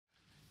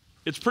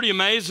It's pretty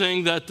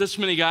amazing that this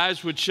many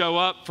guys would show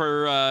up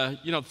for,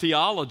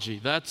 theology.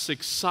 That's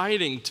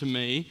exciting to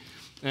me,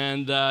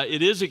 and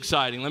it is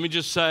exciting. Let me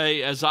just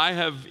say, as I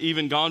have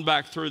even gone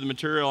back through the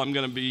material I'm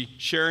going to be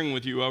sharing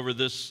with you over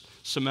this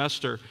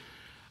semester,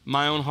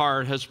 my own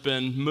heart has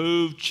been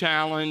moved,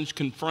 challenged,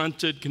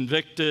 confronted,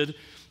 convicted,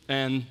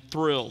 and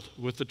thrilled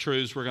with the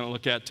truths we're going to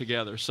look at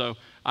together. So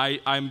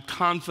I'm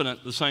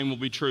confident the same will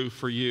be true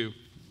for you.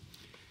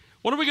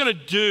 What are we going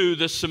to do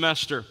this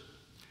semester?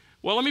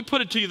 Well, let me put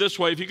it to you this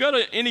way. If you go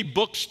to any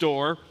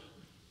bookstore,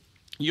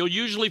 you'll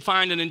usually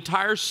find an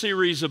entire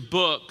series of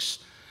books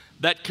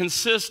that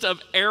consist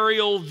of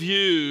aerial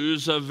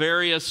views of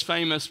various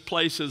famous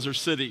places or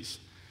cities.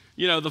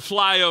 You know, the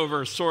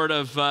flyover sort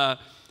of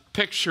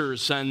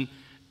pictures and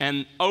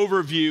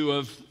overview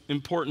of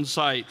important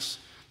sites.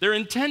 They're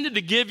intended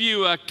to give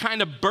you a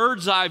kind of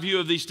bird's eye view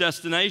of these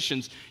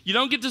destinations. You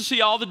don't get to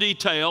see all the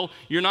detail.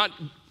 You're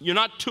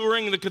not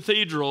touring the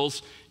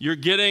cathedrals. You're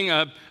getting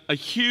a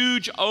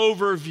huge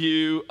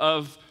overview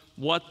of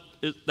what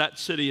that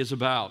city is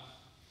about.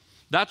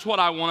 That's what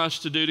I want us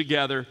to do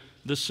together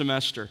this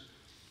semester.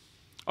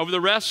 Over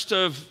the rest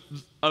of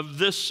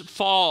this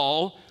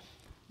fall,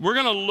 we're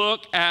going to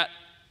look at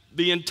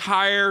the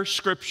entire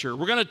Scripture.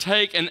 We're going to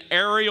take an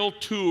aerial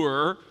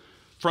tour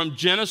from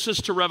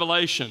Genesis to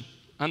Revelation.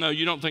 I know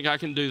you don't think I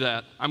can do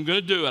that. I'm going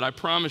to do it, I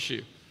promise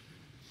you.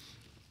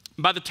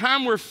 By the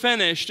time we're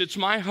finished, it's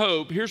my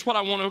hope, here's what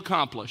I want to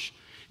accomplish.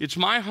 It's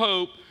my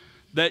hope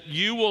that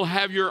you will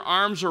have your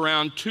arms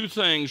around two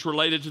things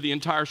related to the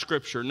entire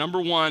Scripture. Number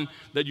one,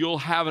 that you'll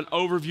have an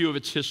overview of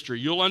its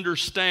history. You'll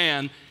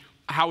understand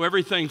how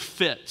everything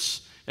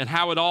fits and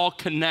how it all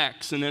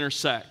connects and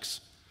intersects.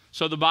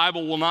 So the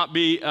Bible will not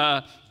be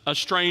a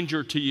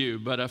stranger to you,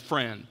 but a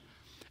friend.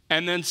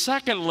 And then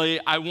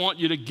secondly, I want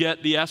you to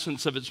get the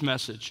essence of its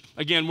message.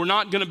 Again, we're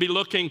not going to be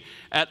looking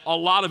at a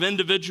lot of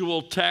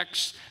individual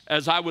texts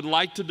as I would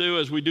like to do,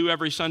 as we do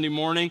every Sunday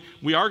morning.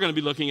 We are going to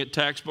be looking at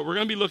text, but we're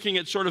going to be looking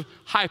at sort of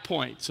high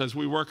points as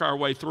we work our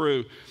way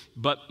through.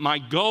 But my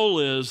goal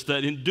is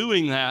that in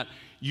doing that,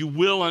 you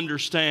will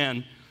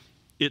understand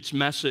its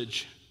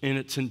message in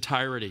its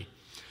entirety.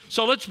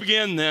 So let's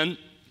begin then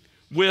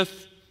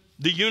with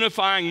the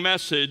unifying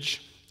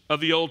message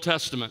of the Old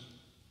Testament.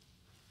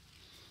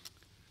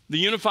 The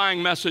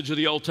unifying message of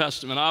the Old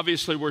Testament.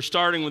 Obviously, we're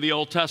starting with the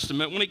Old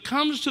Testament. When it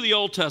comes to the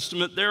Old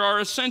Testament, there are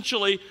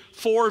essentially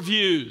four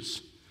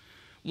views.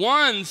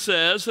 One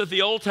says that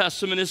the Old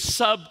Testament is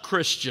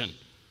sub-Christian.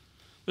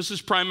 This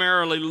is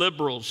primarily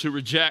liberals who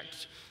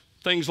reject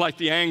things like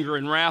the anger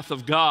and wrath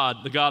of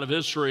God, the God of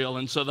Israel.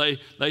 And so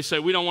they say,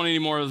 we don't want any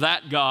more of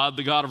that God,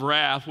 the God of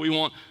wrath. We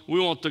want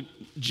the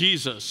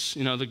Jesus,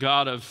 the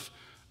God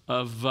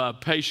of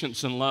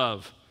patience and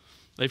love.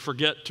 They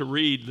forget to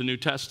read the New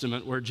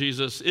Testament where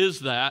Jesus is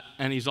that,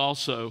 and he's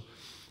also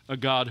a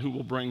God who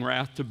will bring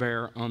wrath to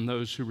bear on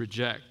those who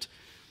reject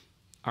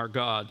our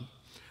God.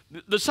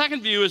 The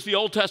second view is the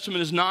Old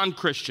Testament is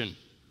non-Christian.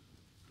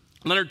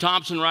 Leonard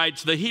Thompson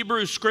writes, the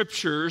Hebrew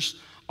Scriptures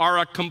are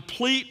a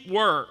complete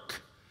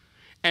work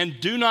and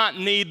do not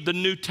need the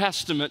New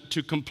Testament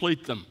to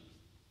complete them.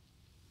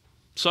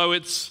 So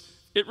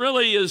it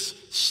really is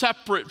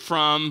separate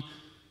from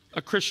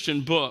a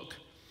Christian book.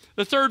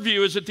 The third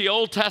view is that the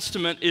Old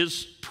Testament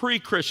is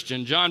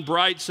pre-Christian. John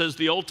Bright says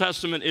the Old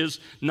Testament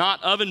is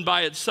not of and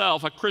by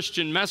itself a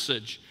Christian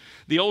message.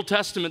 The Old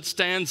Testament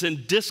stands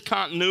in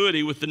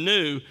discontinuity with the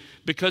New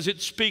because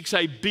it speaks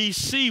a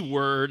BC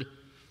word,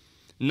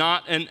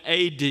 not an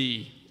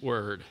AD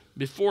word.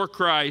 Before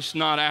Christ,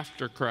 not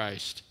after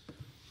Christ.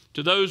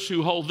 To those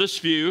who hold this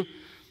view,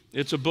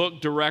 it's a book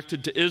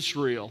directed to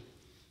Israel.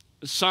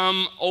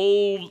 Some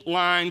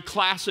old-line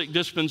classic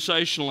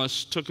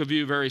dispensationalists took a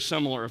view very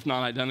similar, if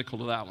not identical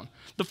to that one.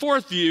 The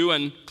fourth view,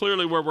 and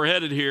clearly where we're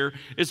headed here,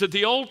 is that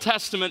the Old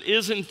Testament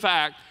is, in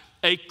fact,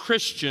 a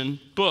Christian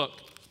book.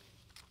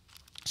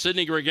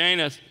 Sidney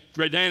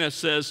Greidanus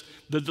says,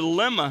 the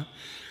dilemma,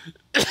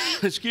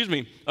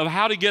 of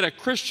how to get a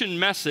Christian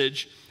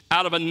message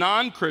out of a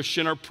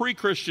non-Christian or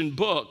pre-Christian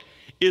book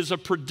is a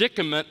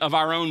predicament of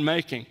our own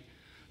making.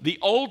 The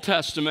Old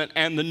Testament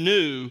and the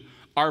New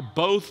are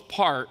both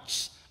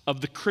parts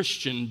of the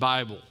Christian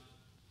Bible.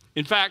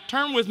 In fact,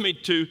 turn with me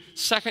to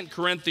 2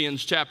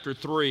 Corinthians chapter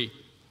 3.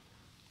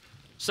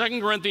 2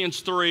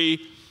 Corinthians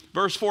 3,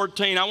 verse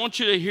 14. I want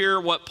you to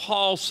hear what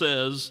Paul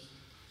says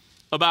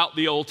about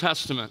the Old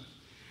Testament.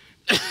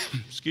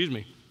 Excuse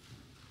me.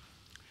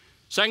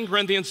 2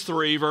 Corinthians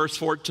 3, verse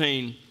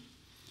 14.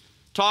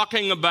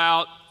 Talking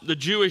about the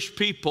Jewish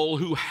people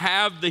who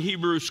have the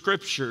Hebrew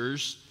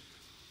Scriptures,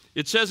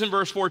 it says in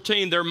verse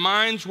 14, their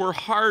minds were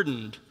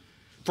hardened.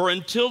 For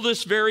until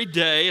this very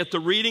day, at the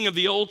reading of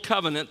the Old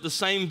Covenant, the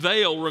same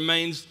veil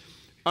remains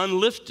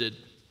unlifted,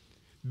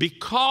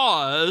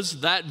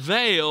 because that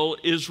veil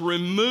is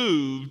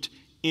removed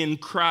in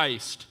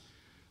Christ.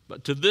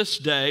 But to this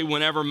day,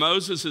 whenever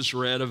Moses is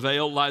read, a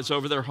veil lies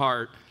over their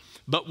heart.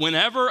 But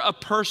whenever a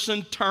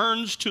person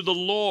turns to the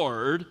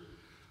Lord,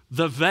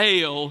 the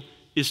veil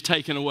is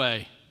taken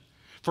away.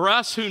 For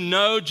us who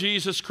know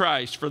Jesus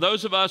Christ, for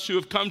those of us who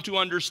have come to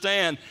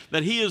understand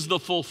that He is the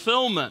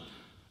fulfillment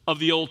of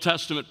the Old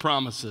Testament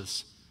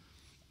promises,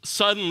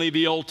 suddenly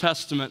the Old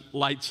Testament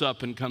lights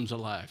up and comes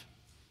alive.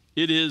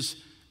 It is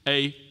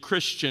a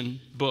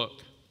Christian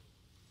book.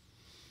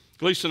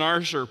 Gleason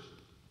Archer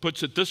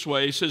puts it this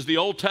way. He says, the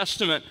Old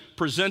Testament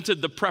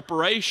presented the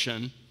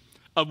preparation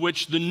of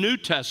which the New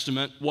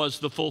Testament was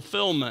the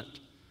fulfillment.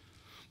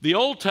 The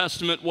Old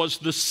Testament was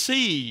the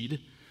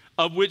seed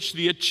of which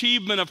the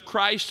achievement of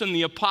Christ and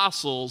the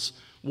apostles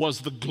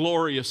was the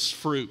glorious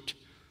fruit.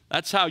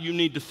 That's how you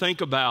need to think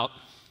about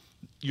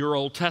your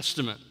Old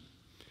Testament.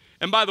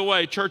 And by the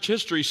way, church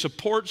history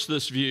supports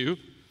this view.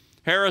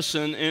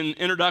 Harrison, in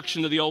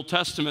Introduction to the Old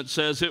Testament,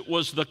 says it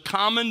was the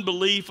common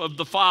belief of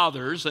the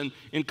fathers, and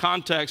in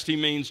context he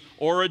means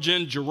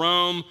Origen,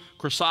 Jerome,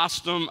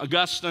 Chrysostom,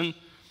 Augustine,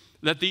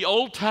 that the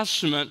Old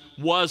Testament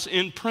was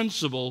in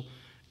principle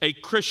a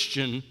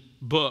Christian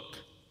book.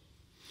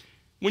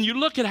 When you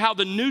look at how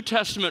the New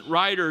Testament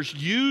writers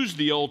use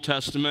the Old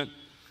Testament,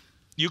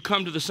 you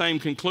come to the same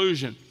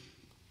conclusion.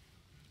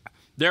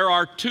 There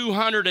are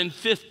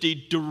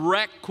 250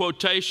 direct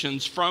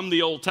quotations from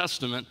the Old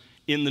Testament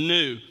in the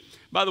New.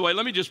 By the way,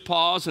 let me just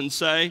pause and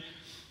say,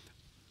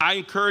 I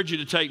encourage you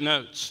to take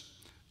notes.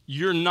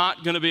 You're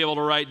not going to be able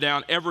to write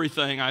down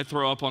everything I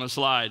throw up on a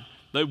slide.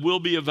 They will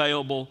be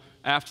available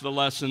after the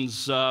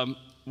lessons,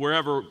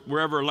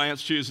 wherever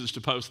Lance chooses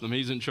to post them.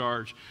 He's in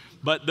charge.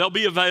 But they'll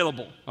be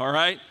available, all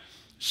right?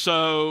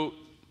 So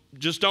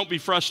just don't be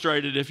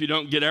frustrated if you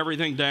don't get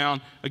everything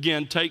down.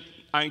 Again,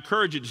 I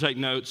encourage you to take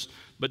notes,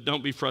 but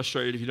don't be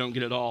frustrated if you don't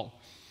get it all.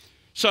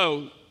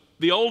 So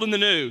the Old and the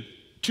New,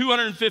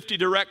 250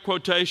 direct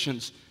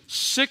quotations,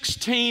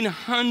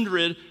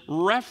 1,600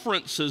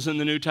 references in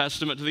the New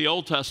Testament to the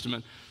Old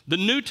Testament. The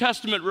New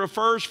Testament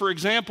refers, for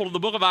example, to the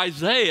book of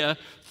Isaiah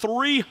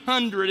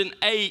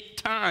 308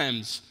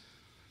 times.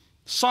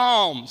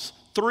 Psalms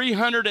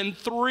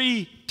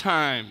 303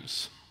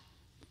 times.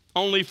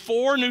 Only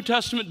 4 New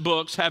Testament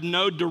books have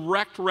no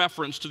direct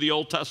reference to the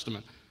Old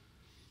Testament.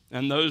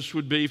 And those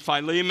would be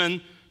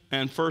Philemon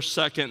and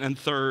 1st, 2nd, and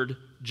 3rd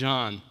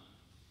John.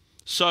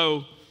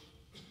 So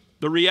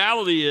the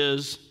reality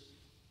is,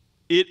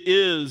 it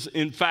is,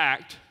 in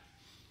fact,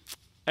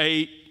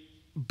 a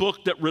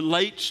book that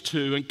relates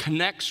to and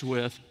connects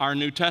with our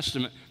New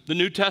Testament. The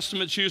New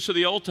Testament's use of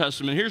the Old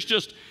Testament.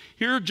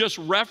 Here are just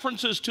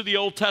references to the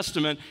Old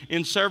Testament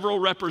in several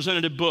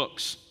representative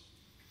books.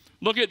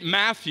 Look at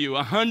Matthew,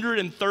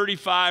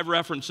 135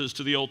 references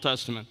to the Old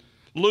Testament.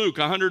 Luke,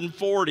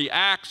 140.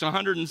 Acts,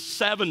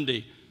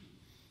 170.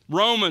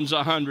 Romans,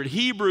 100.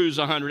 Hebrews,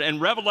 100. And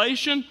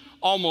Revelation,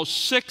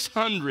 almost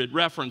 600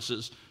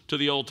 references to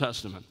the Old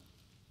Testament.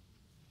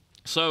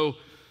 So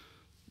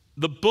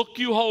the book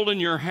you hold in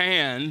your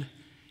hand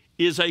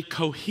is a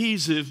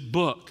cohesive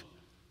book.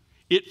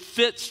 It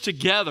fits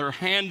together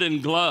hand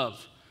in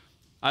glove.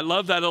 I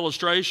love that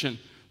illustration.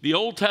 The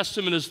Old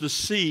Testament is the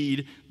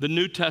seed, the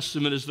New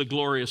Testament is the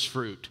glorious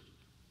fruit.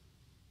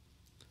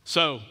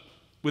 So,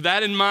 with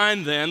that in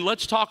mind then,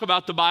 let's talk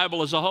about the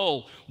Bible as a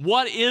whole.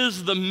 What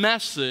is the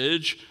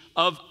message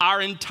of our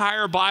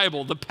entire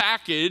Bible, the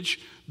package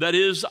that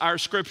is our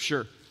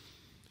Scripture?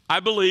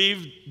 I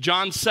believe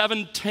John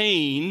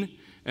 17,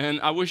 and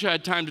I wish I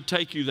had time to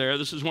take you there.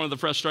 This is one of the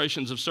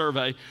frustrations of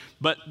survey.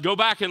 But go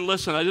back and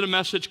listen. I did a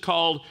message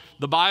called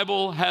The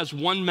Bible Has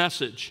One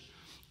Message.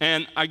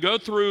 And I go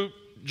through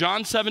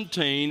John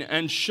 17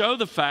 and show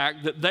the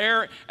fact that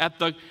there at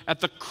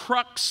the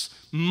crux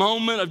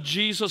moment of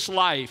Jesus'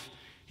 life,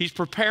 he's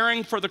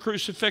preparing for the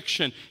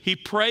crucifixion. He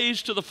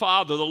prays to the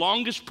Father, the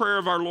longest prayer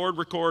of our Lord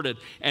recorded.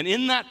 And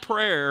in that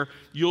prayer,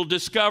 you'll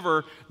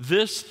discover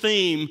this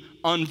theme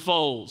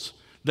unfolds,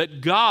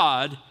 that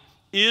God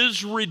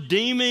is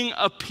redeeming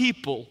a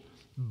people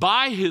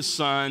by His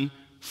Son,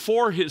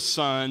 for His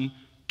Son,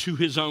 to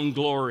His own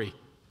glory.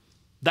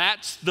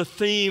 That's the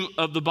theme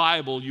of the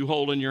Bible you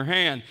hold in your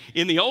hand.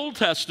 In the Old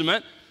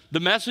Testament, the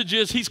message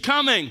is He's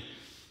coming.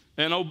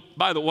 And oh,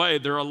 by the way,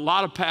 there are a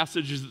lot of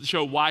passages that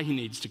show why He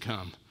needs to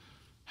come,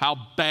 how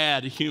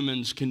bad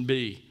humans can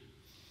be.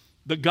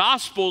 The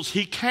Gospels,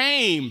 He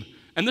came.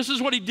 And this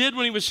is what He did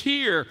when He was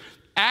here.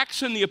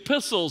 Acts and the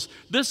epistles,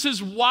 this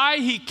is why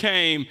He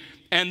came.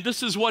 And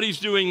this is what He's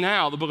doing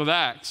now, the book of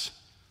Acts,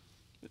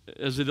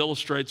 as it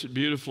illustrates it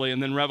beautifully.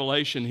 And then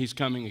Revelation, He's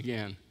coming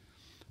again.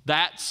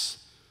 That's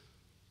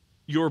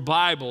your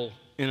Bible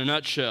in a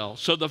nutshell.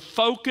 So the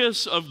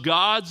focus of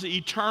God's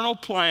eternal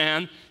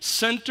plan,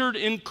 centered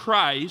in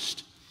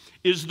Christ,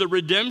 is the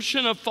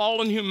redemption of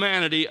fallen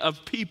humanity,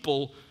 of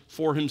people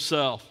for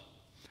Himself.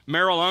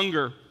 Merrill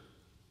Unger,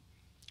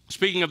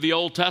 speaking of the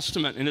Old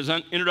Testament, in his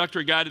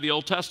introductory guide to the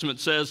Old Testament,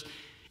 says,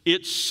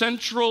 its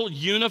central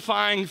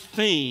unifying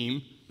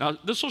theme, now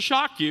this will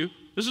shock you,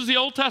 this is the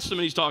Old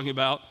Testament he's talking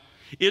about,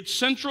 its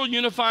central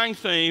unifying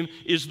theme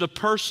is the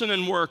person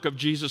and work of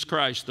Jesus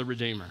Christ, the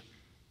Redeemer.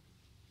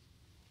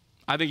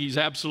 I think he's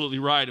absolutely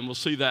right, and we'll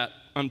see that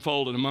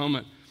unfold in a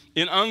moment.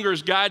 In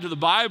Unger's Guide to the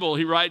Bible,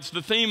 he writes,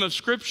 the theme of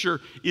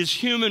Scripture is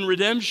human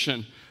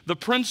redemption. The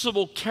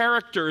principal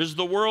character is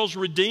the world's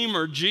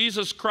Redeemer,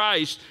 Jesus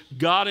Christ,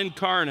 God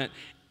incarnate.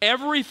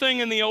 Everything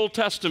in the Old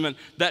Testament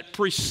that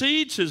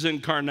precedes his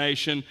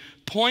incarnation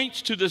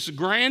points to this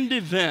grand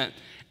event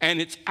and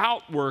its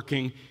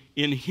outworking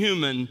in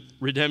human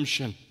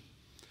redemption.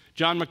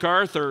 John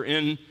MacArthur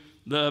in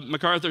the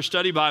MacArthur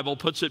Study Bible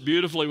puts it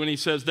beautifully when he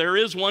says, there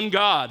is one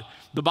God.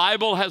 The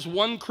Bible has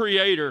one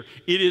creator.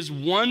 It is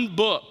one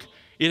book.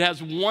 It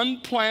has one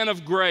plan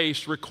of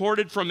grace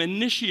recorded from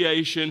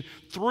initiation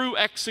through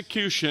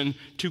execution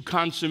to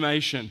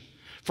consummation.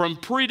 From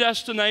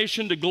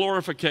predestination to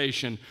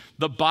glorification,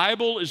 the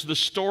Bible is the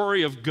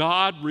story of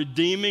God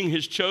redeeming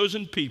his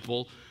chosen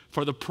people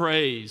for the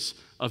praise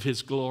of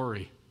his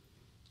glory.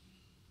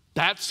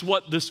 That's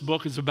what this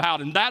book is about,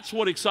 and that's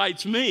what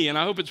excites me, and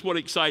I hope it's what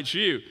excites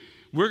you.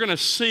 We're going to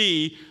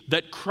see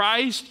that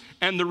Christ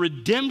and the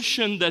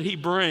redemption that he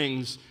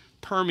brings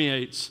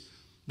permeates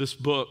this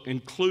book,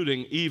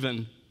 including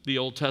even the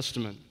Old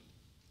Testament.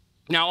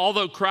 Now,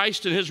 although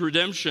Christ and his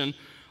redemption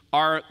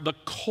are the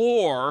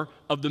core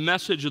of the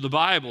message of the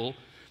Bible,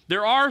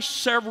 there are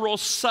several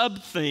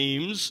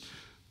sub-themes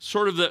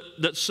sort of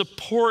that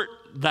support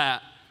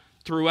that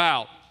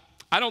throughout.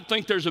 I don't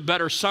think there's a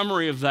better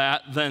summary of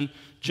that than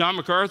John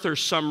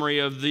MacArthur's summary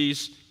of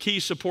these key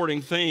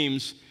supporting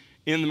themes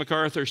in the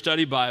MacArthur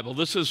Study Bible.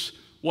 This is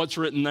what's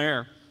written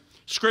there.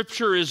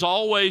 Scripture is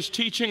always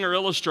teaching or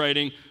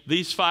illustrating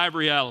these 5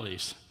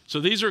 realities. So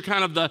these are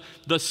kind of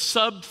the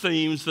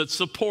sub-themes that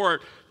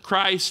support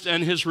Christ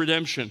and his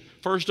redemption.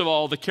 First of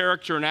all, the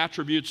character and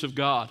attributes of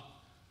God.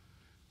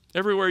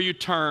 Everywhere you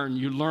turn,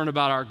 you learn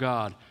about our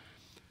God.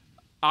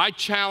 I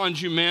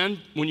challenge you, men,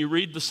 when you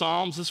read the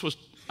Psalms,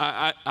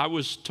 I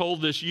was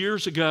told this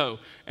years ago,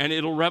 and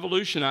it'll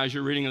revolutionize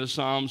your reading of the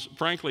Psalms,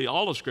 frankly,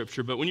 all of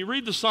Scripture. But when you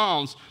read the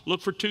Psalms,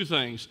 look for 2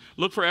 things.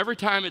 Look for every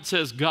time it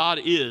says God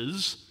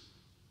is.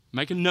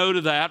 Make a note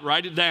of that,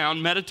 write it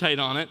down, meditate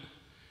on it.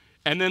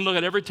 And then look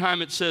at every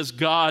time it says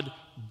God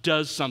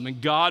does something,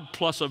 God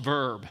plus a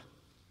verb.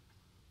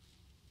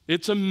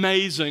 It's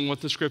amazing what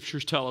the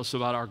Scriptures tell us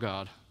about our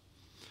God.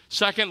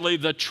 Secondly,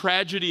 the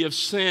tragedy of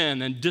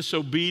sin and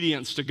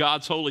disobedience to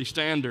God's holy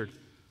standard.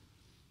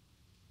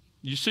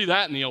 You see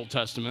that in the Old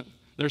Testament.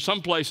 There's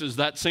some places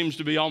that seems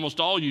to be almost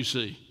all you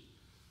see.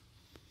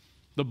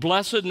 The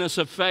blessedness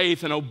of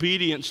faith and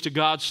obedience to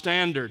God's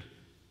standard.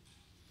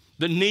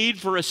 The need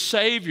for a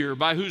Savior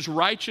by whose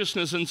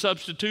righteousness and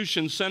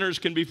substitution sinners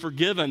can be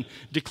forgiven,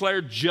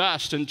 declared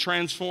just, and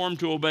transformed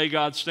to obey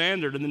God's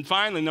standard. And then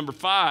finally, number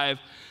 5,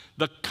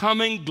 the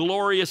coming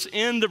glorious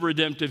end of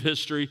redemptive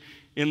history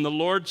in the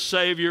Lord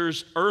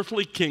Savior's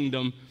earthly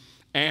kingdom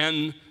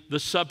and the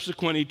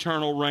subsequent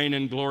eternal reign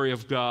and glory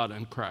of God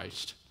and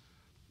Christ.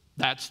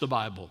 That's the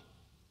Bible.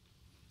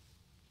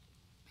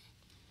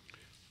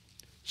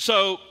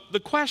 So the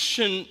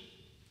question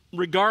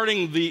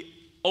regarding the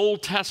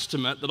Old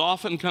Testament that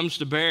often comes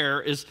to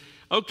bear is,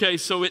 okay,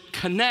 so it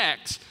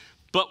connects,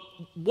 but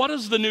what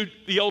does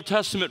the Old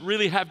Testament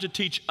really have to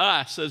teach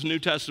us as New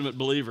Testament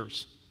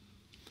believers?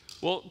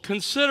 Well,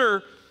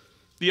 consider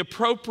the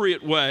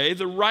appropriate way,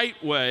 the right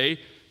way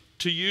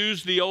to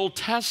use the Old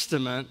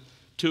Testament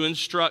to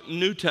instruct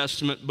New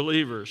Testament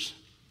believers.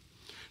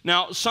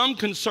 Now, some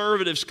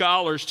conservative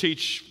scholars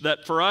teach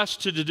that for us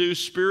to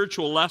deduce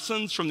spiritual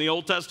lessons from the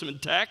Old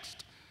Testament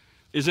text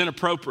is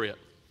inappropriate.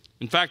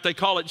 In fact, they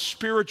call it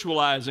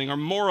spiritualizing or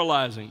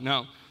moralizing.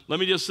 Now,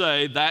 let me just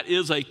say that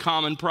is a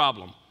common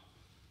problem.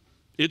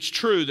 It's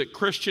true that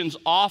Christians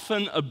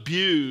often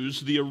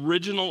abuse the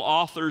original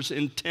author's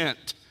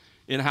intent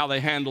in how they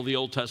handle the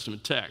Old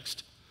Testament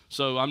text.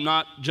 So I'm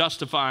not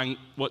justifying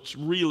what's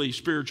really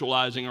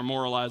spiritualizing or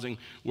moralizing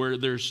where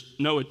there's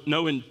no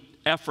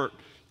effort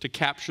to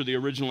capture the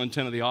original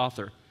intent of the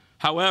author.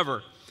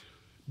 However,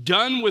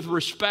 done with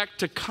respect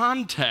to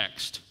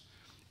context,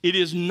 it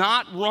is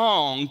not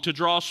wrong to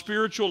draw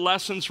spiritual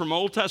lessons from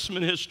Old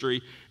Testament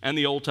history and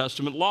the Old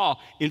Testament law.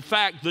 In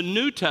fact, the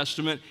New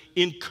Testament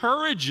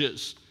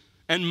encourages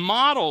and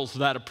models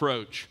that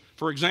approach.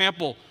 For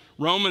example,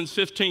 Romans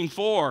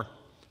 15:4,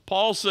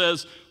 Paul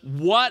says,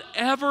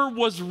 whatever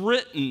was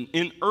written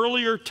in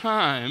earlier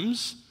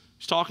times,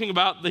 he's talking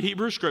about the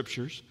Hebrew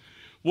Scriptures,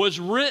 was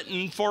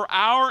written for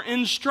our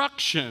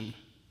instruction.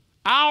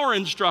 Our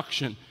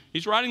instruction.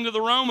 He's writing to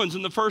the Romans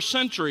in the first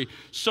century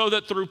so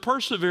that through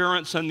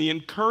perseverance and the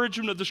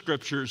encouragement of the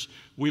Scriptures,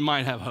 we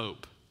might have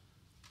hope.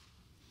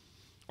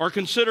 Or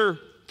consider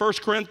 1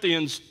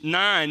 Corinthians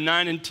 9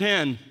 and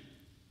 10.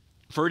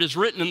 For it is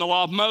written in the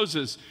law of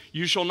Moses,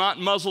 you shall not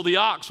muzzle the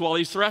ox while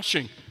he's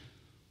threshing.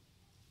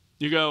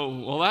 You go,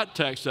 well, that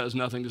text has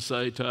nothing to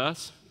say to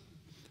us.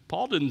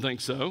 Paul didn't think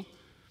so.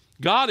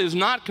 God is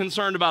not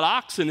concerned about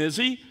oxen, is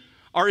he?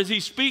 Or is he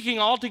speaking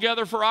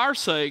altogether for our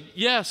sake?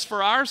 Yes,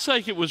 for our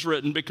sake it was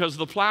written, because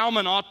the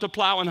plowman ought to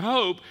plow in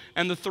hope,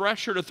 and the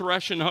thresher to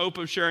thresh in hope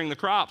of sharing the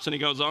crops. And he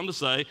goes on to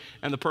say,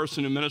 and the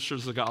person who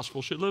ministers the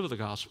gospel should live with the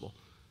gospel.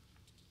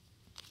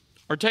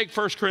 Or take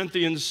 1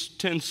 Corinthians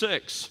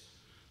 10:6,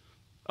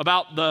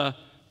 about the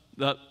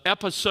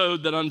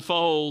episode that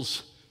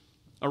unfolds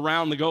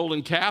around the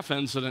golden calf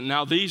incident.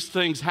 Now, these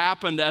things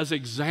happened as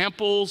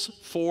examples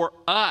for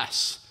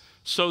us,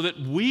 so that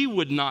we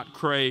would not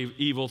crave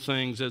evil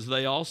things as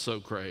they also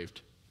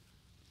craved.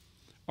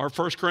 Or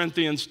 1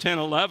 Corinthians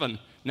 10:11.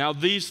 Now,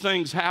 these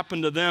things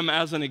happened to them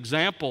as an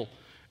example,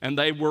 and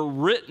they were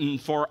written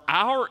for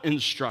our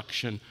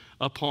instruction,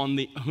 upon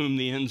whom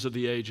the ends of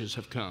the ages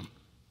have come.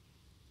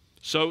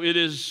 So it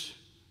is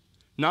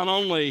not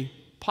only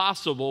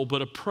possible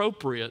but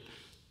appropriate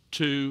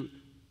to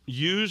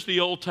use the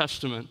Old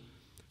Testament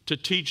to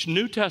teach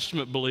New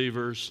Testament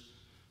believers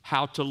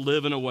how to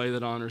live in a way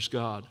that honors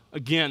God.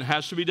 Again, it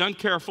has to be done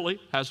carefully,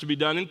 has to be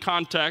done in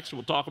context.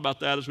 We'll talk about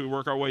that as we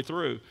work our way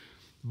through,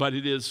 but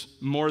it is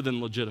more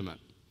than legitimate.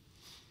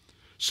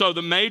 So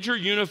the major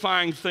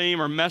unifying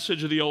theme or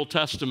message of the Old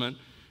Testament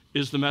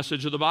is the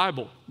message of the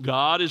Bible.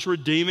 God is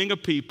redeeming a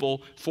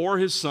people for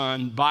his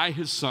Son, by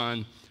his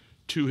Son,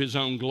 to his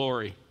own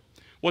glory.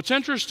 What's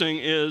interesting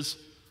is,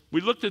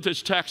 we looked at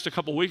this text a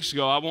couple weeks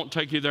ago. I won't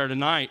take you there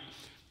tonight,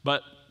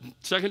 but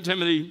 2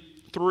 Timothy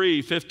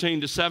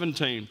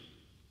 3:15-17.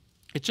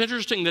 It's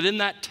interesting that in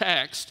that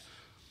text,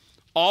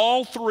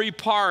 all three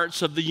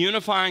parts of the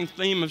unifying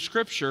theme of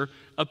Scripture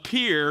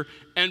appear,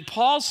 and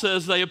Paul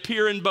says they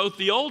appear in both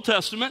the Old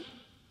Testament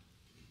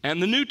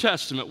and the New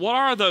Testament. What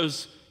are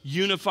those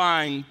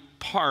unifying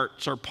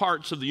parts, or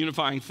parts of the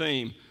unifying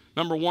theme?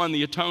 Number one,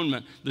 the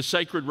atonement. The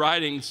sacred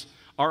writings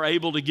are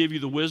able to give you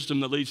the wisdom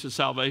that leads to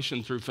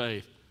salvation through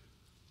faith.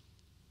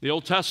 The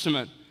Old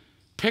Testament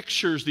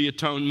pictures the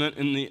atonement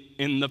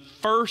in the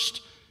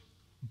first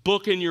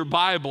book in your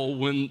Bible,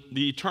 when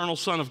the eternal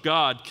Son of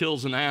God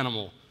kills an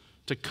animal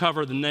to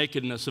cover the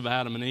nakedness of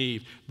Adam and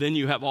Eve. Then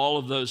you have all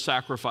of those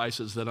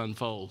sacrifices that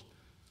unfold.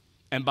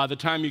 And by the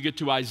time you get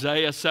to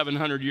Isaiah,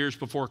 700 years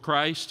before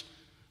Christ,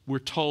 we're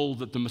told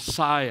that the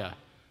Messiah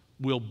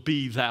will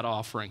be that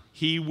offering.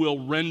 He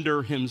will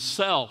render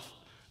himself,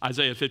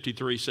 Isaiah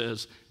 53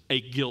 says, a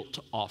guilt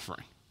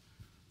offering.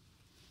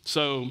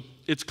 So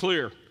it's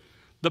clear.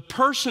 The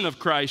person of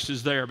Christ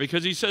is there,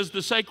 because he says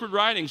the sacred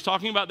writings,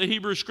 talking about the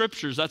Hebrew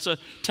Scriptures. That's a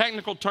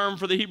technical term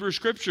for the Hebrew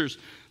Scriptures.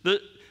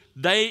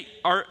 They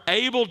are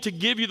able to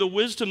give you the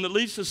wisdom that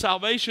leads to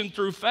salvation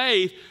through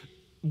faith,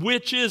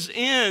 which is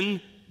in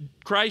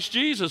Christ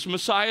Jesus,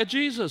 Messiah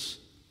Jesus.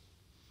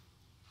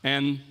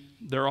 And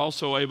they're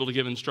also able to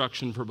give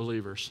instruction for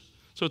believers.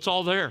 So it's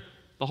all there,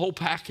 the whole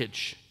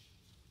package.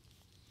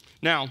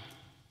 Now,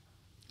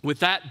 with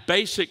that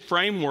basic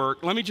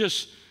framework, let me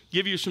just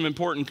give you some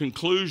important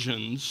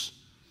conclusions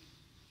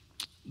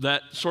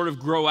that sort of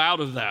grow out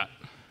of that.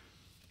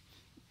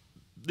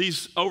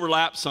 These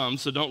overlap some,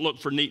 so don't look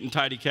for neat and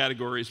tidy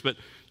categories, but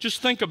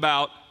just think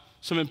about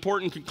some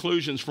important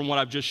conclusions from what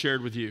I've just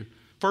shared with you.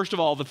 First of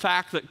all, the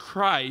fact that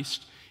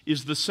Christ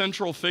is the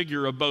central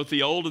figure of both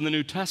the Old and the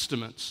New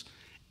Testaments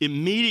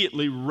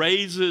immediately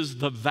raises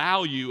the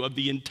value of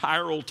the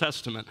entire Old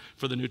Testament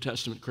for the New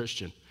Testament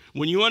Christian.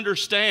 When you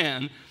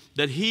understand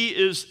that he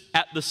is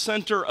at the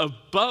center of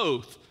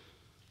both,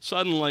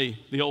 suddenly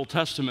the Old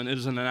Testament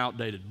isn't an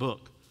outdated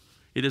book.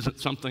 It isn't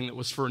something that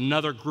was for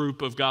another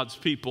group of God's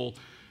people,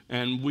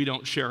 and we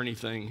don't share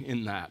anything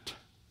in that.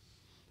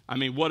 I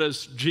mean, what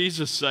does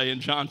Jesus say in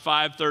John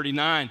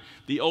 5:39?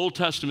 The Old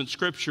Testament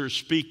Scriptures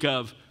speak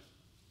of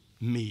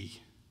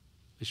me.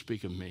 They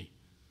speak of me.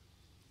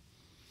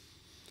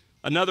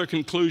 Another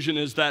conclusion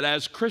is that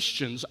as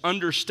Christians,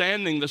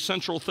 understanding the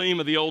central theme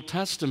of the Old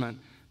Testament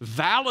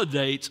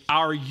validates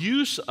our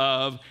use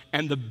of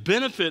and the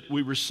benefit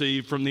we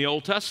receive from the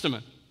Old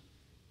Testament.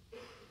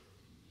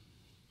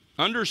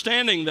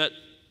 Understanding that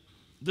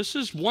this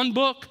is one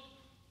book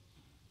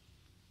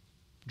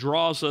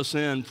draws us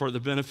in for the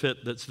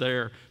benefit that's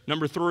there.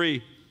 Number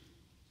three,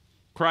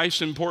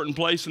 Christ's important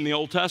place in the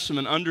Old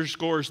Testament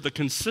underscores the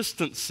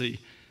consistency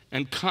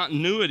and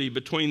continuity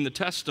between the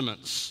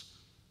testaments.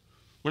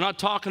 We're not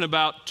talking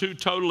about two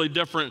totally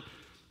different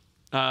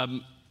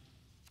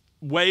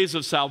ways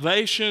of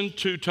salvation,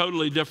 two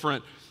totally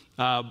different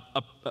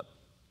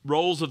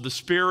roles of the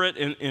Spirit.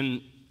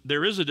 And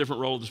there is a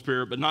different role of the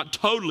Spirit, but not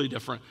totally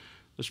different.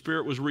 The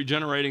Spirit was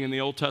regenerating in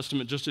the Old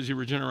Testament just as he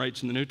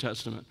regenerates in the New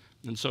Testament,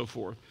 and so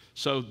forth.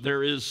 So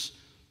there is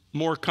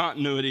more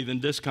continuity than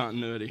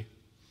discontinuity.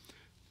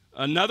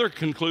 Another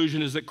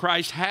conclusion is that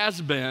Christ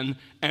has been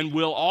and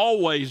will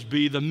always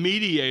be the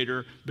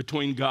mediator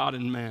between God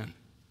and man.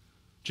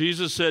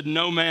 Jesus said,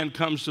 "No man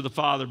comes to the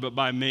Father but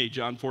by me,"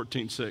 John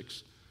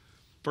 14:6.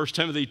 1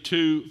 Timothy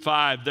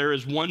 2:5, there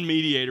is one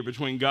mediator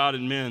between God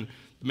and men,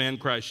 the man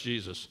Christ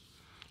Jesus.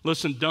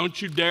 Listen,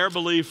 don't you dare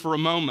believe for a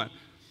moment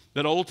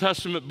that Old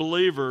Testament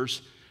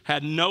believers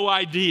had no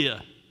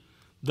idea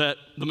that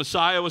the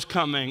Messiah was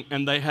coming,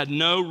 and they had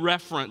no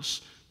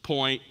reference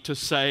point to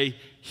say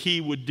he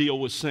would deal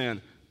with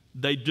sin.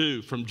 They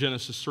do from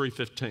Genesis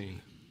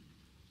 3:15.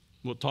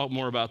 We'll talk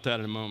more about that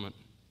in a moment.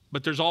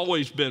 But there's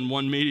always been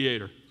one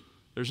mediator.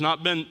 There's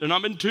not been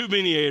two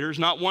mediators,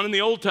 not one in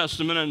the Old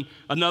Testament and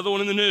another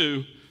one in the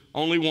New,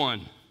 only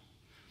one.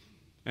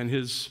 And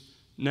his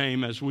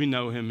name, as we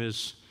know him,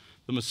 is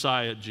the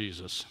Messiah,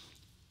 Jesus.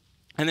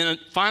 And then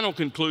a final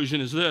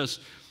conclusion is this: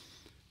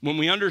 when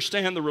we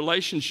understand the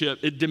relationship,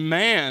 it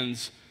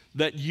demands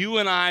that you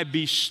and I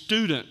be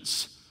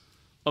students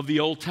of the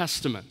Old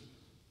Testament.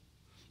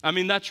 I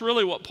mean, that's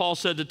really what Paul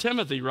said to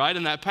Timothy, right,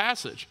 in that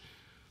passage.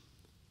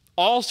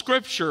 All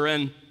Scripture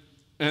and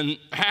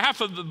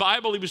half of the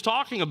Bible he was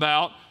talking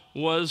about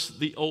was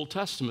the Old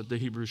Testament, the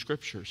Hebrew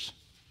Scriptures.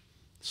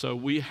 So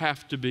we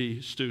have to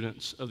be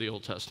students of the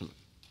Old Testament.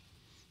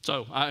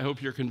 So I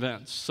hope you're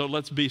convinced. So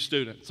let's be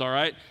students, all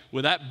right?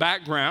 With that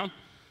background,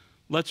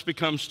 let's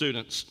become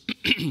students.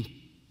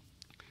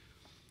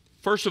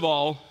 First of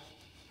all,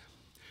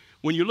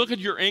 when you look at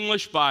your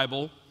English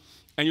Bible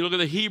and you look at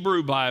the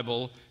Hebrew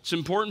Bible, it's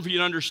important for you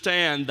to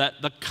understand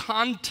that the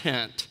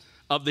content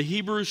of the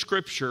Hebrew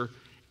Scripture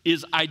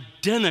is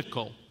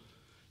identical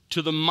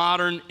to the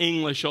modern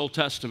English Old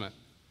Testament.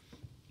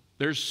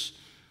 There's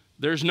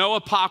no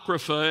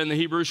apocrypha in the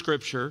Hebrew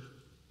Scripture,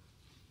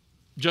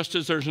 just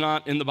as there's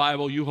not in the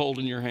Bible you hold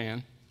in your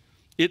hand.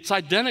 It's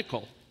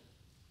identical.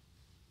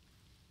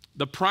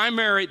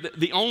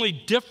 The only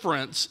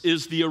difference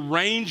is the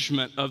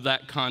arrangement of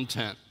that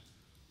content.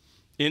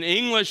 In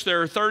English,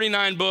 there are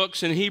 39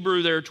 books. In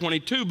Hebrew, there are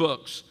 22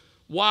 books.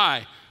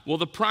 Why? Well,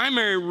 the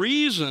primary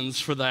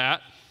reasons for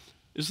that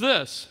is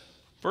this.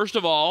 First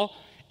of all,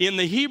 in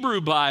the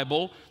Hebrew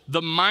Bible,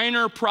 the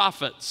minor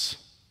prophets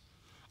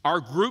are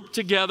grouped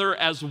together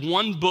as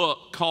one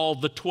book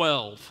called the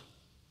 12.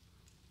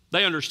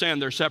 They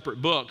understand they're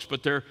separate books,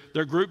 but they're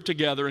grouped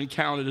together and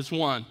counted as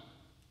one.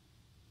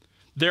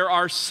 There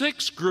are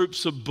 6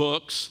 groups of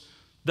books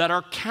that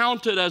are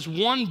counted as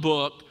one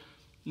book,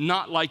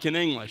 not like in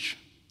English.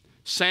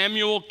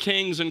 Samuel,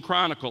 Kings, and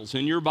Chronicles.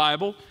 In your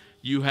Bible,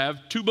 you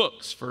have 2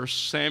 books, 1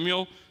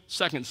 Samuel,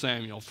 2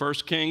 Samuel, 1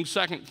 Kings,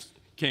 2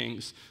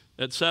 Kings,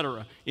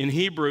 etc. In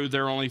Hebrew,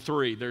 there are only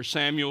 3. There's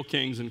Samuel,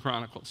 Kings, and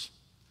Chronicles.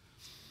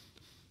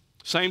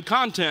 Same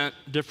content,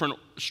 different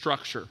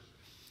structure.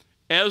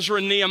 Ezra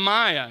and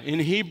Nehemiah in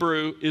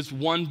Hebrew is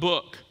one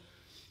book.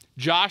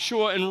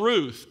 Joshua and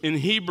Ruth in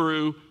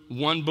Hebrew,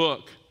 one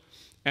book.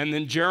 And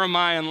then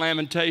Jeremiah and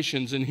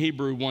Lamentations in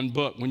Hebrew, one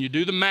book. When you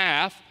do the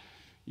math,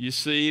 you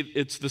see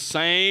it's the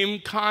same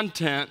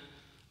content,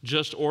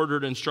 just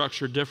ordered and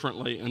structured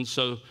differently. And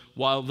so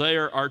while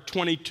there are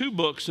 22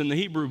 books in the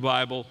Hebrew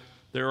Bible,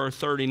 there are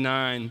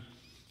 39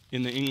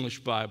 in the English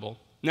Bible.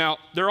 Now,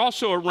 they're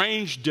also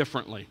arranged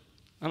differently.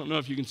 I don't know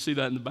if you can see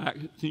that in the back.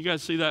 Can you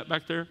guys see that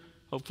back there?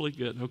 Hopefully,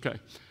 good, okay.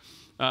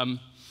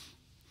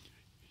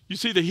 You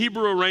see the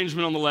Hebrew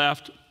arrangement on the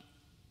left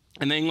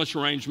and the English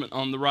arrangement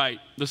on the right.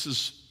 This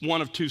is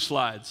one of 2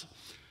 slides.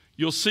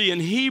 You'll see in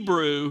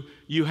Hebrew,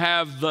 you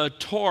have the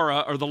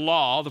Torah, or the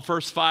law, the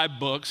first 5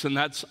 books, and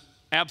that's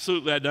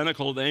absolutely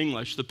identical to the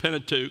English, the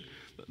Pentateuch,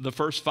 the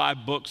first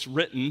 5 books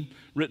written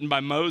by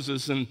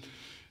Moses and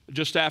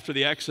just after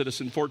the Exodus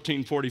in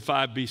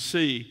 1445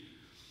 BC.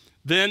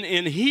 Then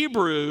in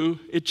Hebrew,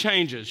 it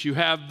changes. You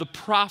have the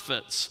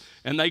prophets,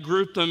 and they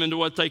group them into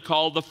what they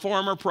call the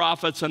former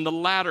prophets and the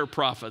latter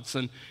prophets,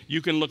 and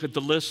you can look at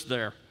the list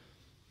there.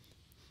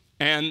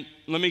 And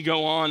let me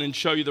go on and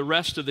show you the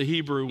rest of the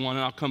Hebrew one,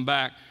 and I'll come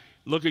back.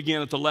 Look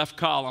again at the left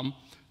column.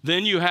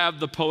 Then you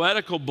have the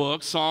poetical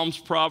books, Psalms,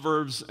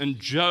 Proverbs, and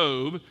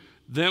Job.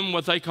 Then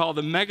what they call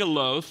the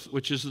Megilloth,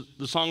 which is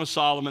the Song of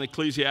Solomon,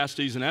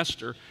 Ecclesiastes, and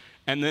Esther.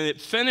 And then it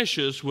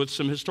finishes with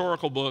some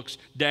historical books,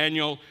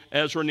 Daniel,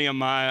 Ezra,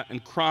 Nehemiah,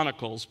 and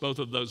Chronicles, both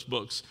of those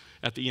books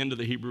at the end of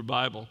the Hebrew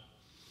Bible.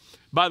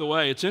 By the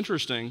way, it's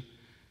interesting,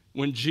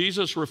 when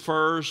Jesus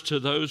refers to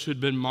those who'd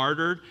been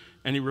martyred,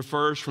 and he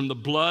refers from the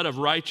blood of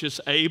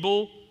righteous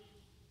Abel,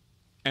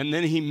 and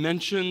then he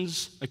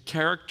mentions a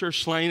character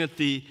slain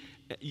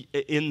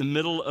in the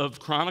middle of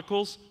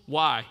Chronicles.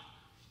 Why?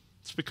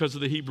 It's because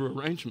of the Hebrew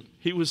arrangement.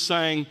 He was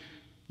saying,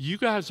 you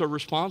guys are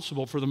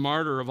responsible for the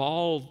martyr of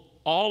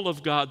all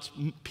of God's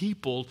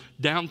people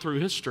down through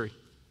history,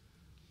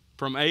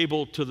 from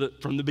Abel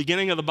from the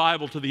beginning of the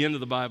Bible to the end of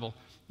the Bible.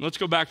 Let's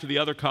go back to the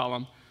other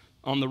column.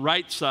 On the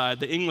right side,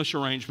 the English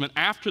arrangement,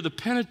 after the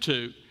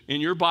Pentateuch in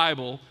your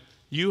Bible,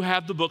 you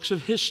have the books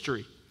of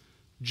history,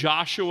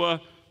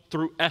 Joshua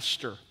through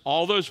Esther.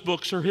 All those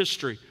books are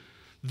history.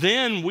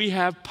 Then we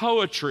have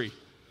poetry,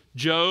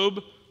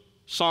 Job,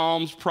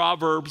 Psalms,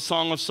 Proverbs,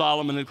 Song of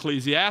Solomon, and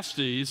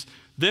Ecclesiastes.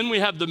 Then we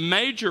have the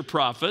major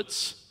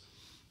prophets,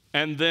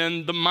 and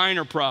then the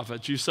minor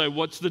prophets. You say,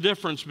 what's the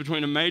difference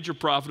between a major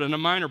prophet and a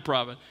minor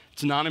prophet?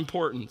 It's not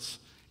importance,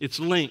 it's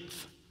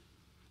length.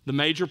 The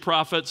major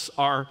prophets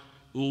are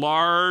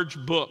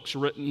large books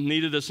written,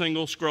 needed a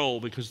single scroll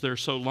because they're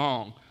so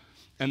long.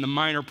 And the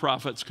minor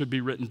prophets could be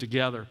written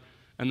together,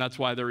 and that's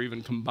why they're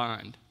even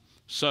combined.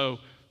 So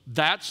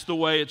that's the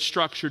way it's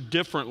structured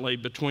differently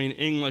between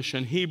English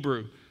and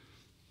Hebrew.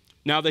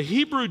 Now, the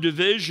Hebrew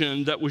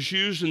division that was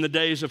used in the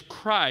days of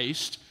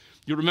Christ,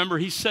 you remember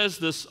he says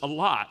this a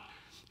lot.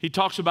 He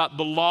talks about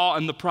the law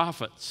and the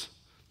prophets.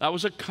 That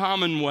was a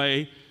common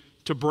way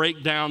to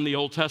break down the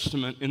Old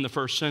Testament in the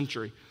first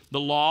century. The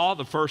law,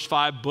 the first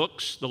 5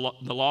 books, the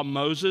law of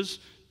Moses,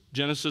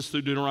 Genesis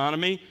through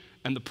Deuteronomy,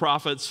 and the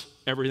prophets,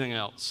 everything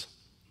else.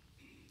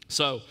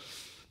 So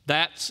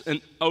that's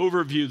an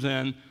overview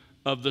then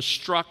of the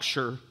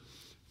structure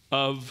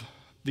of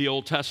the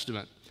Old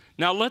Testament.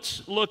 Now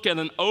let's look at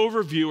an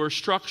overview or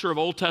structure of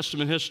Old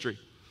Testament history.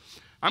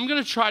 I'm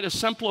going to try to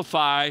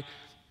simplify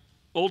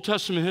Old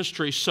Testament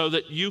history so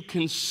that you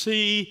can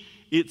see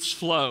its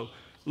flow.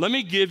 Let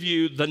me give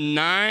you the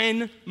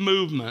 9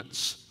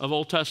 movements of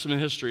Old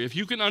Testament history. If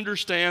you can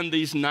understand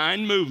these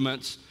 9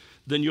 movements,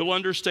 then you'll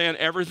understand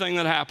everything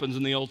that happens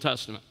in the Old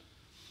Testament.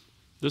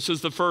 This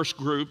is the first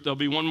group. There'll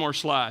be one more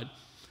slide.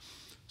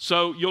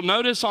 So you'll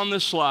notice on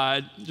this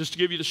slide, just to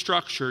give you the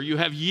structure, you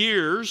have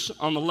years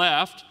on the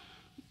left,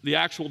 the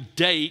actual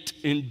date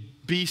in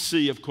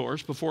BC, of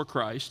course, before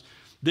Christ.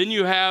 Then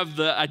you have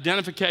the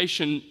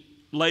identification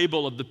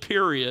label of the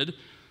period,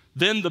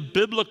 then the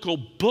biblical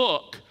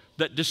book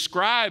that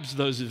describes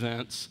those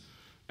events,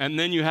 and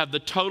then you have the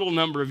total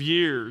number of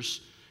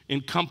years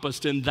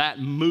encompassed in that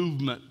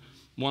movement,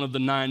 one of the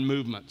 9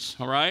 movements,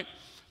 all right?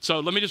 So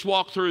let me just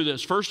walk through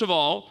this. First of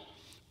all,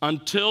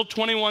 until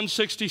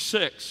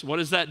 2166, what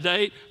is that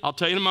date? I'll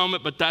tell you in a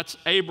moment, but that's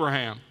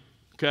Abraham,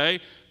 okay?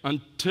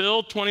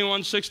 Until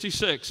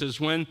 2166 is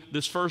when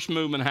this first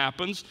movement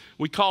happens.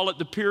 We call it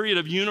the period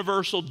of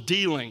universal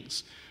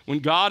dealings, when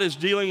God is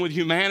dealing with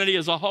humanity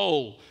as a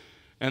whole,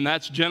 and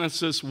that's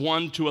Genesis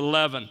 1 to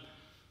 11.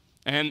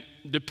 And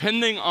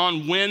depending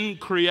on when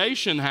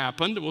creation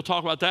happened, we'll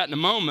talk about that in a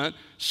moment,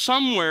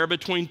 somewhere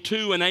between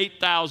 2,000 and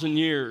 8,000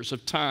 years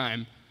of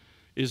time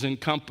is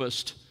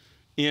encompassed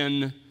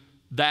in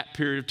that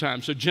period of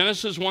time. So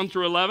Genesis 1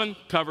 through 11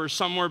 covers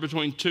somewhere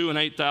between 2,000 and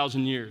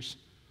 8,000 years.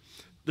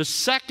 The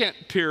second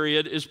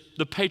period is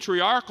the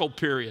patriarchal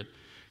period.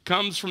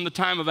 Comes from the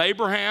time of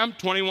Abraham,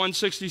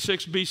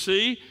 2166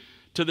 BC,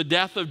 to the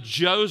death of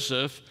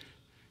Joseph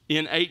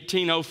in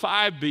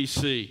 1805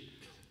 BC.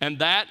 And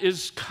that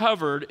is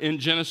covered in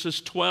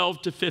Genesis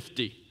 12 to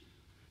 50.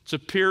 It's a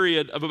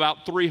period of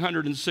about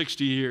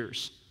 360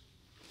 years.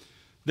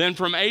 Then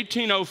from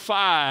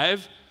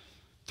 1805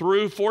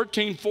 through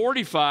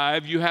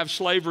 1445, you have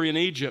slavery in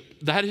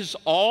Egypt. That is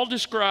all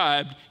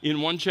described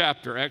in one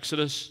chapter,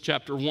 Exodus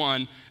chapter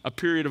 1, a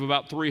period of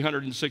about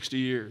 360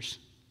 years.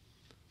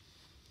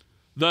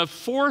 The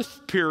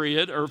fourth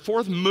period, or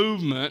fourth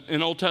movement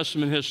in Old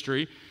Testament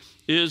history,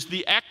 is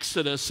the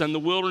Exodus and the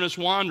wilderness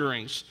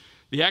wanderings.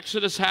 The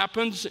Exodus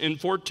happens in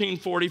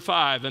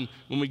 1445, and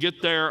when we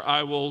get there,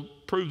 I will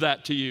prove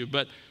that to you.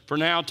 But for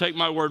now, take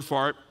my word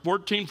for it.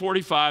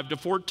 1445 to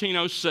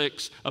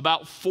 1406,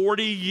 about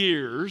 40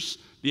 years,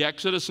 the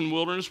Exodus and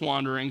wilderness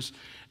wanderings,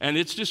 and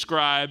it's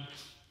described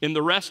in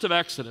the rest of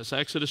Exodus,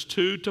 Exodus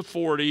 2 to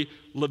 40,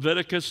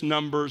 Leviticus,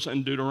 Numbers,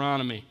 and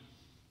Deuteronomy.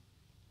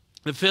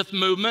 The fifth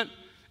movement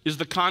is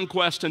the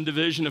conquest and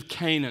division of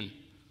Canaan.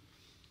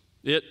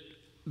 It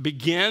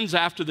begins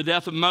after the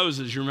death of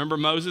Moses. You remember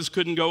Moses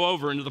couldn't go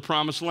over into the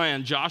promised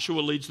land.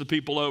 Joshua leads the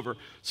people over.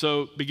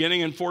 So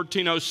beginning in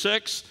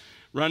 1406,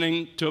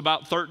 running to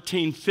about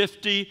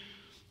 1350,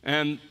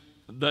 and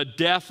the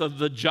death of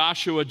the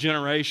Joshua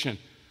generation.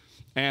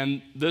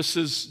 And this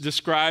is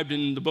described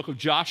in the book of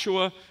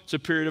Joshua. It's a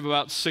period of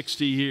about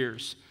 60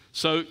 years.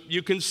 So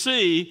you can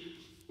see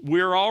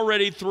we're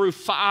already through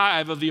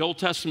 5 of the Old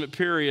Testament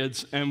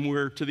periods, and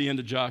we're to the end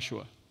of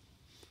Joshua.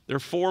 There are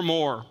 4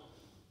 more.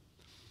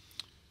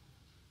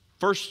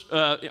 First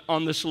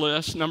on this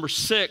list, number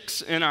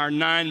 6 in our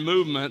 9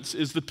 movements,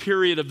 is the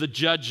period of the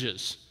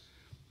Judges.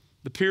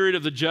 The period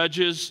of the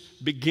Judges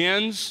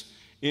begins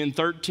in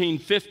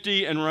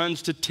 1350 and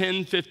runs to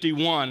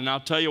 1051, and I'll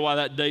tell you why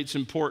that date's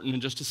important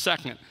in just a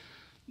second.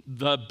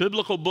 The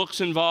biblical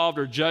books involved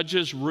are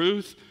Judges,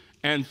 Ruth,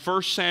 and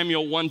 1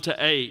 Samuel 1 to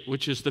 8,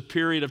 which is the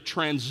period of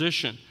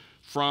transition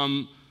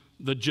from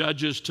the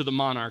judges to the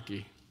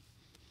monarchy.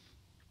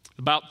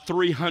 About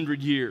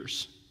 300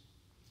 years.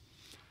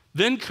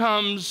 Then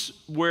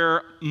comes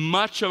where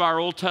much of our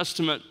Old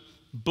Testament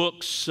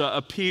books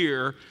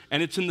appear,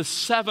 and it's in the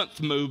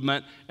 7th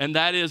movement, and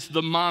that is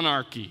the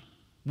monarchy,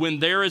 when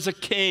there is a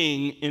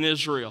king in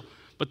Israel.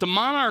 But the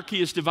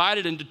monarchy is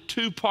divided into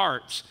 2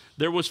 parts.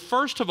 There was,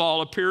 first of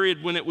all, a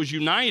period when it was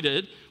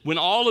united, when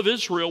all of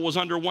Israel was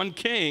under one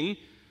king,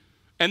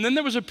 and then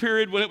there was a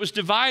period when it was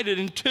divided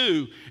in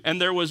 2, and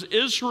there was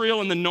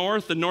Israel in the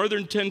north, the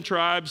northern 10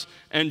 tribes,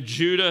 and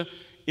Judah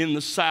in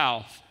the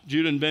south,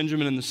 Judah and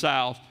Benjamin in the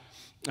south,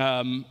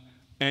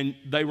 and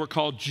they were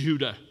called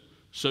Judah.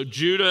 So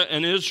Judah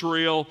and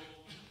Israel,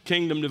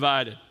 kingdom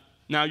divided.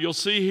 Now you'll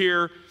see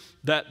here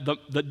that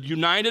the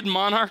united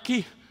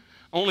monarchy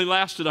only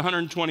lasted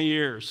 120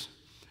 years.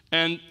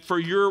 And for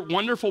your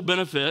wonderful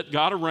benefit,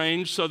 God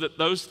arranged so that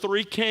those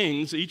 3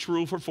 kings each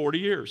rule for 40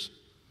 years.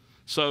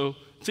 So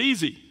it's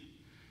easy.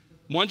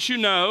 Once you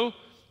know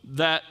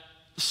that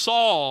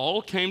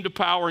Saul came to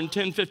power in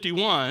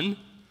 1051,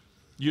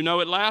 you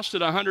know it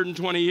lasted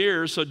 120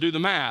 years, so do the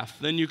math.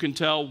 Then you can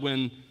tell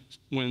when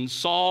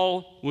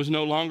Saul was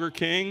no longer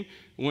king,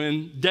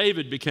 when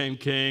David became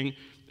king,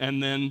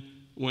 and then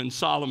when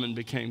Solomon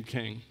became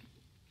king.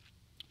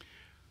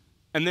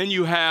 And then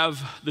you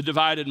have the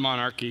divided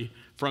monarchy.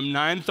 From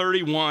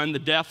 931, the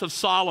death of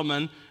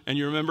Solomon, and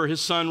you remember his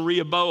son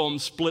Rehoboam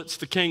splits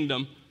the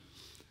kingdom.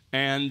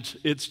 and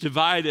it's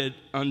divided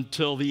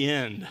until the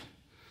end.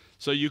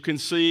 So you can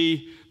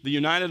see the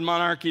united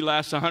monarchy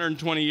lasts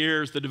 120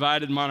 years, the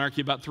divided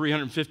monarchy about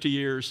 350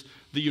 years.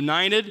 The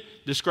united,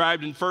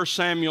 described in 1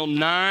 Samuel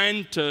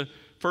 9 to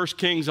 1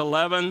 Kings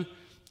 11,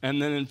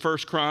 and then in 1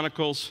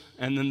 Chronicles,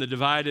 and then the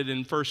divided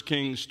in 1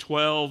 Kings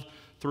 12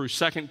 through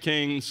 2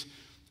 Kings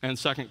and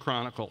 2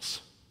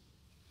 Chronicles.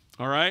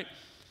 All right?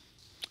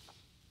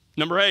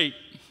 Number 8,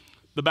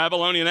 the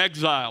Babylonian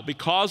exile.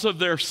 Because of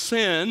their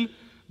sin,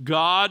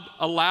 God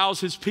allows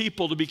his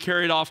people to be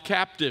carried off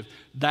captive.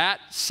 That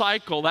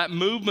cycle, that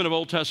movement of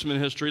Old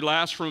Testament history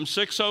lasts from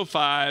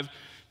 605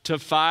 to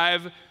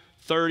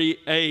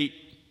 538.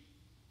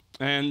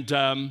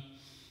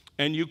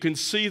 And you can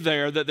see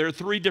there that there are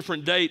 3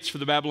 different dates for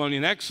the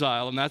Babylonian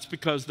exile, and that's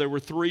because there were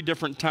 3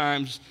 different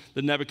times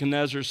that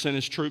Nebuchadnezzar sent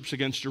his troops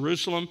against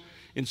Jerusalem.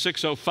 In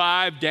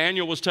 605,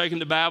 Daniel was taken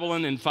to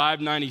Babylon. In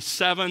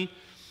 597,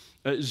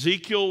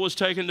 Ezekiel was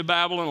taken to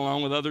Babylon,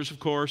 along with others, of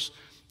course.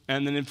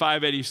 And then in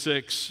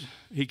 586,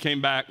 he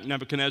came back,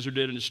 Nebuchadnezzar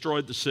did, and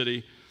destroyed the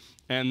city.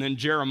 And then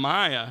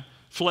Jeremiah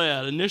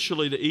fled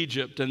initially to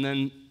Egypt, and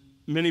then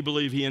many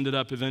believe he ended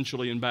up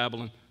eventually in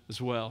Babylon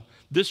as well.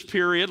 This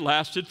period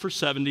lasted for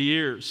 70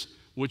 years,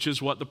 which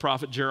is what the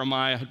prophet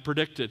Jeremiah had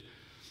predicted.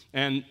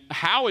 And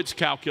how it's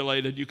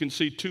calculated, you can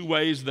see 2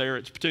 ways there.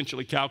 It's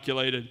potentially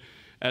calculated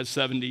as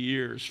 70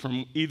 years,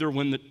 from either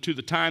to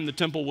the time the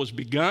temple was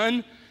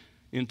begun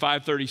in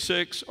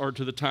 536 or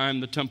to the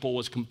time the temple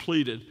was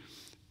completed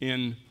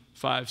in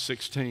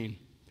 516.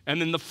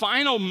 And then the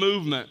final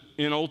movement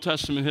in Old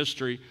Testament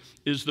history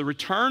is the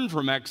return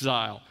from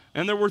exile.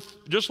 And there were,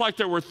 just like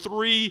there were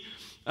 3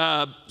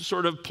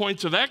 sort of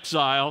points of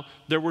exile,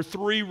 there were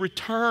 3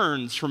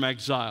 returns from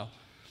exile.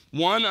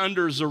 One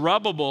under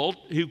Zerubbabel,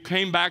 who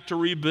came back to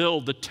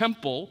rebuild the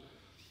temple,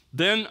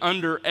 then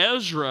under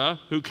Ezra,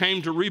 who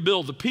came to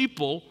rebuild the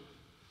people,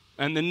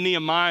 and then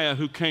Nehemiah,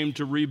 who came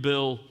to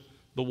rebuild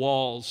the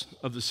walls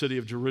of the city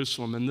of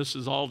Jerusalem. And this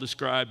is all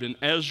described in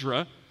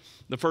Ezra.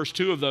 The first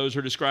 2 of those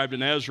are described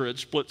in Ezra. It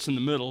splits in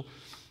the middle.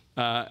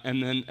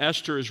 And then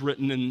Esther is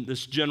written in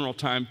this general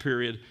time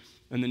period.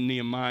 And then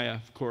Nehemiah,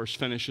 of course,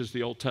 finishes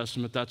the Old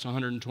Testament. That's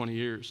 120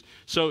 years.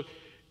 So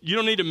you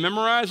don't need to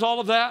memorize all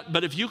of that,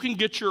 but if you can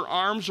get your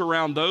arms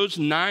around those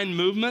 9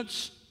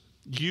 movements,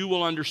 you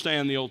will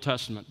understand the Old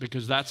Testament,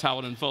 because that's how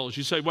it unfolds.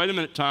 You say, wait a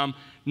minute, Tom,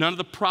 none of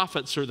the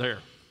prophets are there.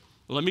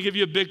 Well, let me give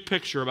you a big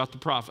picture about the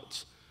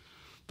prophets.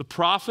 The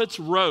prophets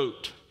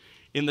wrote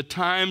in the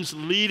times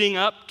leading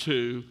up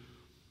to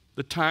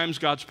the times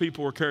God's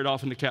people were carried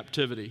off into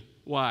captivity.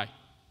 Why?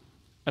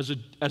 As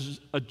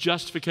a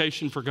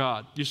justification for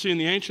God. You see, in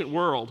the ancient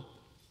world,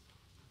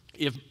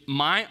 if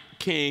my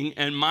king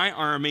and my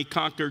army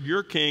conquered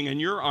your king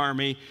and your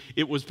army,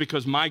 it was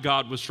because my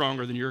God was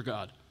stronger than your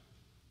God.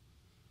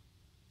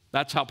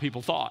 That's how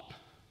people thought.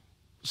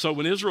 So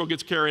when Israel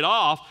gets carried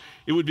off,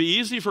 it would be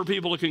easy for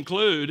people to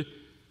conclude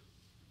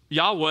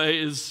Yahweh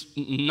is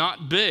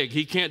not big.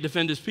 He can't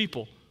defend his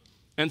people.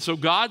 And so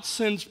God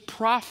sends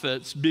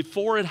prophets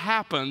before it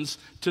happens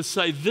to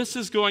say, this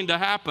is going to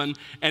happen,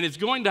 and it's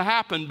going to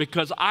happen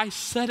because I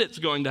said it's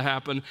going to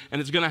happen,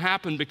 and it's going to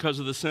happen because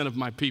of the sin of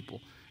my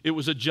people. It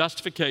was a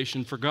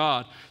justification for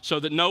God, so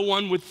that no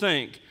one would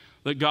think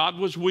that God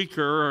was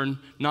weaker or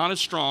not as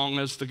strong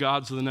as the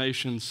gods of the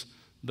nations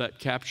that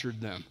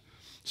captured them.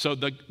 So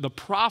the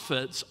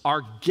prophets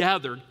are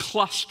gathered,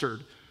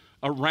 clustered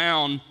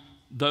around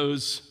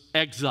those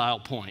exile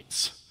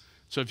points.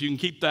 So if you can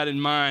keep that in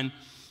mind,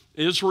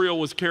 Israel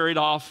was carried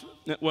off.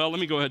 Well, let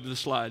me go ahead to the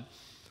slide.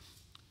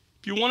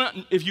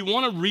 If you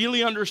want to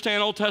really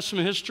understand Old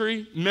Testament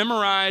history,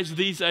 memorize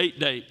these 8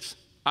 dates.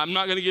 I'm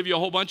not going to give you a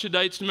whole bunch of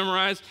dates to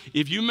memorize.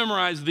 If you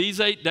memorize these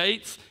 8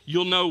 dates,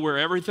 you'll know where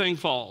everything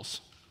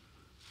falls.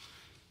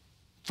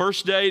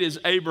 First date is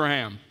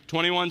Abraham,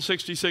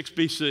 2166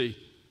 BC.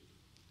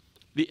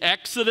 The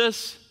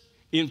Exodus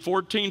in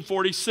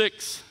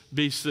 1446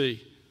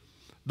 BC.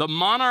 The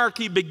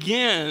monarchy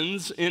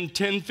begins in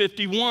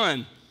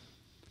 1051.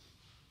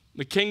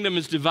 The kingdom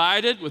is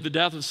divided with the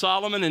death of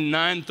Solomon in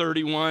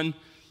 931.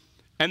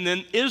 And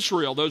then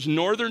Israel, those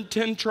northern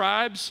 10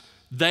 tribes,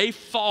 they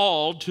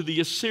fall to the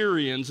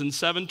Assyrians in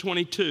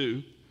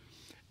 722.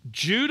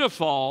 Judah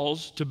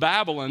falls to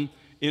Babylon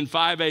in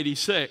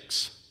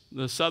 586,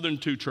 the southern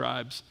 2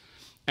 tribes.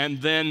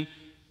 And then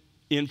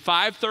in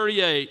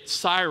 538,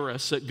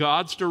 Cyrus, at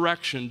God's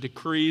direction,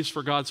 decrees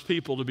for God's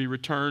people to be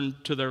returned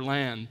to their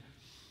land.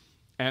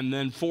 And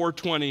then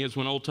 420 is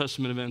when Old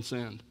Testament events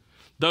end.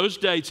 Those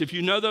dates, if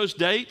you know those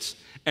dates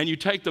and you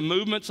take the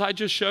movements I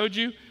just showed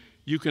you,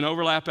 you can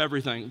overlap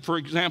everything. For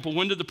example,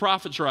 when did the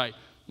prophets write?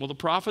 Well, the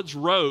prophets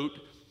wrote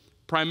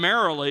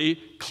primarily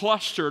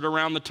clustered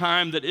around the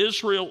time that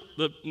Israel,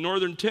 the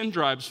northern 10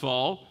 tribes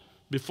fall,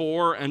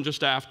 before and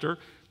just after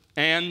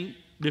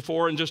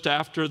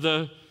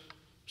the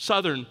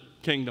southern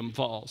kingdom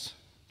falls,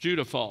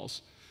 Judah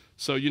falls.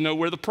 So you know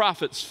where the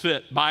prophets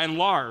fit by and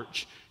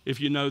large if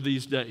you know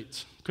these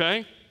dates,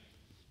 okay?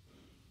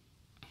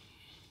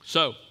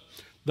 So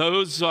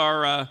those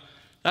are,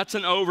 that's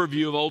an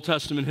overview of Old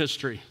Testament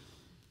history.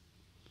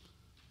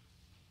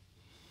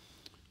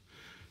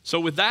 So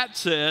with that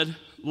said,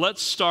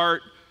 let's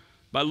start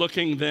by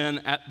looking then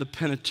at the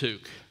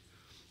Pentateuch.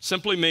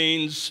 Simply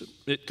means,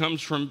 it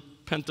comes from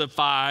Penta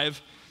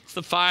 5. It's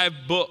the 5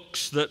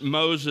 books that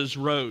Moses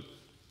wrote.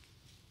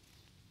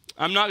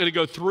 I'm not going to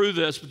go through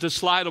this, but this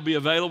slide will be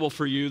available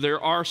for you.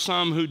 There are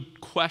some who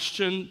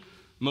question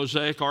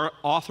Mosaic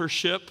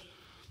authorship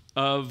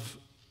of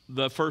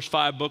the first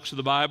 5 books of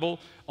the Bible,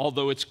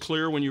 although it's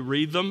clear when you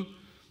read them.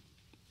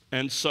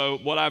 And so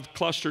what I've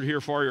clustered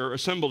here for you, or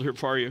assembled here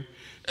for you,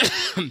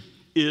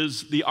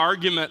 is the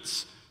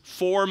arguments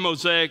for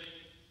Mosaic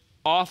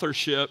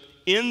authorship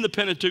in the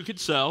Pentateuch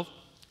itself,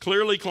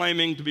 clearly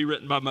claiming to be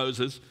written by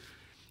Moses,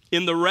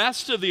 in the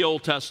rest of the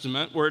Old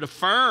Testament, where it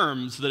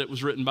affirms that it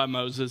was written by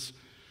Moses,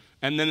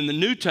 and then in the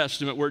New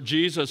Testament, where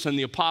Jesus and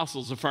the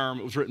apostles affirm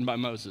it was written by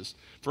Moses.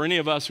 For any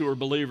of us who are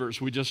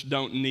believers, we just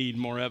don't need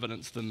more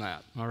evidence than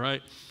that, all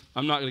right?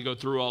 I'm not going to go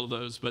through all of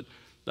those, but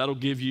that'll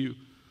give you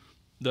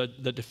the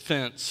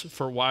defense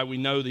for why we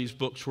know these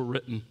books were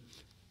written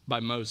by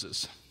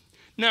Moses.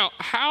 Now,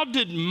 how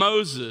did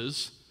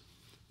Moses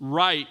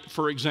write,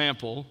 for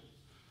example,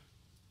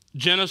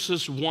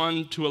 Genesis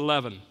 1 to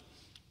 11?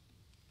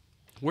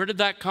 Where did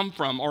that come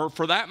from? Or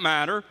for that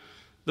matter,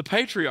 the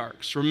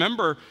patriarchs.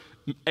 Remember,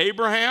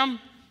 Abraham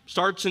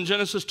starts in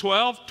Genesis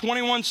 12,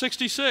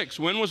 2166.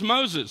 When was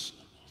Moses?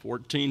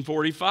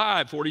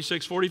 1445,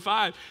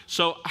 4645.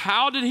 So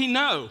how did he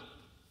know?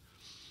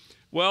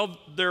 Well,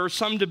 there's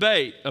some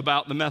debate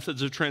about the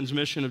methods of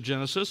transmission of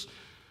Genesis.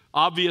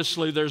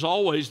 Obviously, there's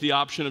always the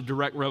option of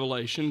direct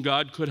revelation.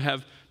 God could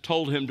have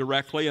told him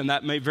directly, and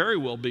that may very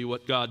well be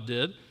what God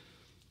did.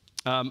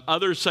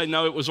 Others say,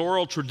 no, it was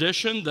oral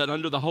tradition, that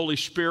under the Holy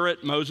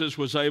Spirit, Moses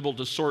was able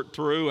to sort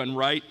through and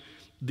write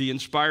the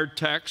inspired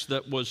text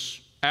that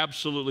was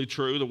absolutely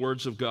true, the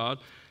words of God.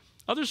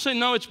 Others say,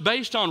 no, it's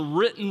based on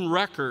written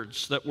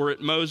records that were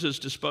at Moses'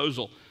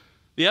 disposal.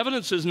 The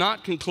evidence is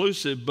not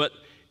conclusive, but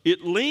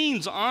it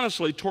leans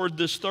honestly toward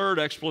this third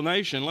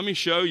explanation. Let me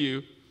show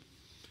you.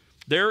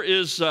 There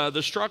is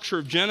the structure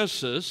of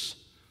Genesis.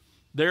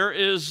 There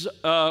is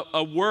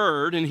a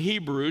word in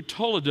Hebrew,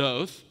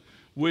 toledoth,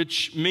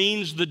 which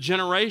means the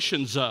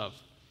generations of.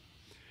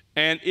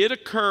 And it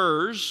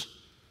occurs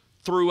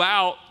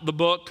throughout the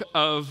book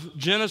of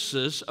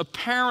Genesis,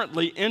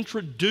 apparently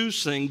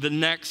introducing the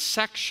next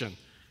section.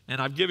 And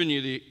I've given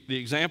you the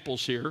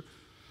examples here.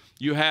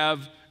 You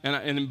have,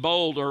 and in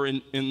bold or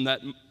in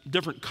that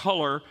different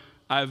color,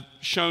 I've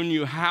shown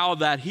you how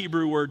that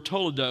Hebrew word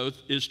toledoth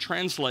is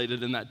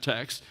translated in that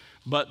text.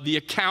 But the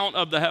account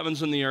of the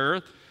heavens and the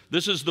earth,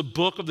 this is the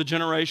book of the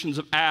generations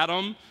of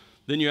Adam.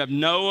 Then you have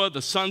Noah,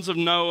 the sons of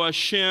Noah,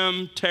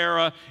 Shem,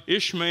 Terah,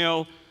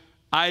 Ishmael,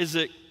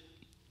 Isaac,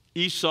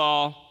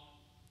 Esau,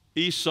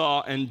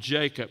 and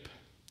Jacob.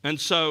 And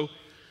so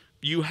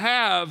you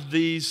have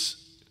these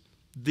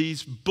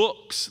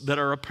books that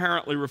are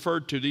apparently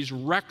referred to, these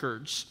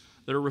records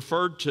that are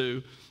referred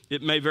to.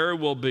 It may very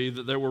well be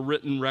that there were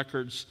written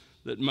records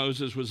that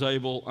Moses was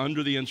able,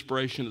 under the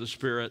inspiration of the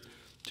Spirit,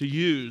 to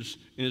use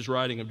in his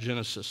writing of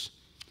Genesis.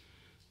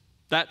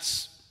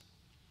 That's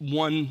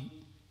one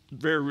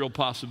very real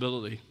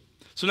possibility.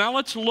 So now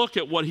let's look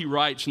at what he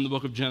writes in the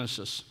book of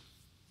Genesis.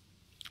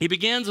 He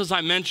begins, as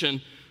I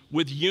mentioned,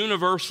 with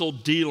universal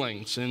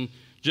dealings in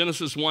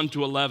Genesis 1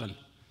 to 11.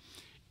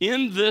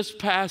 In this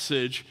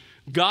passage,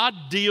 God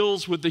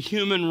deals with the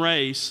human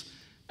race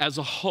as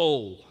a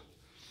whole.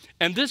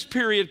 And this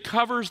period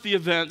covers the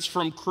events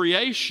from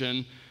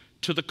creation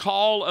to the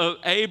call of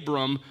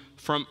Abram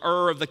from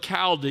Ur of the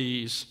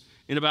Chaldees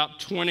in about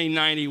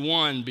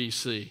 2091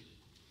 BC.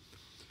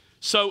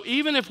 So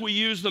even if we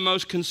use the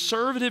most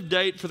conservative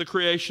date for the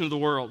creation of the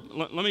world,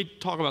 let me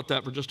talk about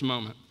that for just a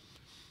moment.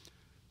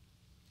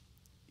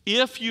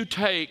 If you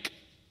take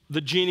the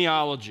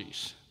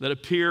genealogies that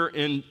appear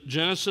in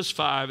Genesis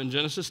 5 and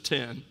Genesis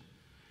 10,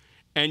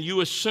 and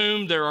you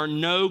assume there are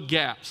no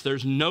gaps,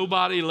 there's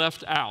nobody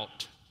left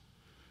out,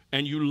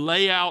 and you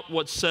lay out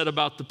what's said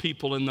about the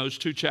people in those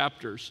 2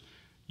 chapters,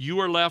 you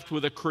are left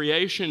with a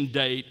creation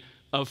date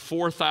of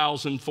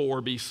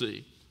 4004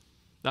 BC.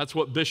 That's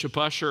what Bishop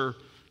Ussher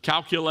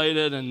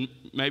calculated, and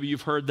maybe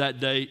you've heard that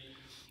date.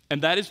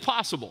 And that is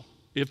possible.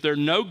 If there are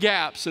no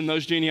gaps in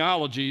those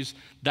genealogies,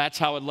 that's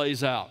how it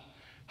lays out.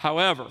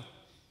 However,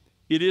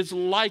 it is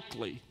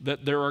likely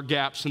that there are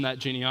gaps in that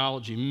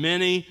genealogy.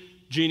 Many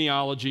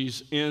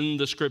genealogies in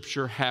the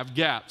Scripture have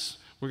gaps.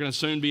 We're going to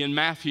soon be in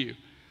Matthew.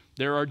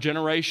 There are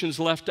generations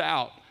left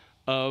out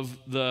of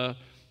the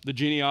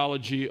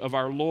genealogy of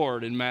our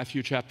Lord in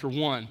Matthew chapter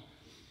 1.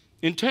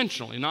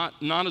 Intentionally, not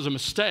as a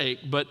mistake,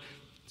 but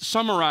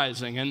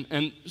summarizing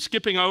and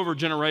skipping over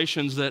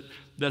generations that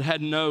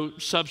had no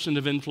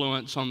substantive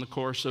influence on the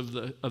course of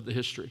the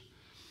history.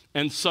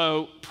 And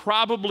so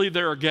probably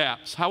there are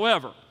gaps.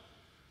 However,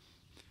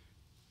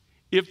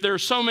 if there are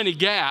so many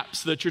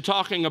gaps that you're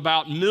talking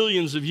about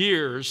millions of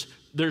years,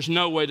 there's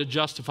no way to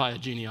justify a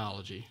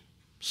genealogy.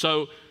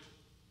 So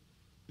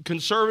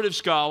conservative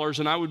scholars,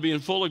 and I would be in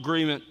full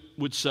agreement,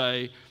 would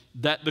say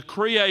that the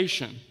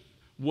creation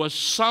was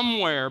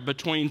somewhere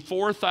between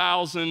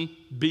 4000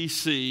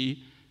 BC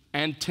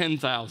and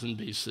 10,000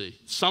 BC,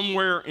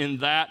 somewhere in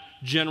that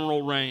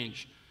general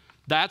range.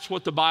 That's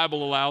what the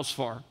Bible allows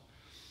for.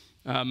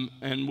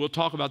 And we'll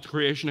talk about the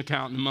creation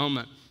account in a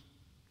moment.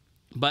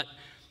 But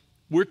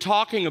we're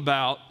talking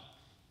about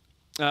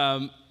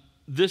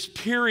this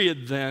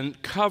period then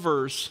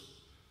covers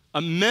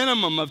a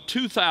minimum of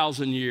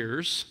 2,000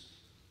 years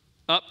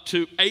up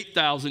to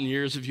 8,000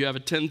 years if you have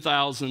a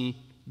 10,000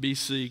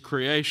 BC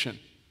creation.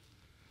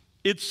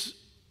 It's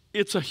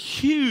a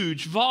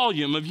huge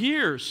volume of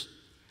years,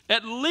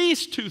 at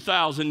least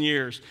 2,000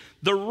 years.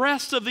 The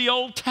rest of the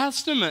Old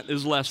Testament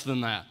is less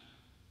than that.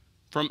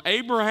 From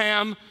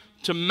Abraham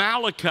to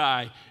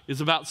Malachi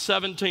is about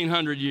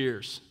 1,700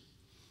 years.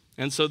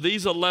 And so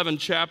these 11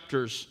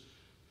 chapters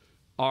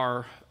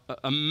are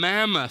a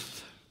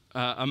mammoth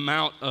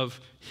amount of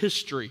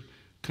history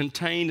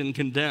contained and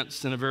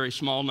condensed in a very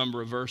small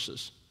number of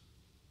verses.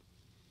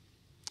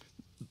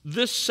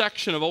 This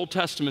section of Old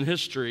Testament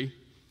history,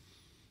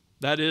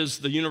 that is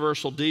the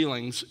universal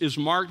dealings, is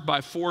marked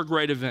by four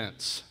great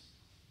events.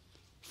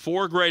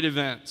 Four great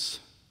events.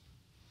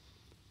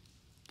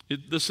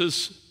 This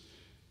is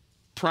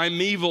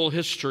primeval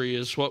history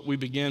is what we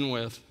begin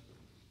with.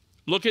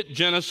 Look at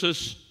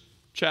Genesis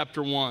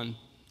chapter 1.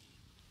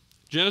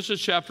 Genesis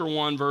chapter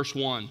 1, verse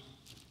 1.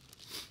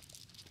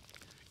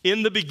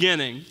 In the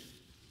beginning,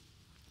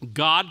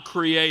 God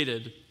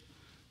created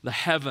the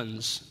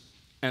heavens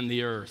and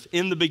the earth.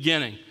 In the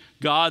beginning,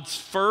 God's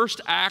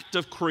first act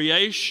of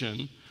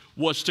creation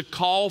was to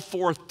call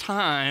forth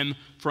time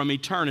from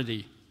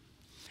eternity.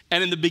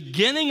 And in the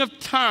beginning of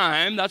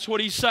time, that's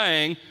what he's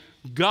saying,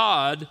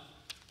 God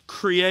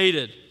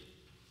created.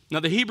 Now,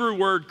 the Hebrew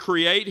word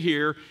create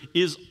here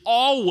is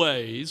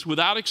always,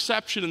 without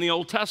exception in the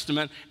Old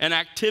Testament, an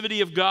activity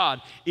of God.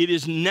 It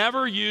is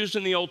never used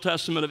in the Old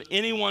Testament of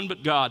anyone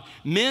but God.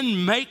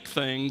 Men make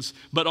things,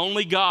 but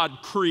only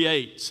God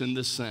creates in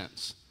this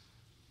sense.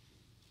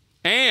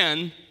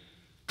 And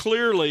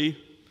clearly,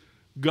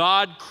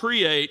 God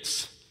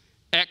creates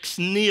ex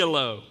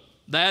nihilo.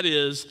 That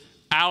is,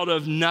 out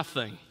of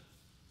nothing.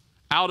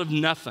 Out of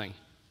nothing.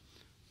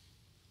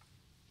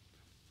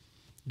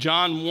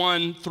 John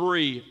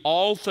 1:3,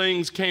 all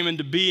things came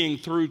into being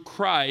through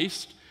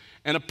Christ,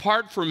 and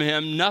apart from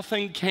him,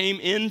 nothing came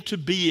into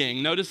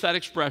being. Notice that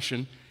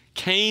expression,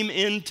 came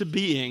into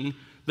being,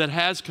 that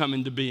has come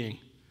into being.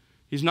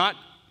 He's not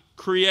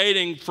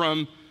creating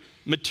from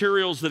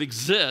materials that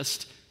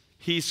exist.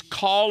 He's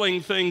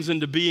calling things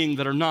into being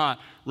that are not.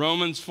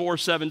 Romans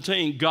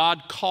 4:17,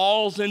 God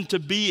calls into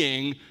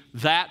being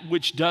that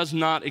which does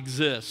not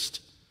exist.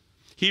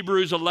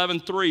 Hebrews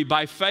 11:3,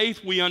 by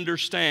faith we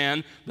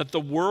understand that the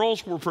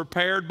worlds were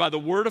prepared by the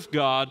word of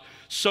God,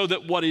 so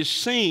that what is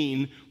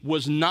seen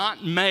was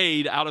not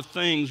made out of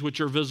things which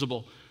are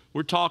visible.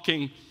 We're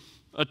talking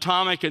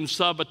atomic and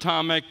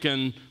subatomic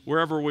and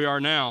wherever we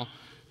are now,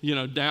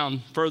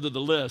 down further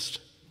the list,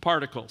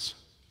 particles.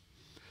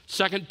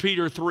 2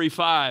 Peter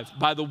 3:5,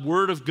 by the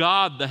word of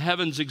God the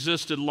heavens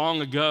existed long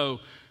ago,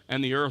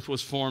 and the earth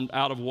was formed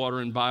out of water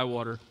and by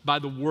water. By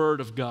the word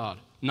of God,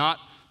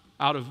 not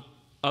out of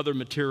other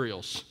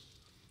materials.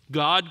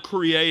 God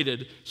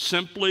created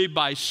simply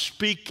by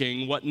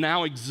speaking what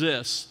now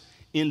exists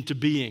into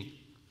being.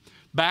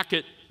 Back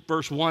at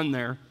verse 1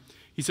 there,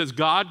 he says,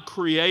 God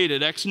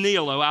created ex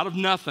nihilo, out of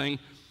nothing,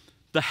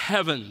 the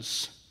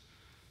heavens.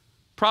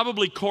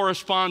 Probably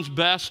corresponds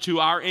best to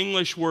our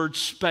English word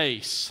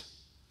space.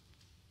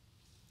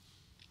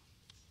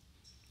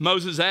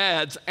 Moses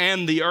adds,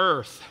 and the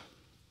earth.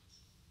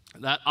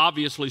 That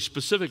obviously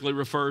specifically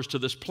refers to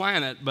this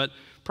planet, but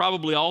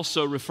probably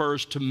also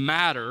refers to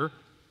matter.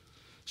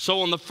 So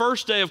on the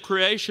first day of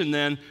creation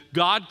then,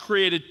 God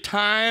created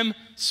time,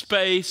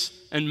 space,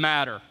 and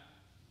matter.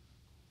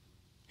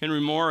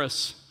 Henry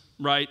Morris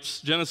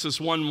writes, Genesis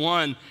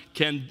 1:1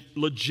 can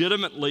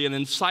legitimately and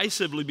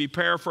incisively be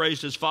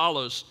paraphrased as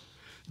follows.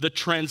 The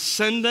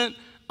transcendent,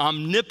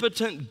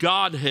 omnipotent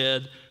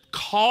Godhead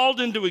called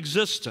into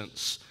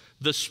existence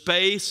the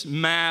space,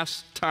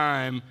 mass,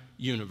 time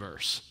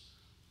universe.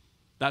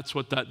 That's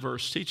what that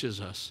verse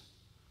teaches us.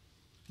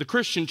 The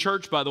Christian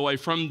church, by the way,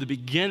 from the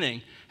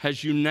beginning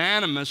has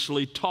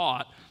unanimously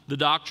taught the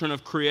doctrine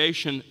of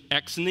creation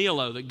ex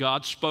nihilo, that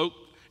God spoke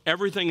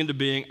everything into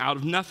being out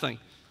of nothing.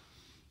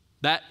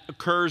 That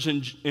occurs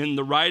in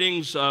the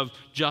writings of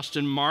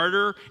Justin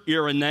Martyr,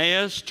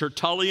 Irenaeus,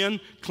 Tertullian,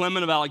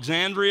 Clement of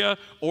Alexandria,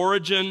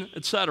 Origen,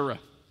 etc.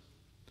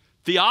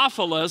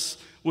 Theophilus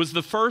was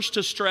the first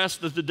to stress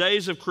that the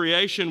days of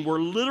creation were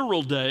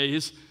literal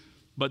days,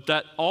 but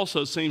that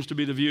also seems to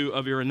be the view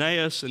of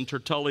Irenaeus and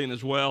Tertullian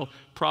as well,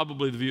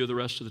 probably the view of the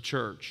rest of the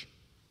church.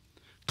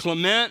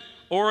 Clement,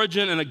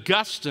 Origen, and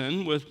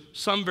Augustine, with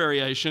some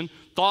variation,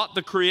 thought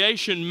the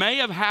creation may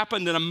have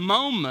happened in a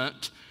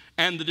moment,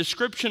 and the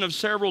description of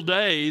several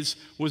days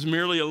was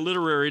merely a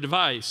literary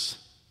device.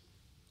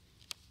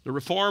 The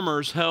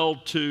Reformers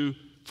held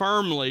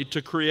firmly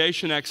to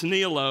creation ex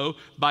nihilo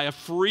by a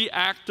free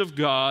act of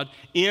God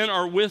in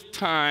or with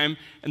time,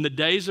 and the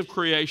days of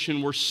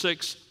creation were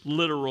 6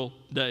 literal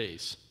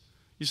days.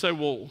 You say,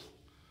 well,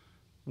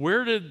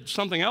 Where did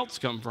something else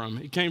come from?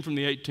 It came from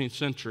the 18th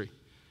century.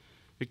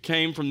 It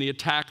came from the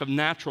attack of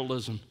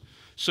naturalism.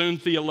 Soon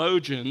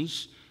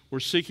theologians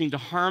were seeking to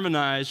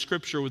harmonize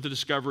Scripture with the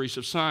discoveries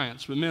of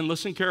science. But men,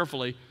 listen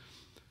carefully.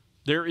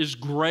 There is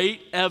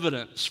great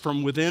evidence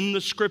from within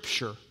the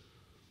Scripture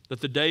that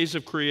the days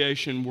of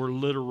creation were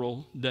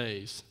literal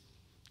days.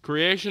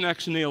 Creation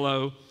ex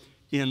nihilo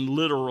in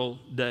literal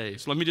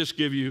days. Let me just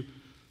give you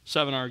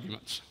 7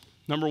 arguments.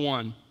 Number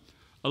 1,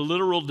 a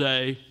literal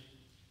day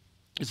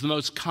is the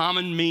most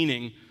common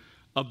meaning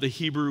of the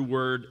Hebrew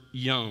word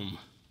yom.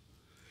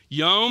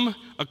 Yom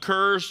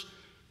occurs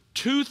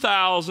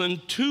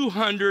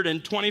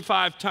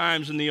 2,225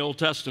 times in the Old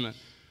Testament,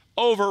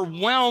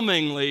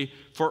 overwhelmingly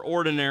for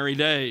ordinary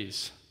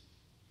days.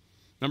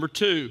 Number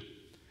 2,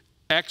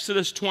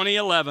 Exodus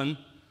 20:11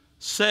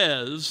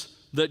 says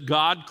that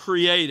God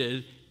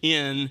created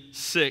in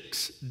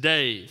 6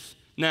 days.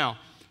 Now,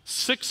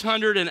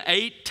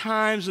 608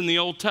 times in the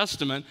Old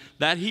Testament,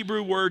 that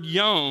Hebrew word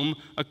yom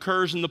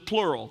occurs in the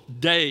plural,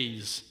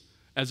 days,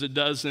 as it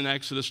does in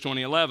Exodus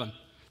 20:11.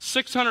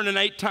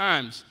 608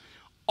 times.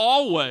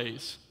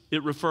 Always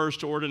it refers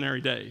to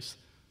ordinary days.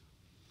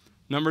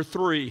 Number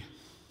 3,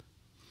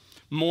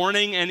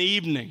 morning and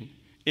evening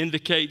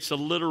indicates a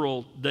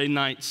literal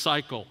day-night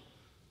cycle.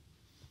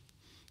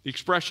 The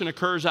expression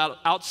occurs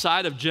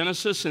outside of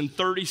Genesis in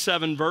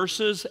 37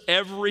 verses.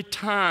 Every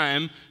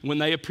time when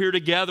they appear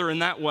together in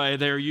that way,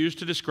 they are used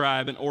to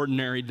describe an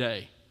ordinary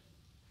day.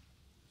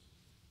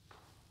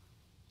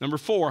 Number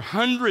 4,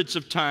 hundreds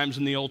of times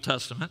in the Old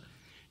Testament,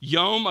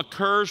 yom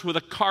occurs with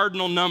a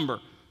cardinal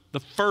number. The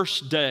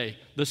first day,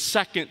 the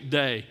second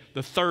day,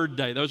 the third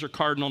day. Those are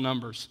cardinal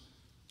numbers.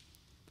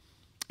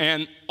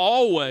 And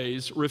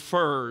always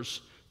refers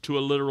to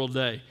a literal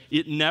day.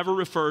 It never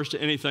refers to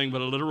anything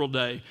but a literal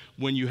day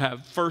when you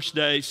have first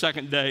day,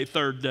 second day,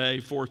 third day,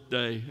 fourth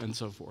day, and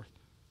so forth.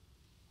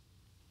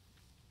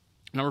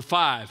 Number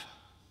 5,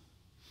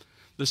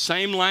 the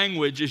same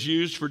language is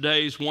used for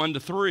days 1 to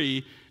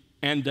 3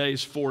 and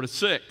days 4 to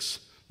 6.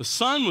 The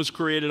sun was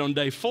created on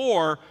day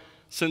 4.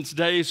 Since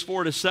days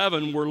 4 to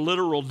 7 were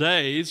literal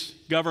days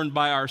governed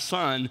by our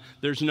sun,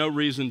 there's no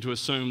reason to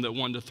assume that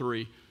 1 to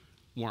 3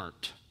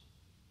 weren't.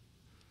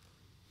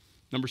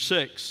 Number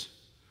 6,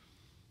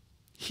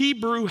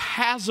 Hebrew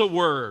has a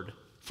word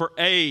for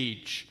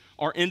age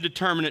or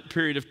indeterminate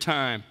period of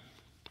time,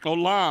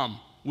 olam,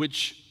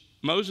 which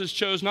Moses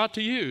chose not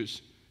to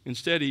use.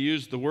 Instead, he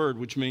used the word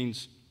which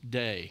means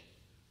day.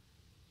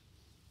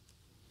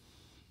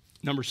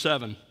 Number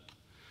 7,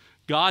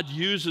 God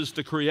uses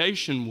the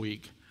creation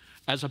week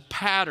as a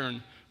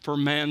pattern for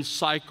man's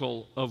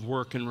cycle of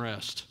work and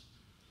rest.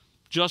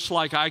 Just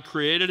like I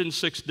created in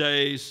 6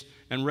 days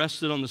and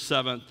rested on the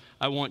 7th,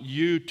 I want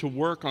you to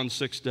work on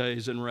 6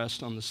 days and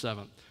rest on the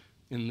 7th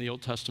in the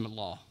Old Testament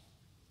law.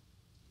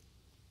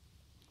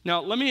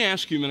 Now, let me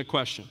ask you a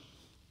question.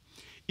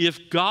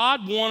 If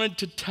God wanted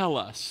to tell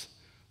us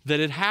that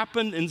it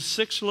happened in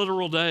 6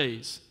 literal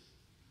days,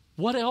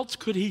 what else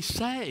could he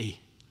say?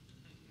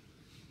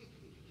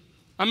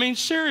 I mean,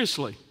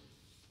 seriously.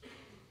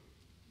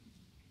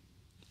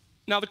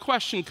 Now, the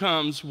question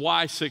comes,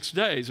 why 6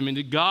 days? I mean,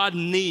 did God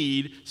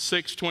need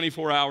 6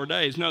 24-hour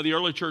days? No, the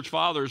early church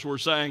fathers were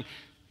saying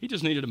he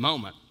just needed a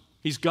moment.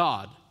 He's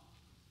God.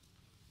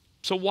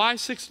 So why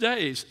 6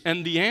 days?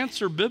 And the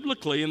answer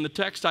biblically in the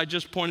text I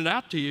just pointed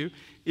out to you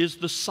is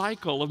the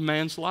cycle of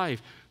man's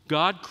life.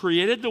 God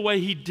created the way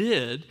he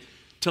did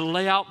to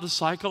lay out the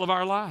cycle of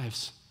our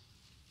lives.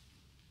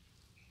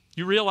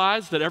 You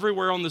realize that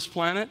everywhere on this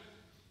planet,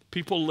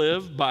 people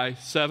live by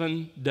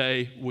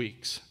 7-day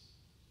weeks.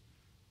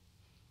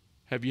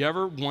 Have you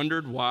ever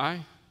wondered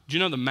why? Do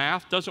you know the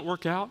math doesn't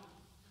work out?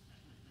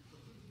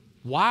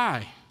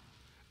 Why?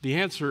 The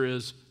answer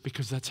is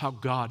because that's how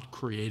God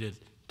created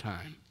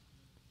time.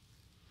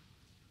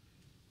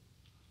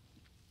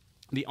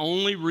 The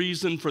only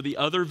reason for the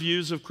other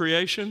views of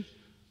creation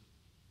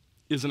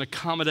is an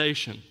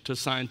accommodation to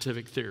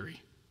scientific theory.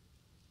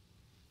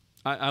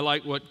 I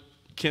like what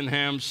Ken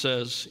Ham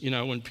says,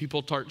 when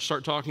people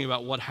start talking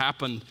about what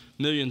happened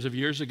millions of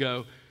years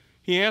ago,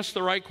 he asked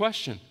the right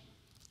question.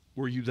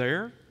 Were you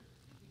there?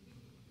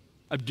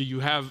 Do you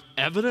have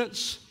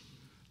evidence?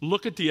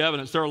 Look at the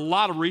evidence. There are a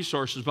lot of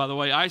resources, by the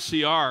way.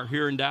 ICR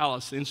here in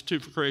Dallas, the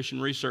Institute for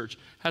Creation Research,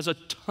 has a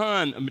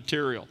ton of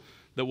material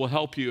that will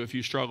help you if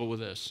you struggle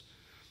with this.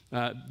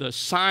 The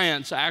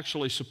science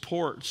actually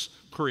supports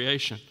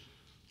creation,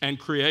 and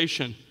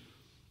creation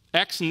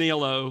ex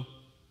nihilo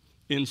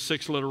in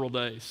 6 literal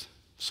days.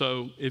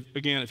 So,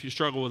 if you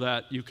struggle with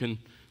that, you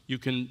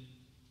can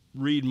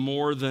read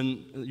more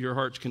than your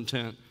heart's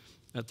content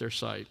at their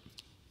site.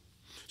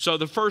 So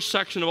the first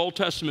section of Old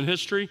Testament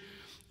history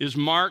is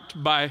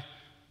marked by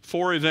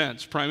 4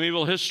 events: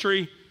 primeval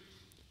history,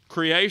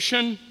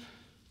 creation,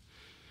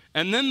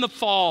 and then the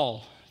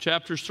fall,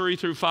 chapters 3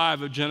 through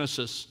 5 of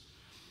Genesis.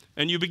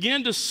 And you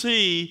begin to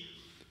see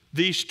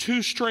these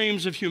 2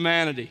 streams of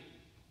humanity.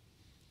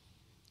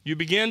 You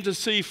begin to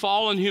see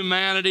fallen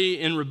humanity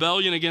in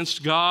rebellion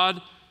against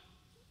God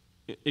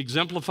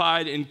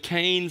exemplified in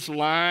Cain's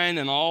line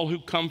and all who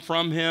come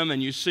from him,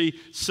 and you see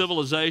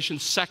civilization,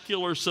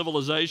 secular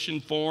civilization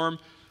form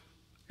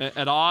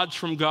at odds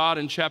from God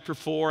in chapter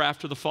 4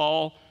 after the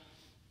fall.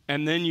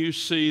 And then you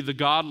see the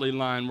godly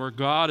line where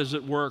God is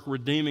at work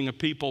redeeming a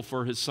people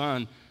for his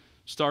son,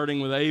 starting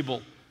with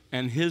Abel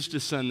and his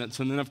descendants.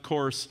 And then, of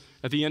course,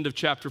 at the end of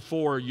chapter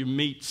 4, you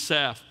meet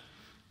Seth,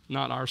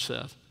 not our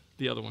Seth,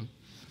 the other one.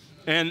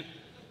 And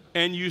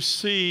you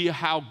see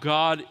how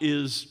God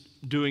is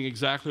doing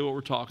exactly what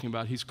we're talking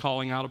about. He's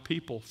calling out a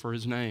people for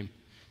his name.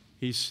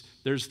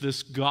 There's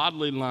this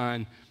godly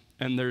line,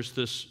 and there's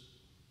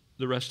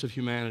the rest of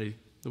humanity,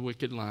 the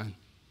wicked line.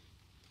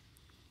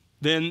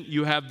 Then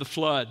you have the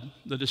flood,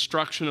 the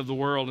destruction of the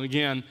world. And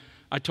again,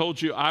 I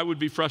told you I would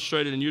be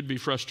frustrated and you'd be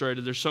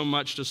frustrated. There's so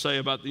much to say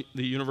about the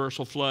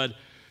universal flood,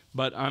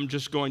 but I'm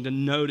just going to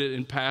note it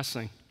in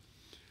passing.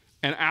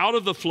 And out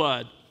of the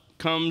flood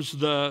comes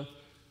the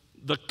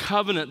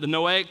covenant, the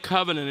Noahic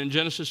covenant in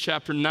Genesis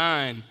chapter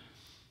 9,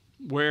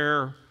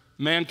 where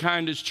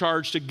mankind is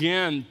charged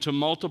again to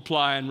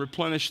multiply and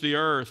replenish the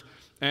earth,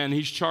 and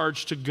he's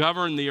charged to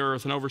govern the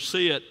earth and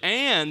oversee it.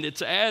 And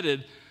it's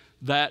added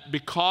that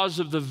because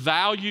of the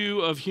value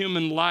of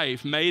human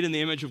life made in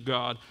the image of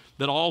God,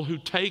 that all who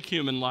take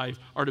human life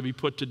are to be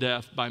put to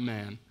death by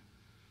man.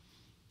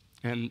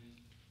 And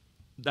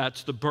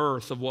that's the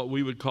birth of what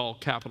we would call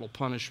capital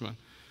punishment.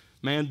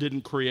 Man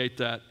didn't create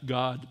that,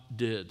 God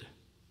did.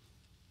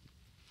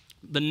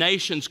 The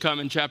nations come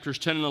in chapters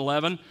 10 and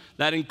 11.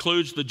 That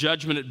includes the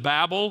judgment at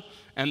Babel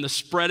and the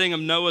spreading of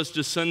Noah's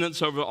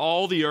descendants over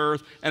all the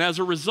earth. And as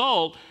a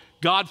result,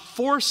 God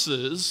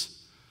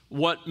forces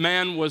what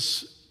man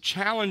was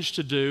challenged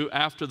to do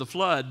after the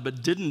flood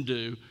but didn't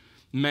do.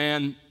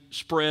 Man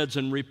spreads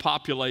and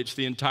repopulates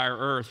the entire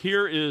earth.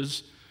 Here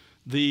is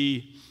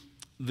a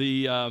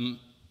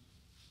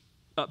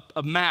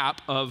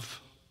map of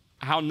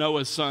how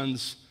Noah's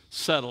sons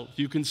settled.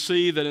 You can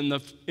see that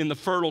in the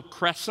Fertile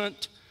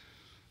Crescent,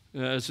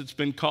 as it's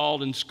been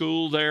called in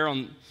school there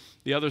on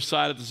the other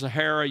side of the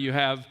Sahara, you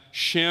have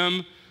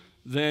Shem,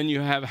 then you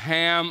have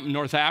Ham,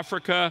 North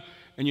Africa,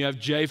 and you have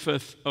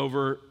Japheth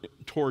over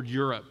toward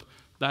Europe.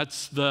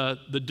 That's the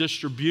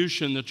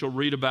distribution that you'll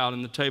read about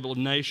in the Table of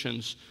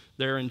Nations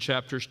there in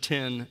chapters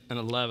 10 and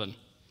 11.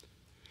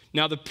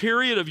 Now, the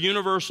period of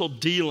universal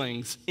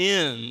dealings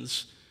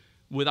ends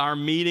with our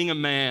meeting a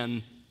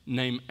man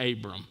named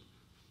Abram.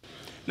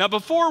 Now,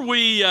 before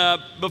we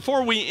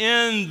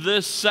end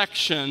this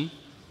section,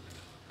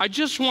 I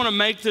just want to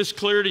make this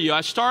clear to you.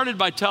 I started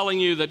by telling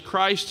you that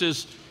Christ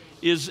is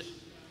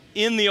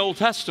in the Old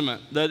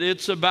Testament, that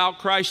it's about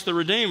Christ the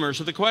Redeemer.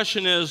 So the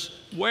question is,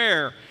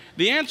 where?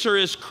 The answer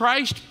is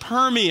Christ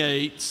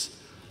permeates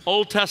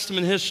Old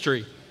Testament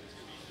history.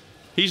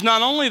 He's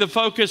not only the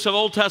focus of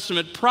Old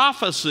Testament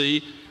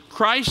prophecy,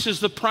 Christ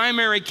is the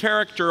primary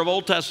character of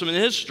Old Testament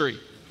history.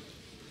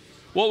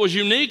 What was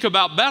unique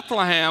about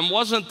Bethlehem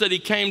wasn't that he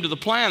came to the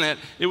planet,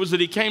 it was that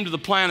he came to the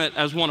planet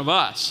as one of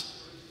us.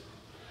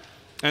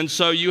 And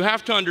so you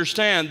have to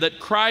understand that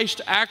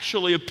Christ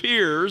actually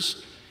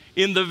appears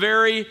in the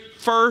very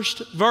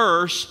first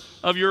verse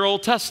of your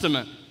Old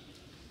Testament.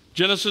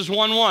 Genesis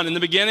 1:1, in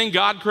the beginning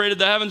God created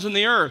the heavens and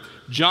the earth.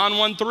 John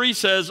 1:3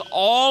 says,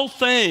 all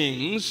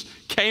things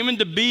came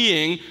into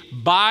being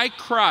by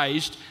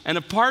Christ, and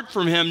apart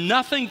from him,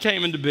 nothing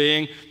came into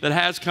being that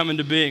has come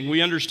into being.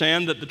 We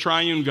understand that the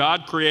triune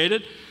God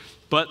created,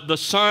 but the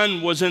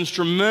Son was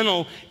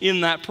instrumental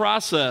in that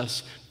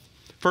process.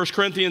 1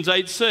 Corinthians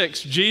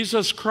 8:6,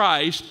 Jesus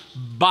Christ,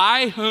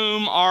 by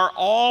whom are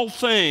all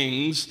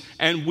things,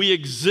 and we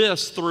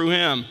exist through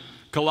him.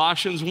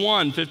 Colossians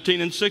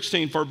 1:15 and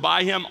 16, for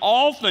by him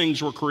all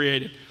things were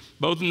created,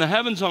 both in the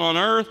heavens and on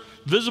earth,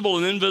 visible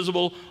and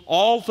invisible.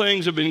 All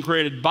things have been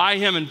created by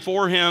him and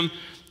for him.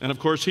 And of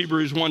course,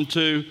 Hebrews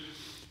 1:2,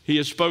 he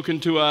has spoken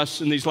to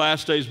us in these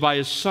last days by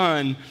his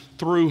Son,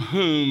 through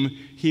whom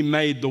he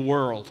made the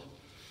world.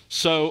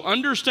 So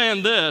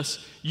understand this,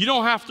 you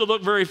don't have to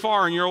look very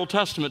far in your Old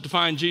Testament to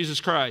find Jesus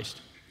Christ.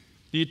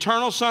 The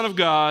eternal Son of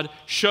God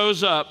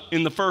shows up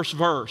in the first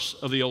verse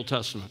of the Old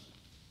Testament.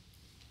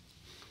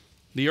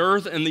 The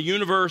earth and the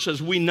universe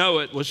as we know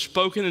it was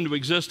spoken into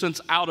existence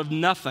out of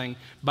nothing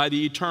by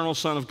the eternal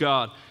Son of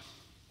God.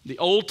 The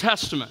Old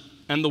Testament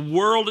and the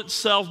world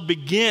itself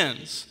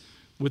begins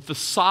with the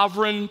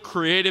sovereign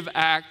creative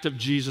act of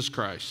Jesus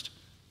Christ.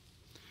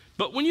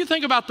 But when you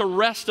think about the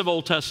rest of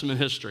Old Testament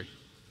history,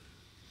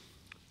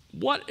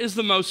 what is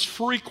the most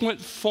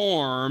frequent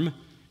form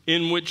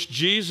in which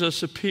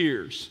Jesus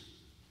appears?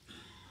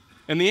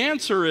 And the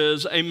answer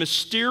is a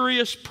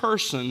mysterious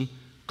person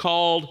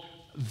called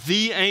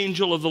the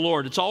angel of the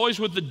Lord. It's always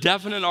with the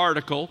definite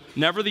article,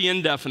 never the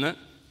indefinite.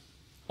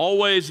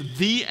 Always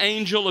the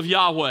angel of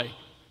Yahweh,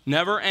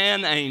 never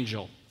an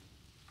angel.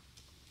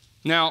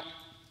 Now,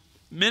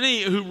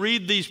 many who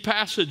read these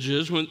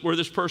passages where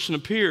this person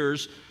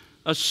appears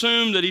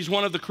assume that he's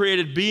one of the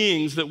created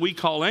beings that we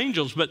call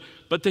angels,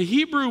 but the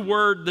Hebrew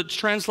word that's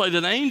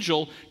translated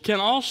angel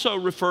can also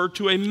refer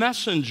to a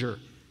messenger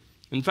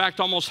In fact,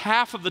 almost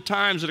half of the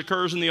times it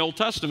occurs in the Old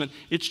Testament,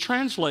 it's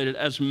translated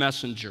as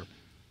messenger.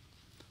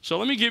 So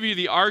let me give you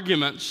the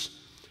arguments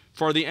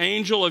for the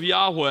angel of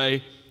Yahweh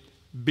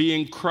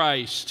being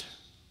Christ.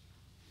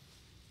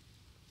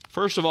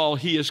 First of all,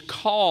 he is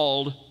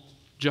called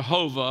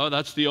Jehovah,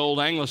 that's the old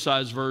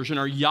anglicized version,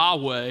 or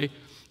Yahweh,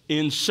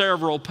 in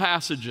several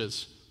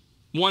passages.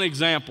 One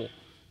example,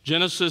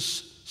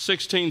 Genesis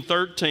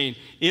 16:13.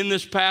 In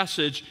this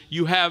passage,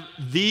 you have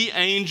the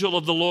angel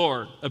of the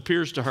Lord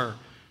appears to her.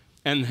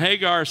 And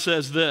Hagar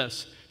says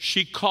this,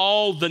 she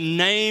called the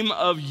name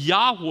of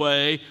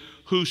Yahweh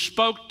who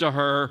spoke to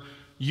her,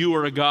 you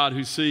are a God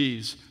who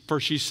sees. For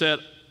she said,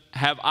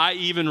 have I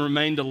even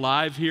remained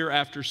alive here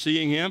after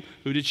seeing him?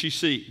 Who did she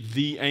see?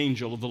 The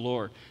angel of the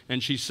Lord.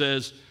 And she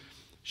says,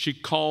 she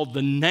called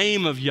the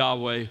name of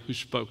Yahweh who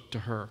spoke to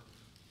her.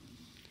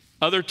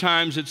 Other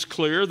times it's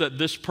clear that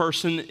this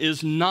person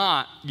is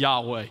not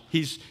Yahweh.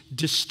 He's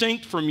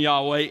distinct from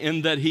Yahweh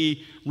in that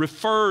he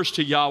refers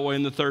to Yahweh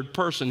in the third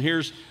person.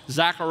 Here's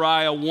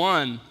Zechariah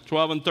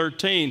 1:12 and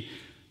 13.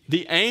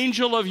 The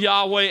angel of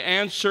Yahweh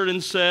answered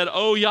and said,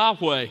 O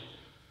Yahweh,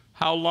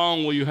 how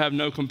long will you have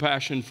no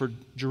compassion for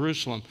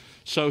Jerusalem?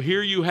 So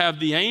here you have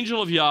the angel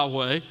of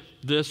Yahweh,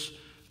 this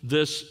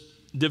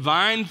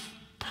divine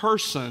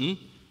person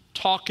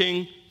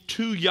talking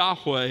to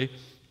Yahweh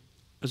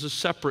as a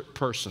separate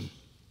person.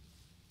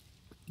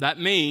 That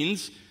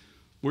means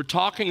we're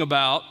talking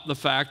about the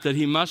fact that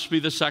he must be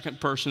the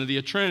second person of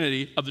the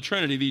Trinity,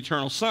 the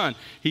eternal Son.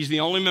 He's the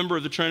only member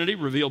of the Trinity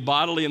revealed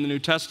bodily in the New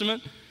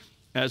Testament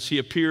as he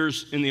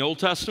appears in the Old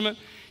Testament.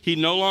 He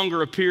no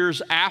longer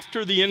appears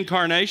after the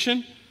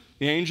incarnation.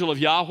 The angel of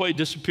Yahweh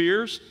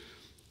disappears,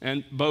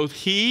 and both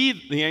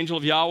he, the angel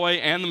of Yahweh,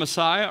 and the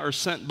Messiah are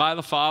sent by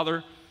the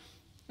Father.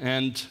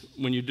 And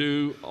when you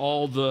do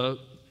all the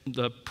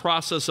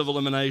process of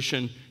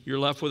elimination, you're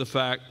left with the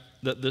fact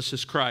that this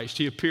is Christ.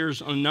 He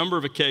appears on a number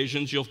of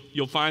occasions.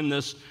 You'll find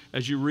this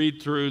as you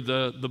read through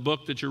the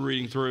book that you're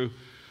reading through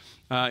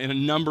in a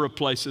number of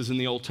places in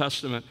the Old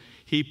Testament.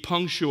 He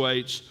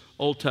punctuates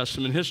Old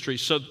Testament history.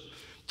 So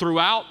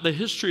throughout the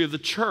history of the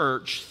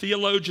church,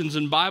 theologians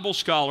and Bible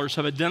scholars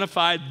have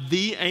identified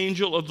the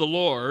angel of the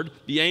Lord,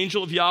 the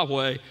angel of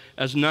Yahweh,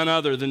 as none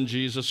other than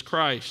Jesus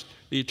Christ,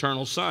 the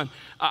eternal Son.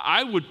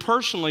 I would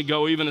personally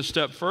go even a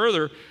step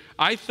further.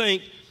 I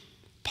think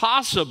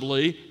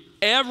possibly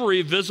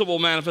every visible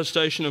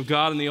manifestation of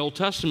God in the Old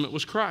Testament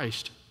was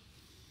Christ.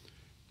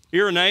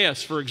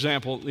 Irenaeus, for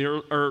example,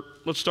 or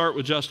let's start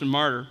with Justin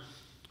Martyr.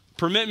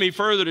 Permit me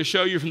further to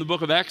show you from the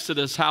book of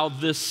Exodus how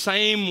this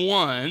same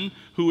one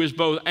who is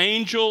both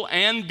angel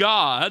and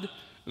God,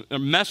 a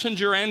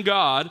messenger and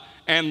God,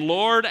 and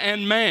Lord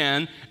and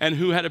man, and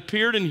who had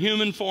appeared in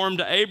human form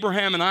to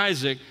Abraham and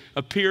Isaac,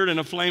 appeared in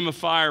a flame of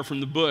fire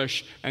from the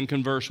bush and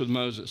conversed with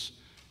Moses.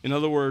 In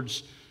other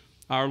words,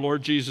 our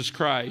Lord Jesus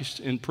Christ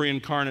in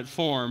pre-incarnate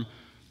form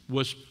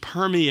was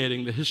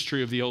permeating the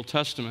history of the Old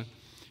Testament.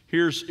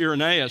 Here's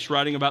Irenaeus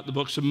writing about the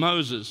books of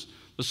Moses.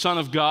 The Son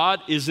of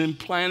God is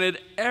implanted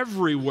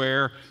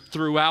everywhere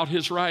throughout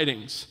his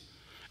writings.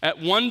 At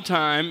one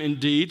time,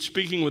 indeed,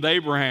 speaking with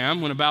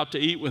Abraham when about to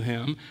eat with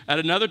him. At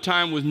another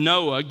time with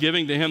Noah,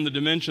 giving to him the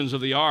dimensions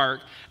of the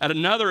ark. At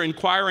another,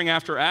 inquiring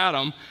after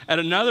Adam. At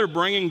another,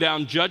 bringing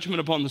down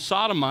judgment upon the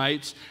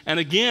Sodomites. And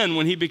again,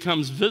 when he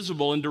becomes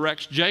visible and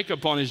directs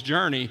Jacob on his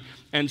journey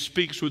and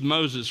speaks with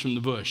Moses from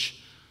the bush.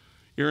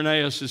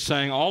 Irenaeus is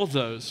saying all of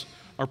those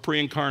are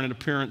pre-incarnate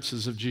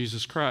appearances of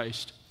Jesus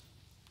Christ.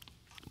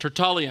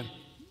 Tertullian,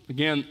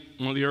 again,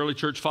 one of the early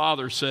church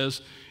fathers,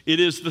 says, it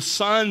is the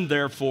Son,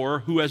 therefore,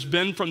 who has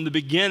been from the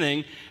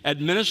beginning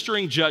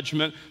administering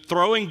judgment,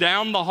 throwing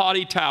down the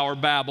haughty tower,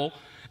 Babel,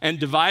 and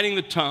dividing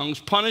the tongues,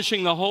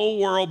 punishing the whole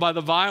world by the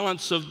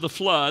violence of the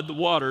flood, the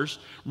waters,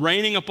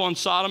 raining upon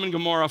Sodom and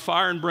Gomorrah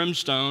fire and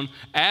brimstone,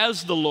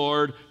 as the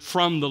Lord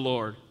from the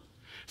Lord.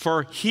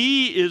 For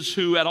he is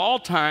who at all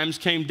times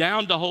came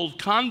down to hold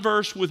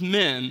converse with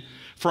men,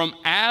 from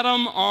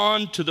Adam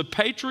on to the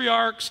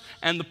patriarchs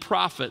and the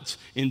prophets,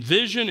 in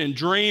vision and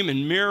dream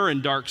and mirror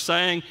and dark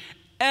saying,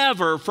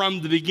 ever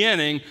from the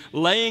beginning,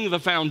 laying the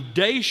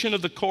foundation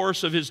of the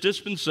course of his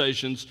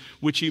dispensations,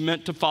 which he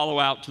meant to follow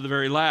out to the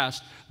very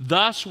last.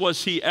 Thus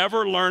was he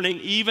ever learning,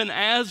 even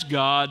as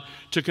God,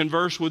 to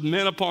converse with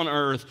men upon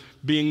earth,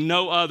 being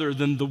no other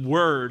than the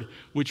Word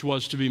which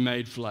was to be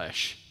made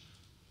flesh.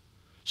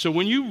 So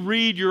when you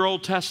read your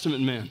Old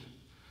Testament, men,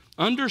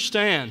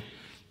 understand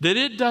that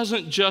it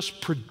doesn't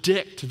just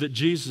predict that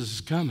Jesus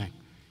is coming.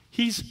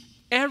 He's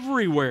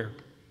everywhere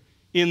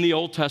in the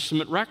Old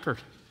Testament record.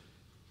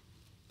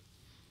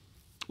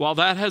 While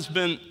that has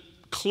been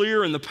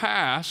clear in the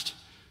past,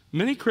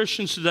 many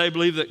Christians today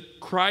believe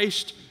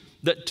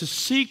that to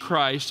see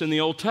Christ in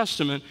the Old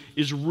Testament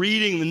is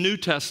reading the New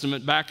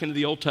Testament back into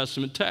the Old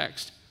Testament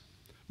text.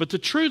 But the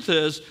truth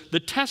is, the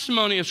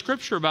testimony of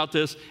Scripture about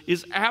this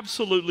is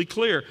absolutely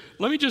clear.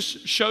 Let me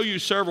just show you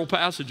several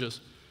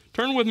passages.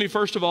 Turn with me,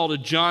 first of all, to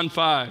John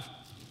 5.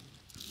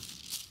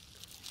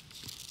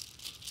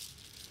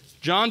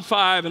 John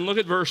 5, and look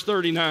at verse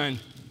 39.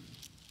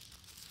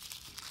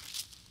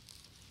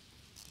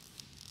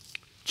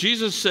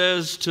 Jesus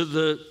says to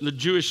the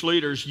Jewish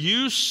leaders,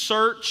 you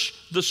search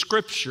the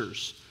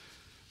Scriptures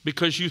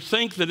because you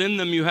think that in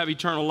them you have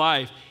eternal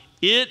life.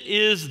 It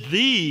is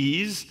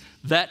these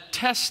that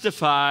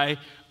testify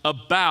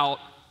about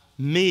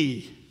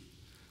me.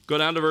 Go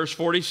down to verse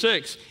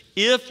 46.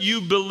 If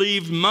you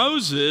believed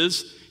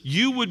Moses,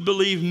 you would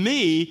believe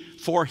me,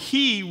 for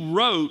he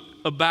wrote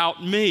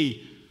about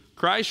me.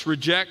 Christ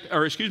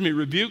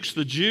rebukes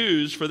the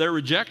Jews for their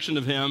rejection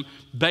of him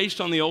based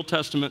on the Old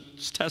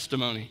Testament's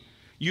testimony.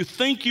 You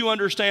think you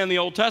understand the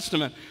Old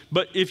Testament,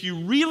 but if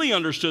you really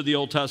understood the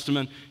Old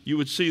Testament, you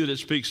would see that it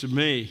speaks of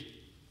me.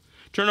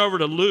 Turn over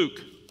to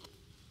Luke.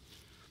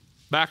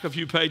 Back a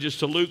few pages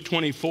to Luke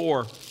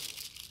 24.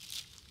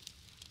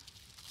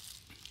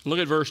 Look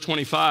at verse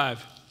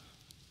 25.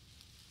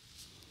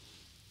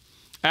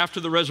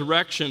 After the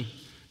resurrection,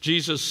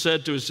 Jesus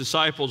said to his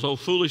disciples, O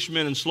foolish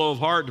men and slow of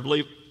heart to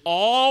believe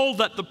all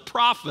that the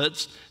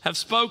prophets have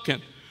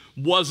spoken.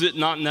 Was it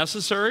not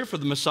necessary for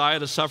the Messiah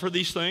to suffer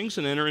these things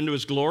and enter into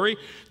his glory?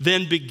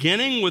 Then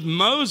beginning with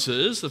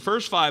Moses, the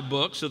first 5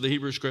 books of the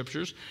Hebrew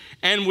Scriptures,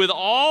 and with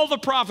all the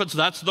prophets,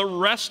 that's the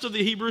rest of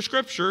the Hebrew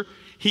Scripture,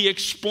 he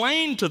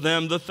explained to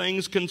them the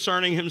things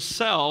concerning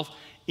himself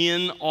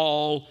in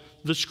all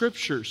the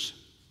Scriptures.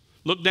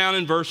 Look down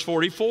in verse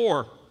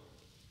 44.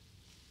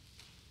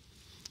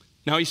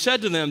 Now he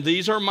said to them,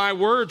 these are my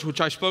words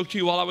which I spoke to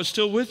you while I was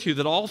still with you,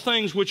 that all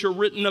things which are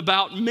written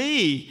about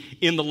me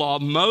in the law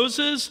of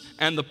Moses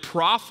and the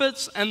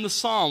prophets and the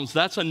Psalms.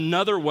 That's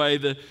another way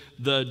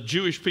the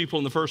Jewish people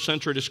in the first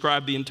century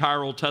described the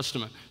entire Old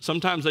Testament.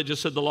 Sometimes they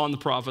just said the law and the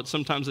prophets.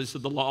 Sometimes they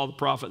said the law, the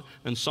prophet,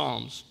 and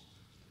Psalms.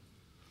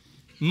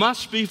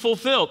 Must be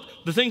fulfilled.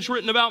 The things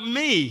written about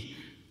me.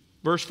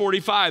 Verse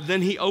 45,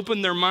 then he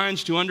opened their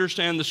minds to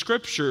understand the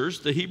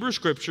Scriptures, the Hebrew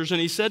Scriptures, and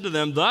he said to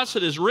them, thus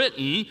it is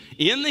written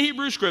in the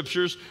Hebrew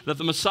Scriptures that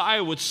the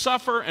Messiah would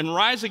suffer and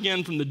rise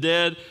again from the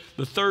dead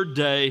the 3rd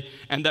day,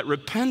 and that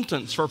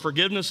repentance for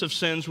forgiveness of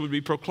sins would be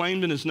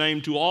proclaimed in his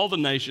name to all the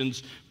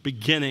nations,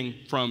 beginning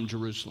from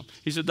Jerusalem.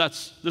 He said,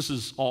 this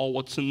is all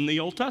what's in the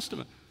Old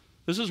Testament.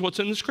 This is what's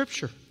in the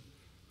Scripture.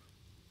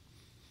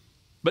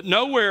 But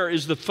nowhere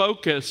is the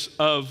focus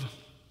of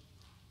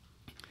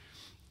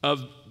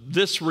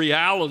this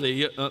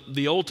reality,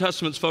 the Old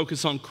Testament's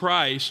focus on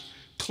Christ,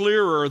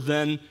 clearer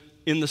than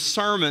in the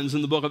sermons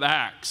in the book of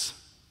Acts,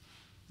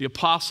 the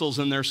apostles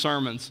in their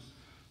sermons.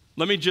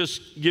 Let me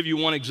just give you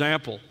one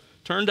example.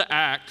 Turn to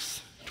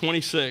Acts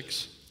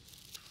 26.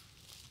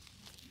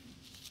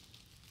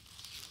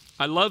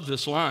 I love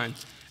this line.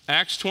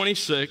 Acts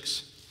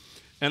 26,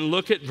 and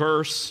look at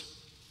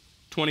verse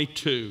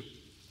 22.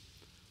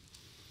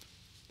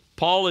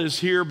 Paul is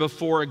here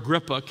before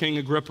Agrippa, King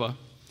Agrippa.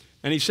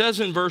 And he says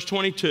in verse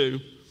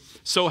 22,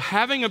 so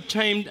having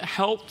obtained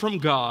help from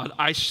God,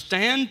 I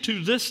stand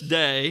to this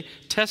day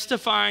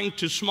testifying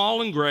to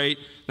small and great,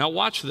 now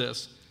watch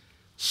this,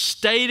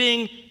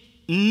 stating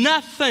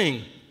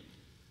nothing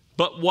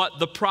but what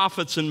the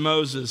prophets and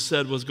Moses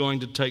said was going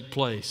to take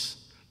place.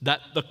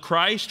 That the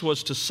Christ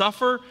was to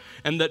suffer,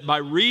 and that by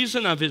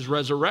reason of his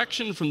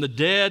resurrection from the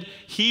dead,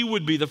 he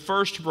would be the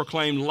first to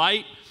proclaim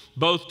light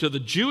both to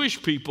the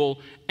Jewish people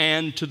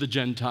and to the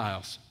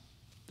Gentiles.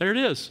 There it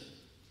is.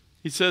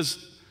 He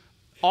says,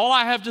 all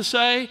I have to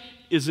say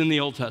is in the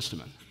Old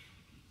Testament.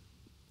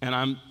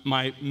 And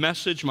my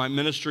message, my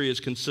ministry is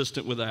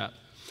consistent with that.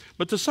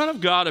 But the Son of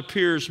God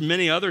appears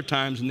many other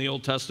times in the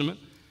Old Testament.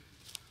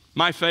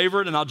 My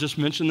favorite, and I'll just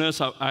mention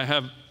this, I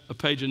have a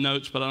page of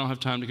notes, but I don't have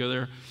time to go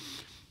there.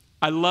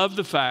 I love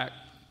the fact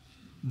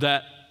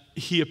that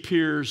he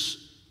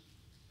appears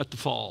at the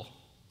fall.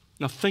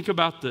 Now think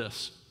about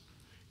this.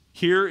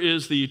 Here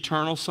is the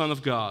eternal Son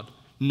of God,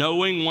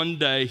 knowing one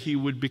day he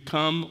would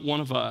become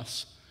one of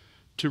us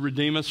to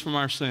redeem us from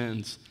our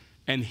sins.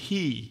 And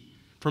he,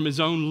 from his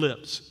own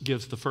lips,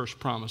 gives the first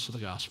promise of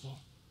the gospel.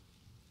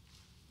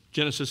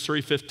 Genesis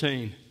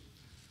 3:15,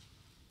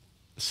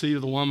 the seed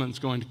of the woman is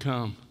going to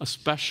come, a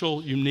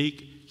special,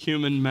 unique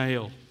human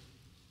male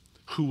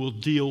who will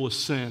deal with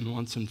sin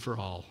once and for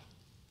all.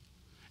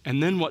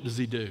 And then what does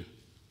he do?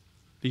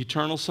 The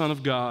eternal Son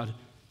of God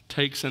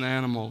takes an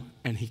animal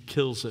and he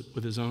kills it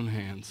with his own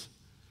hands.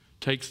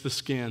 Takes the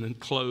skin and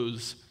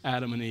clothes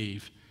Adam and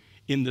Eve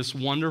in this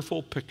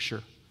wonderful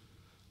picture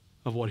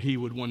of what he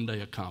would one day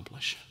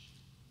accomplish.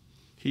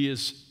 He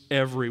is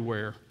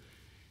everywhere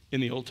in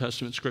the Old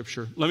Testament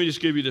Scripture. Let me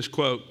just give you this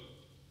quote.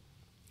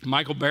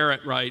 Michael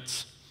Barrett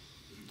writes,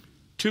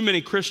 too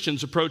many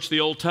Christians approach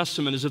the Old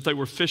Testament as if they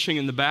were fishing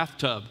in the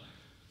bathtub,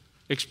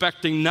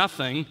 expecting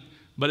nothing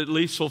but at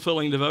least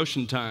fulfilling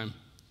devotion time.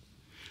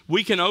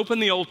 We can open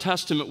the Old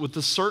Testament with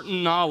the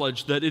certain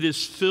knowledge that it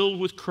is filled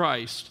with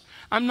Christ.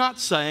 I'm not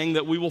saying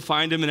that we will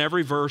find him in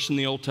every verse in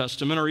the Old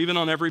Testament or even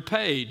on every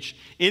page,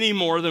 any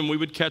more than we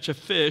would catch a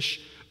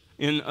fish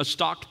in a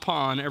stocked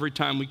pond every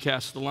time we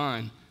cast the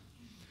line.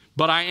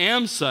 But I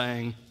am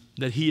saying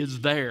that he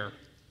is there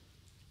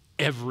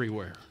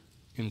everywhere,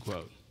 end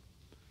quote.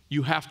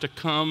 You have to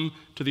come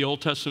to the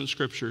Old Testament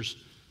Scriptures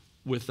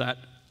with that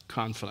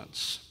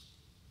confidence.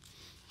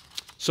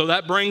 So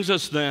that brings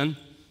us then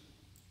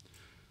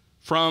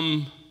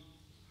from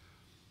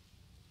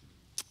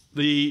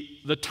the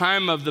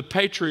time of the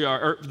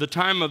patriarch, or the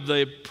time of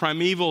the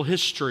primeval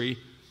history,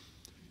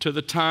 to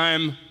the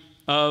time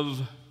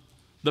of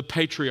the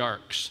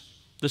patriarchs.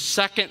 The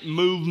second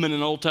movement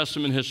in Old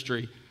Testament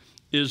history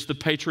is the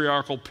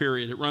patriarchal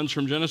period. It runs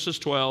from Genesis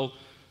 12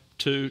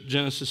 to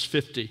Genesis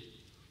 50.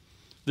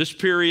 This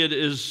period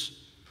is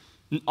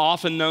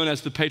often known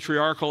as the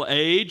patriarchal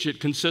age. It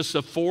consists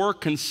of four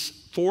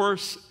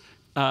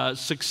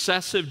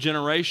successive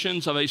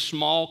generations of a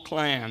small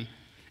clan.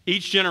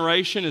 Each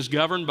generation is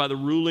governed by the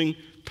ruling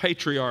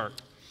patriarch.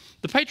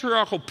 The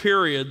patriarchal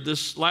period,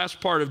 this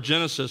last part of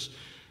Genesis,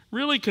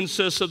 really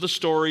consists of the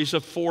stories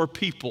of four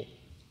people.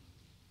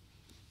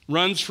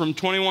 Runs from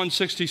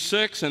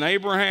 2166 and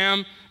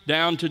Abraham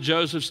down to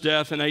Joseph's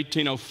death in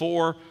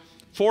 1804.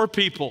 Four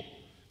people: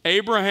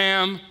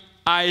 Abraham,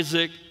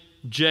 Isaac,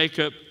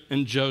 Jacob,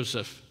 and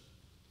Joseph.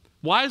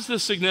 Why is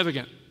this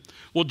significant?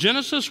 Well,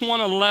 Genesis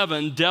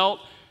 1:11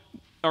 dealt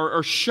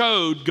or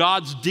showed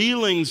God's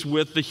dealings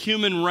with the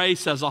human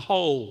race as a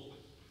whole.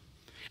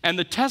 And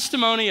the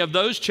testimony of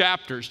those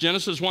chapters,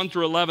 Genesis 1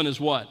 through 11, is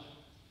what?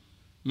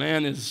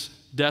 Man is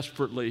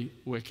desperately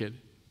wicked,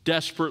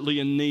 desperately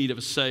in need of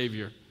a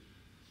Savior.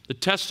 The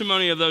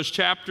testimony of those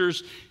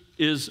chapters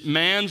is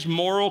man's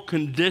moral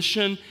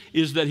condition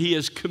is that he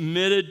is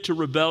committed to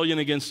rebellion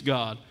against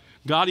God.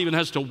 God even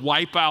has to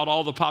wipe out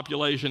all the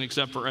population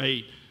except for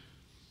 8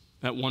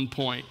 at one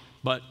point.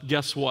 But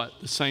guess what?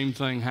 The same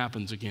thing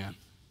happens again.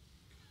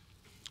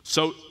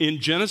 So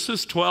in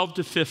Genesis 12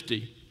 to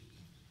 50,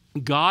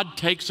 God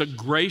takes a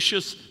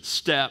gracious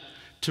step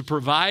to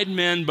provide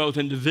men both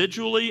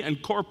individually and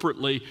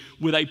corporately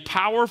with a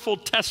powerful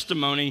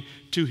testimony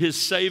to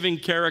his saving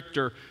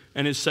character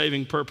and his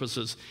saving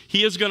purposes.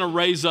 He is going to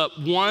raise up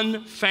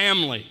one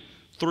family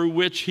through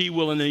which he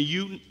will in a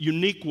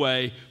unique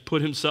way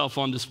put himself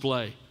on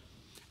display.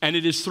 And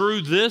it is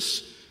through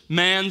this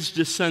man's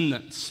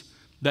descendants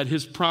that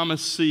his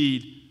promised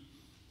seed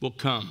will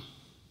come.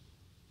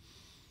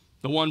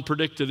 The one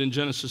predicted in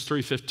Genesis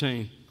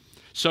 3:15.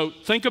 So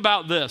think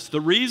about this.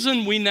 The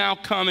reason we now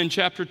come in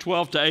chapter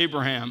 12 to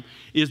Abraham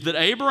is that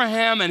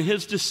Abraham and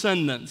his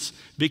descendants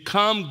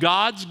become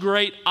God's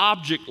great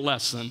object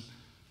lesson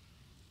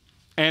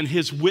and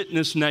his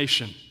witness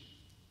nation.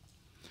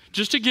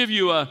 Just to give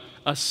you a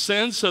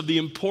sense of the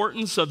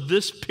importance of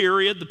this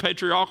period, the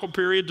patriarchal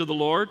period, to the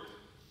Lord,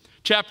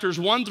 chapters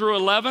 1 through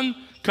 11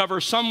 cover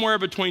somewhere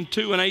between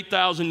 2,000 and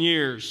 8,000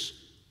 years.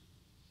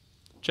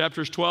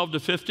 Chapters 12 to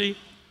 50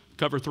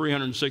 cover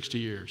 360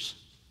 years.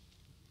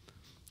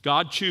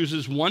 God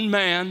chooses one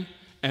man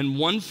and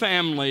one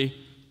family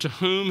to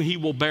whom he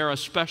will bear a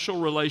special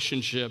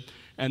relationship,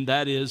 and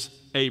that is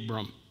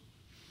Abram.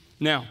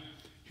 Now,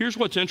 here's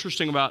what's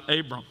interesting about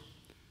Abram.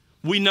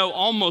 We know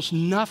almost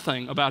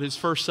nothing about his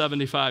first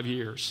 75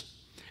 years,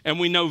 and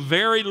we know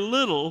very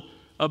little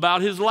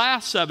about his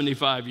last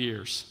 75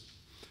 years.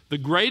 The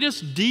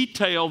greatest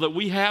detail that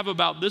we have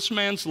about this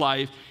man's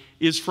life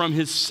is from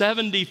his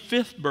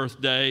 75th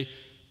birthday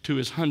to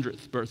his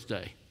 100th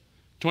birthday.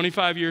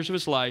 25 years of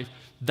his life,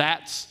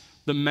 that's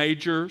the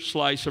major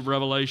slice of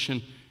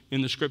revelation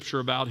in the scripture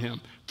about him.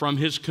 From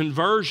his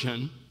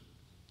conversion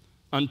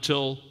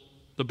until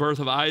the birth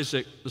of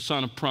Isaac, the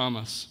son of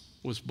promise,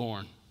 was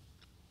born.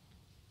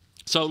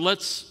 So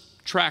let's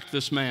track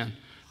this man.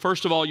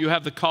 First of all, you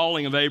have the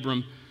calling of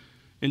Abram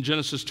in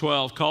Genesis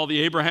 12, called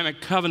the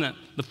Abrahamic covenant,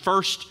 the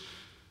first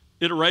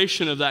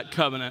iteration of that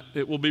covenant.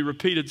 It will be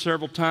repeated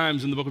several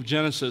times in the book of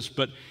Genesis,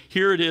 but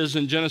here it is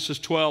in Genesis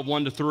 12,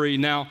 1-3.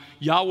 Now,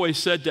 Yahweh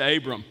said to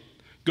Abram,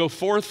 "Go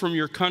forth from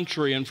your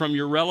country and from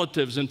your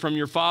relatives and from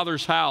your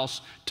father's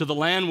house to the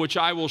land which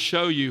I will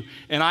show you,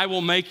 and I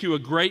will make you a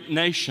great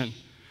nation,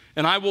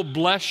 and I will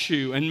bless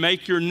you and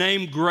make your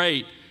name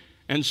great,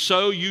 and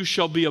so you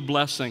shall be a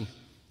blessing.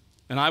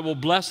 And I will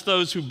bless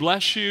those who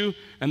bless you,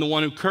 and the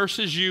one who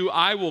curses you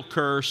I will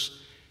curse."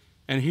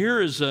 And here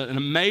is an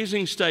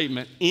amazing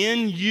statement.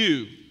 "In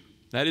you,"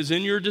 that is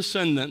in your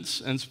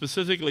descendants, and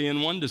specifically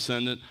in one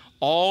descendant,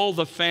 "all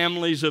the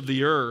families of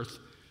the earth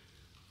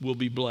will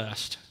be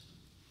blessed."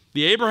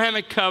 The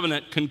Abrahamic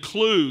covenant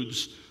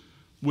concludes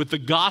with the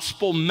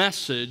gospel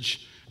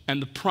message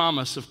and the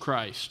promise of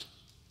Christ.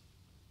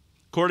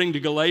 According to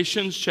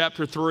Galatians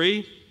chapter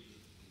 3,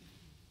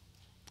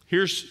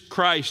 here's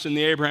Christ in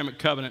the Abrahamic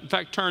covenant. In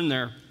fact, turn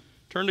there.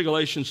 Turn to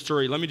Galatians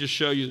 3. Let me just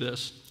show you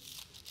this.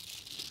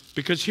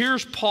 Because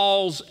here's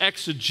Paul's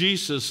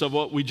exegesis of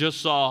what we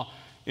just saw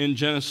in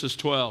Genesis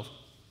 12.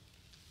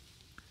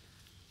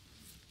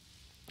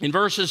 In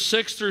verses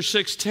 6 through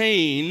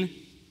 16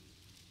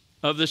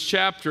 of this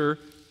chapter,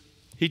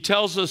 he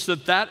tells us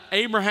that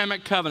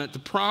Abrahamic covenant, the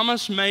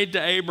promise made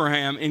to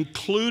Abraham,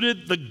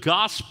 included the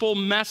gospel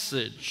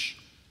message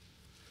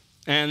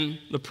and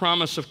the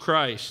promise of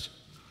Christ.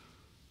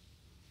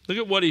 Look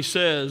at what he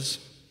says.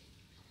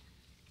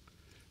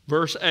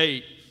 Verse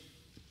 8.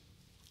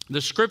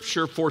 The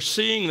scripture,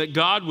 foreseeing that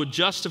God would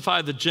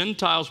justify the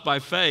Gentiles by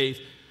faith,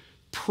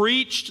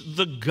 preached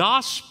the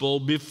gospel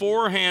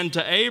beforehand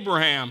to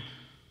Abraham.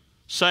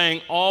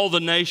 saying, all the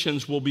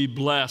nations will be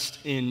blessed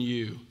in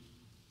you.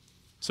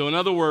 So in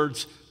other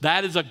words,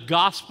 that is a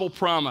gospel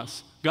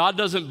promise. God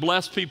doesn't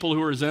bless people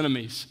who are his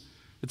enemies.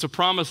 It's a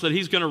promise that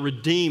he's going to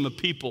redeem a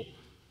people.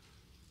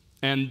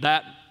 And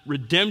that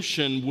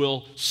redemption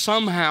will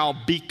somehow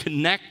be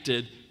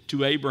connected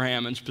to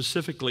Abraham and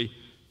specifically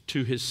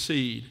to his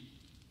seed.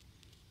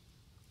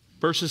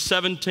 Verses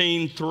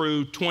 17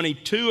 through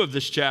 22 of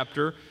this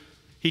chapter,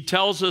 he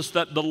tells us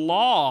that the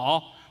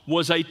law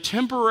was a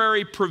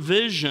temporary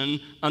provision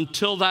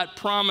until that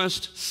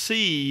promised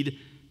seed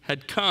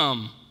had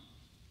come.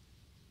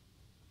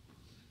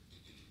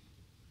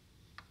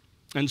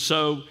 And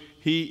so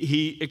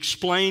he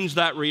explains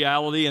that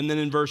reality, and then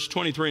in verse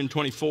 23 and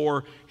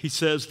 24, he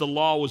says the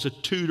law was a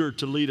tutor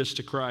to lead us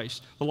to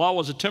Christ. The law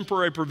was a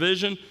temporary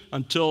provision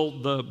until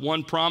the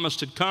one promised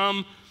had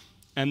come,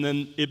 and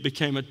then it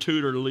became a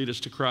tutor to lead us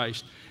to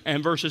Christ.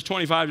 And verses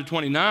 25 to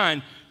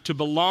 29, to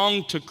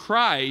belong to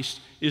Christ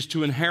is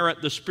to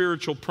inherit the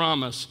spiritual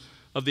promise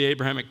of the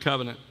Abrahamic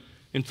covenant.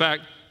 In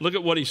fact, look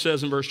at what he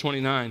says in verse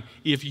 29.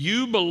 If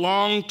you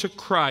belong to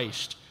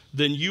Christ,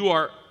 then you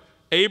are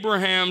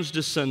Abraham's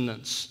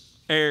descendants,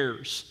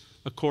 heirs,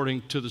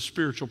 according to the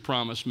spiritual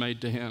promise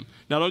made to him.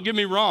 Now, don't get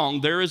me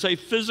wrong. There is a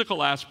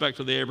physical aspect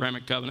of the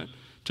Abrahamic covenant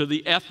to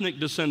the ethnic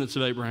descendants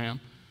of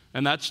Abraham,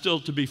 and that's still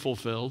to be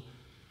fulfilled.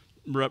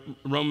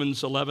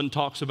 Romans 11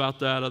 talks about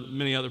that,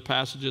 many other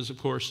passages, of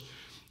course,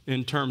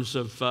 in terms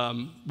of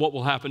what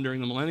will happen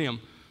during the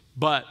millennium.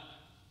 But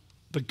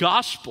the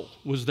gospel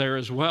was there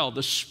as well.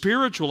 The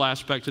spiritual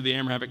aspect of the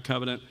Abrahamic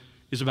covenant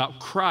is about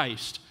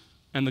Christ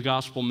and the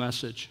gospel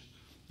message,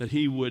 that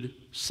he would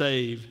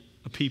save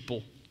a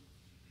people.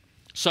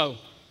 So,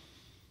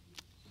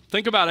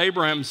 think about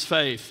Abraham's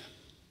faith.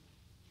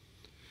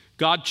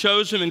 God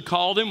chose him and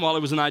called him while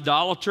he was an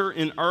idolater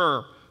in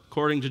Ur,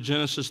 according to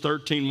Genesis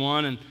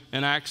 13:1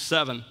 and Acts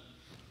 7.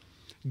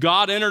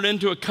 God entered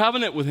into a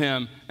covenant with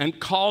him and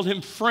called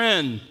him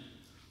friend.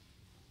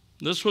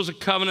 This was a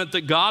covenant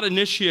that God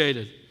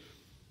initiated,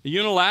 a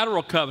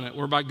unilateral covenant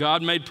whereby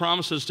God made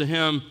promises to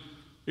him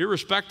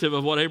irrespective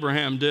of what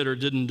Abraham did or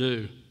didn't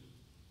do.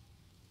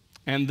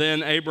 And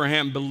then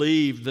Abraham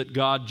believed that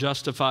God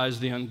justifies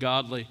the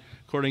ungodly,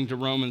 according to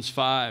Romans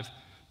 5.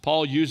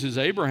 Paul uses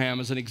Abraham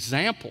as an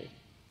example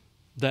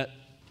that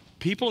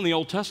people in the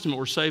Old Testament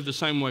were saved the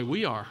same way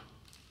we are.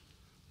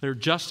 They're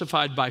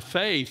justified by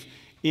faith,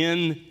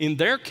 in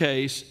their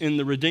case, in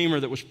the Redeemer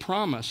that was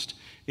promised.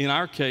 In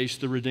our case,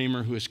 the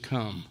Redeemer who has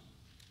come.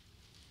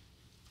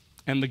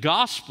 And the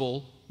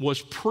gospel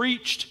was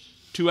preached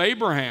to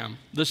Abraham,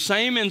 the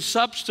same in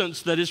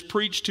substance that is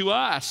preached to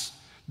us,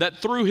 that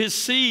through his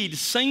seed,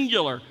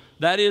 singular,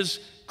 that is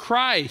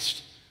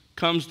Christ,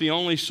 comes the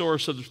only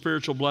source of the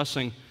spiritual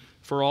blessing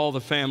for all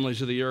the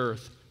families of the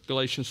earth,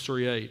 Galatians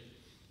 3:8.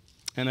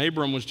 And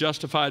Abram was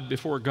justified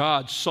before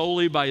God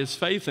solely by his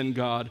faith in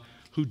God,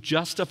 who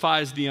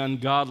justifies the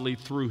ungodly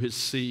through his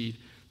seed,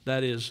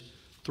 that is,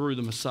 through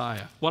the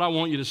Messiah. What I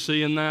want you to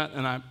see in that,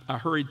 and I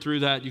hurried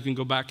through that, you can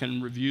go back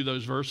and review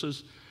those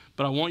verses,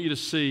 but I want you to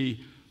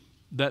see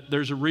that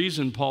there's a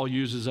reason Paul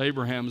uses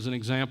Abraham as an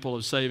example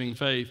of saving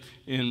faith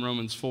in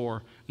Romans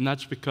 4, and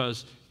that's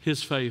because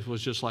his faith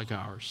was just like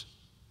ours.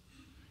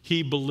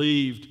 He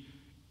believed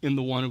in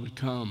the one who would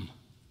come.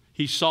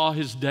 He saw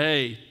his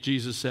day,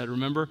 Jesus said.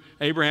 Remember?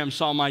 Abraham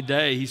saw my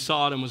day. He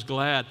saw it and was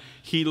glad.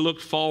 He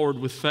looked forward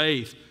with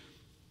faith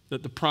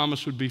that the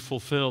promise would be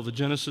fulfilled. The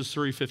Genesis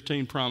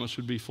 3:15 promise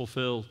would be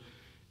fulfilled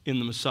in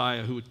the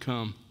Messiah who would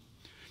come.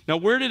 Now,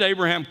 where did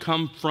Abraham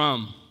come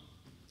from?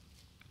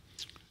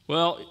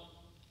 Well,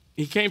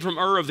 he came from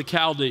Ur of the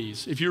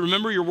Chaldees. If you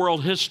remember your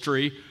world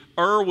history,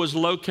 Ur was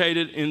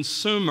located in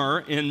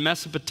Sumer in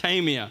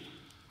Mesopotamia.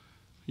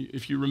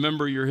 If you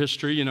remember your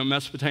history, you know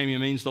Mesopotamia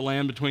means the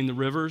land between the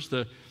rivers,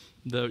 the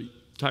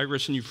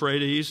Tigris and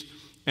Euphrates.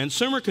 And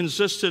Sumer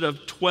consisted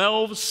of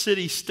 12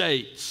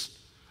 city-states.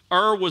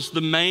 Ur was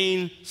the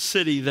main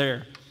city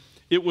there.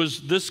 It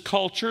was this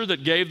culture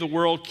that gave the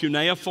world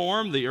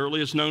cuneiform, the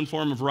earliest known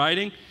form of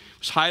writing. It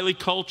was highly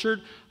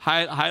cultured,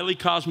 highly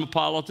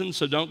cosmopolitan,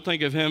 so don't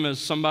think of him as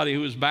somebody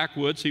who was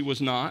backwoods. He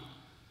was not.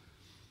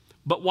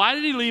 But why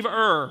did he leave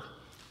Ur?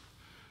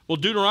 Well,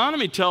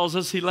 Deuteronomy tells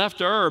us he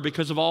left Ur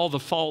because of all the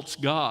false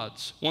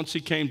gods. Once he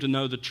came to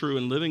know the true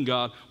and living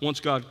God, once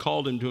God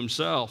called him to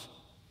himself,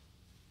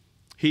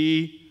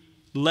 he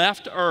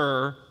left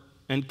Ur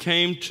and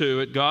came to,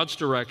 at God's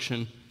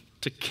direction,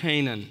 to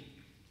Canaan.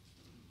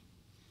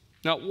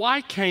 Now,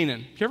 why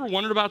Canaan? Have you ever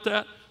wondered about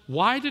that?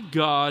 Why did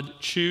God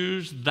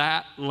choose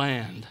that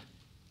land?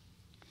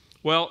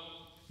 Well,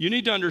 you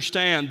need to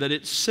understand that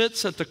it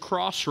sits at the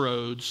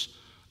crossroads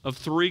of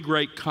three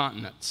great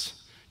continents.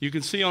 You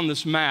can see on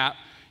this map,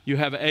 you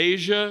have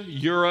Asia,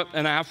 Europe,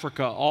 and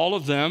Africa, all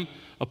of them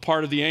a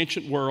part of the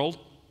ancient world.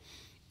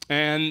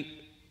 And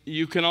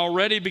you can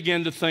already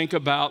begin to think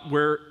about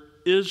where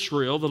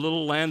Israel, the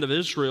little land of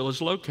Israel,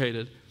 is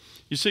located.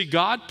 You see,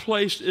 God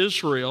placed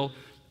Israel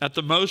at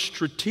the most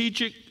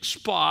strategic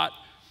spot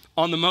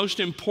on the most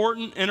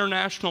important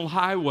international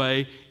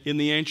highway in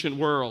the ancient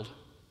world.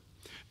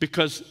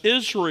 because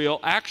Israel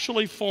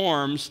actually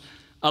forms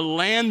a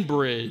land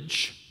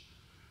bridge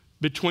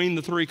between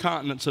the three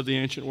continents of the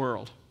ancient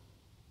world.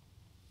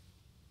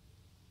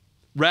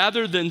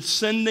 Rather than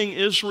sending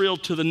Israel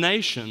to the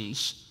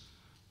nations,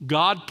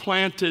 God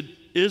planted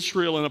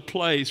Israel in a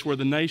place where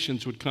the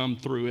nations would come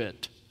through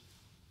it.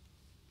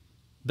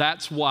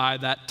 That's why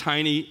that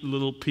tiny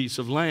little piece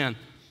of land.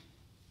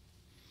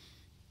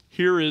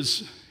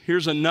 Here's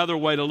another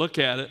way to look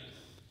at it.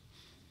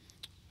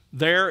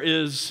 There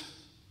is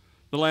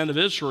the land of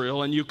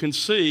Israel, and you can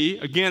see,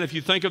 again, if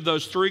you think of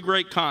those three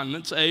great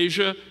continents,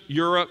 Asia,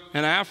 Europe,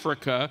 and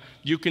Africa,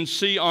 you can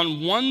see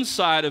on one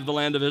side of the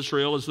land of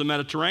Israel is the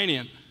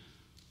Mediterranean.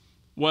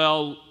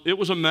 Well, it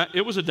was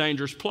a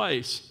dangerous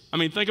place. I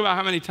mean, think about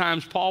how many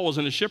times Paul was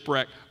in a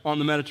shipwreck on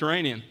the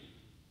Mediterranean.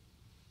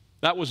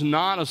 That was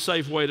not a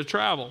safe way to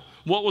travel.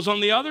 What was on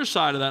the other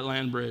side of that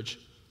land bridge?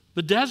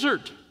 The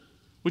desert,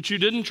 which you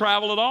didn't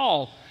travel at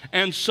all.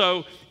 And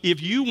so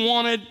if you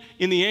wanted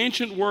in the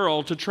ancient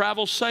world to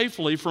travel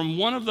safely from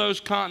one of those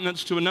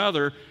continents to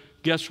another,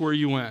 guess where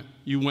you went?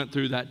 You went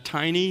through that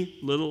tiny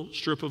little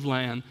strip of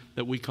land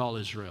that we call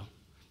Israel.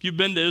 If you've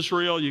been to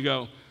Israel, you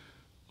go,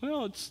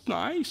 well, it's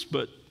nice,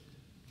 but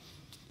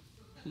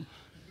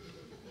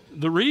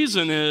the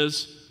reason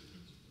is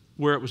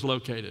where it was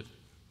located,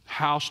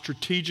 how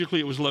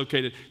strategically it was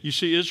located. You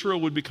see, Israel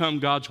would become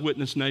God's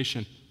witness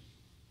nation.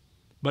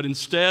 But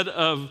instead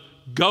of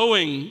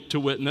going to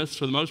witness,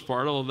 for the most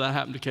part, although that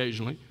happened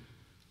occasionally,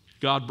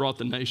 God brought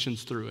the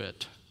nations through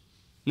it.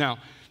 Now,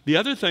 the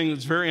other thing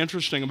that's very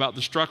interesting about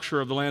the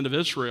structure of the land of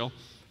Israel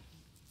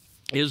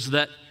is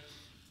that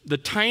the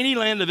tiny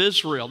land of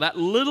Israel, that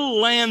little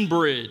land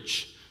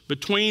bridge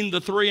between the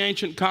three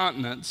ancient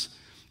continents,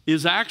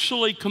 is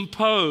actually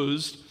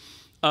composed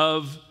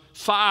of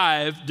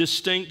 5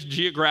 distinct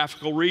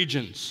geographical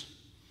regions.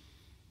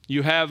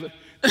 You have,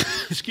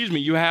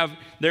 you have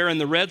there in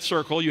the red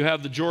circle, you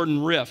have the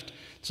Jordan Rift.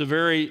 It's a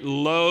very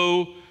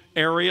low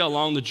area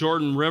along the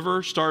Jordan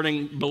River,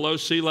 starting below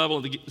sea level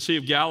of the Sea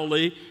of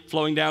Galilee,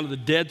 flowing down to the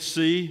Dead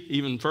Sea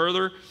even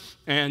further.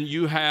 And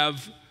you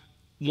have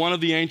one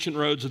of the ancient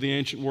roads of the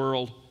ancient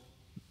world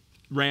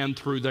ran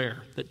through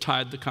there that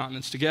tied the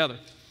continents together.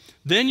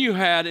 Then you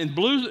had in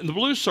the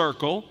blue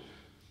circle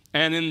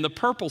and in the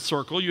purple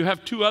circle, you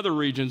have 2 other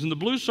regions. In the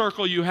blue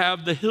circle, you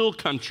have the hill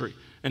country,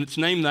 and it's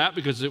named that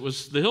because it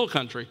was the hill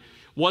country.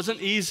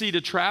 Wasn't easy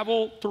to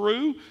travel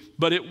through,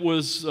 but it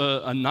was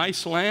a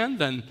nice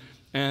land,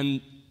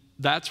 and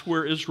that's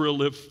where Israel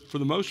lived for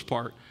the most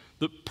part.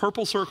 The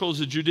purple circle is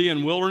the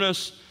Judean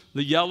wilderness,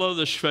 the yellow,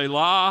 the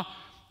Shephelah,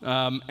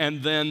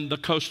 and then the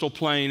coastal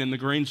plain in the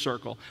green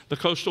circle. The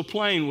coastal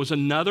plain was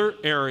another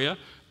area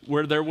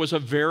where there was a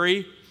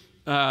very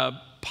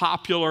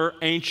popular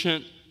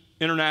ancient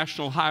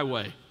international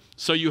highway.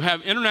 So you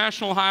have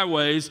international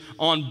highways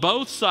on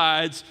both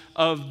sides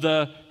of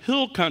the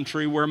hill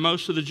country where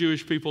most of the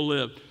Jewish people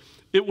lived.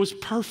 It was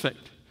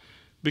perfect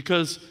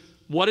because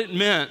what it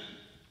meant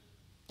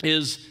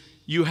is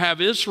you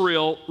have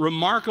Israel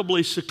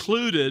remarkably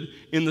secluded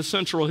in the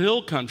central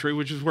hill country,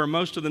 which is where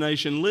most of the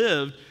nation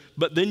lived,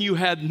 but then you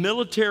had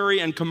military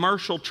and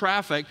commercial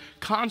traffic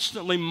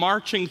constantly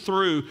marching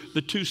through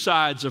the 2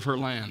 sides of her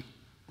land,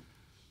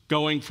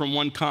 going from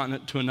one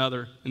continent to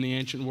another in the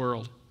ancient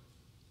world.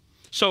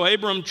 So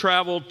Abram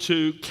traveled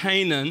to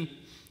Canaan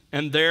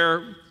and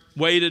there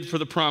waited for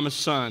the promised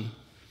son.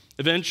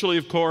 Eventually,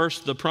 of course,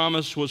 the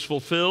promise was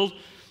fulfilled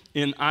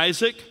in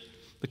Isaac,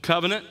 the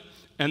covenant,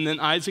 and then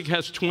Isaac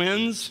has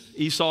twins,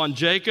 Esau and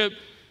Jacob.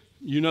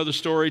 You know the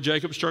story.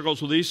 Jacob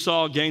struggles with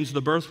Esau, gains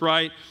the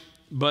birthright,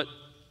 but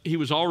he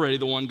was already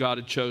the one God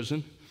had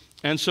chosen.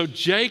 And so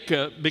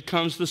Jacob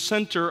becomes the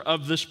center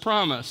of this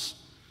promise.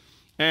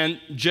 And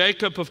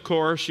Jacob, of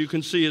course, you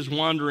can see his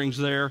wanderings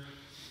there.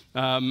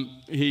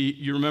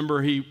 You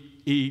remember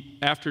he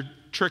after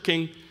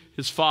tricking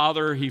his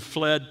father, he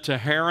fled to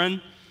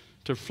Haran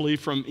to flee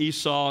from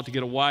Esau to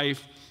get a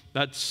wife.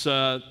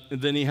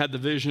 Then he had the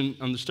vision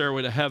on the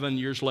stairway to heaven.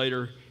 Years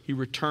later, he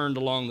returned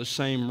along the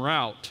same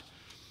route.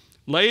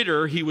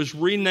 Later, he was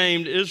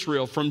renamed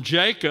Israel from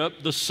Jacob,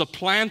 the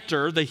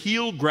supplanter, the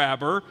heel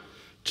grabber,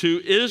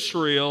 to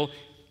Israel,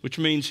 which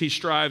means he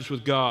strives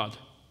with God.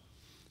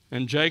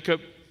 And Jacob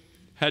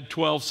had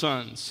 12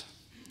 sons,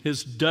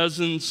 his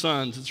dozen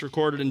sons. It's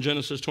recorded in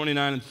Genesis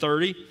 29 and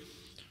 30.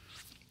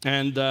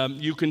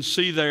 And you can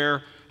see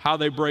there how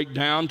they break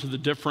down to the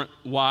different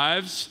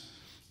wives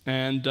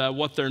and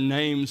what their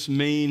names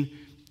mean.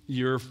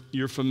 You're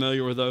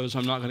familiar with those.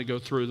 I'm not going to go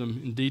through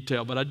them in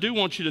detail. But I do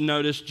want you to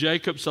notice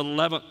Jacob's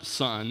 11th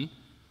son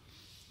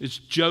is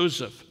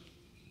Joseph.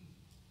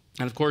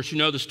 And of course, you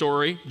know the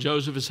story.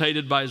 Joseph is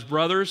hated by his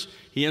brothers.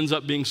 He ends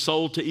up being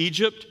sold to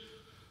Egypt.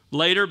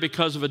 Later,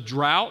 because of a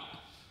drought,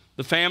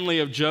 the family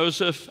of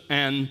Jacob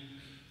in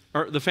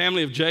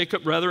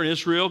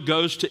Israel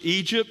goes to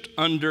Egypt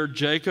under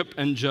Jacob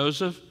and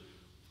Joseph.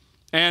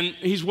 And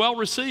he's well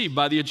received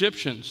by the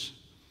Egyptians.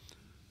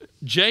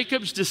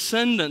 Jacob's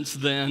descendants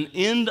then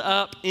end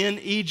up in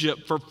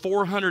Egypt for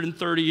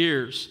 430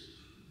 years.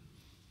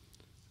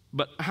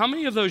 But how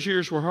many of those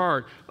years were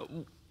hard?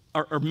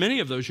 Or many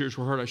of those years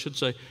were hard, I should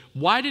say.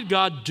 Why did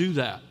God do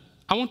that?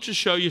 I want to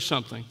show you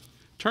something.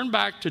 Turn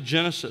back to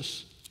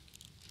Genesis.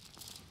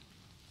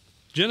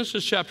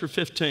 Genesis chapter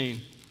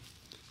 15.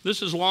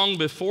 This is long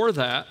before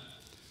that,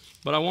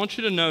 but I want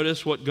you to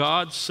notice what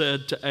God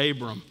said to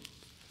Abram.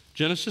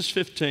 Genesis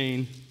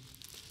 15,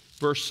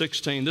 verse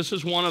 16. This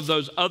is one of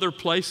those other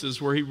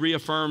places where he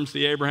reaffirms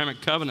the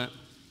Abrahamic covenant.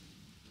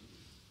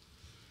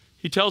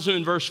 He tells him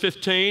in verse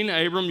 15,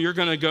 Abram, you're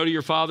going to go to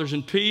your fathers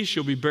in peace.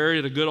 You'll be buried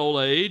at a good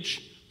old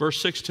age.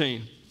 Verse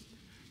 16.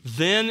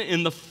 Then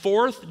in the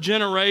fourth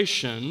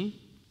generation,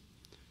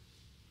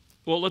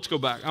 well, let's go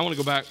back. I want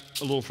to go back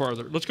a little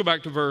farther. Let's go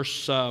back to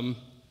verse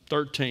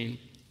 13.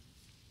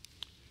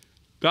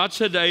 God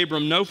said to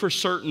Abram, know for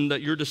certain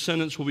that your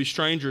descendants will be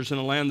strangers in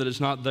a land that is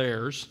not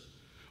theirs,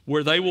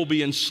 where they will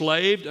be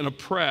enslaved and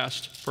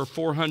oppressed for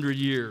 400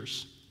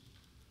 years.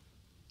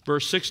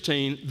 Verse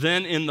 16,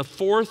 then in the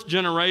fourth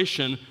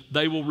generation,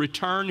 they will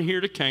return here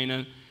to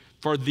Canaan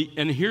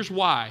and here's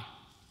why,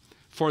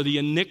 for the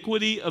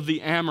iniquity of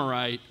the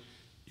Amorite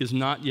is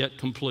not yet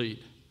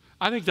complete.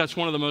 I think that's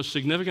one of the most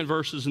significant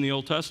verses in the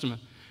Old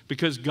Testament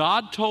because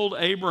God told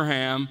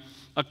Abraham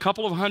a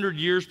couple of hundred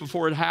years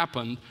before it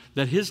happened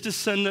that his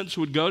descendants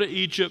would go to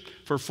Egypt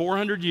for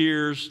 400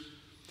 years,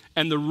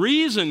 and the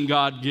reason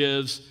God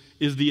gives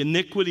is the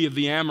iniquity of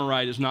the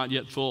Amorite is not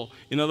yet full.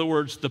 In other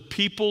words, the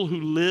people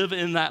who live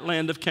in that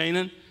land of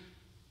Canaan,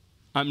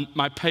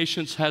 my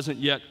patience hasn't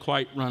yet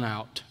quite run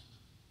out.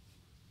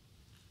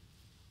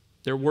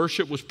 Their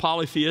worship was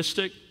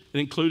polytheistic. It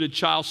included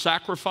child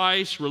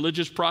sacrifice,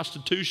 religious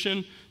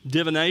prostitution,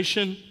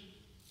 divination.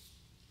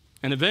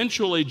 And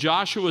eventually,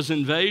 Joshua's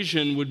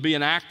invasion would be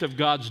an act of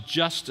God's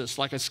justice,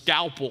 like a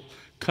scalpel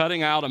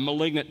cutting out a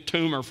malignant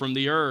tumor from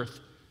the earth.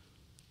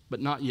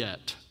 But not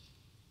yet.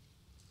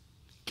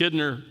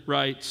 Kidner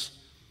writes,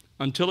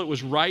 until it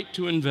was right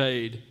to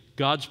invade,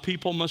 God's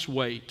people must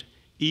wait,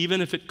 even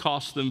if it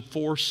costs them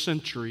 4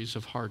 centuries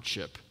of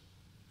hardship.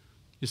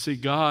 You see,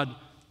 God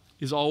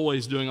is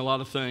always doing a lot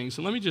of things.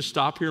 And let me just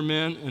stop here,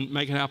 men, and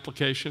make an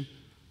application.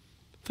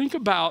 Think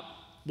about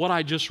what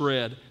I just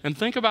read, and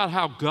think about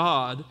how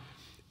God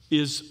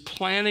is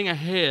planning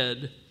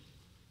ahead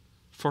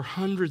for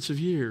hundreds of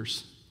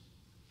years.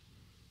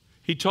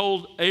 He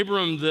told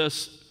Abram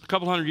this a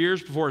couple hundred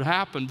years before it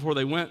happened, before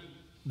they went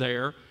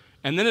there,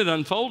 and then it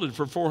unfolded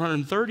for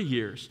 430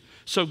 years.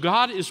 So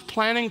God is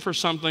planning for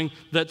something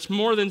that's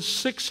more than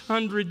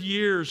 600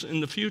 years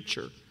in the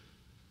future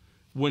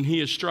when he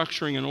is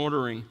structuring and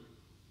ordering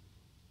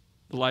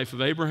the life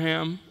of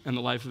Abraham and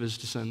the life of his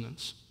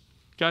descendants.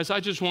 Guys, I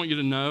just want you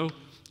to know,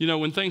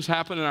 when things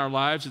happen in our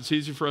lives, it's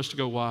easy for us to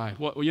go, why?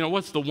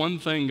 What's the one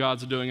thing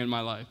God's doing in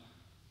my life?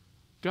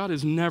 God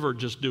is never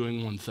just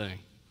doing one thing.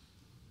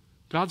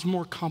 God's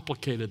more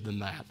complicated than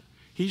that.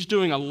 He's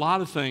doing a lot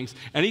of things,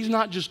 and he's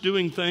not just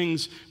doing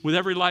things with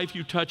every life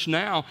you touch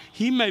now.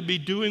 He may be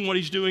doing what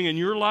he's doing in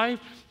your life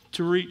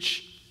to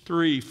reach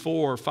 3,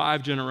 4,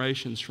 5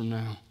 generations from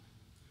now.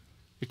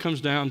 It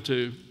comes down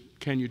to,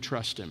 can you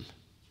trust him?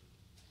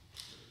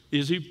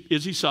 Is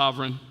he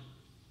sovereign,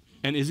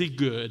 and is he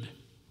good,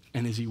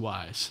 and is he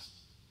wise?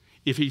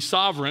 If he's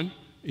sovereign,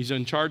 he's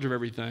in charge of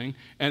everything,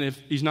 and if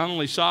he's not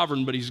only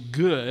sovereign, but he's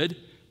good,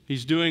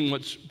 he's doing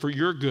what's for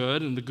your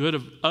good and the good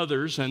of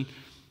others and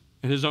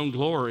his own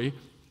glory.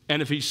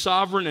 And if he's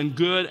sovereign and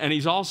good and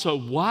he's also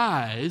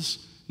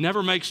wise,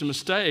 never makes a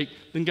mistake,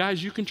 then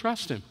guys, you can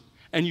trust him.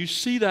 And you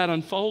see that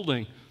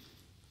unfolding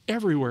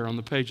everywhere on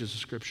the pages of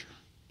Scripture.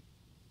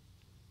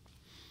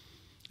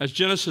 As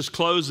Genesis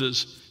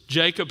closes,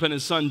 Jacob and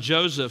his son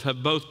Joseph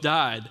have both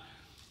died,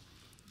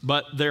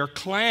 but their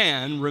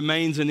clan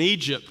remains in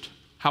Egypt.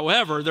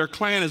 However, their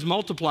clan is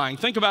multiplying.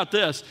 Think about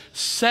this.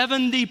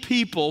 70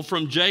 people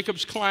from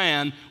Jacob's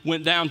clan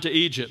went down to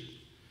Egypt.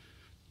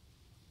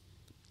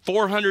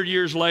 400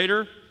 years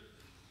later,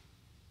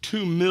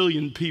 2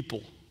 million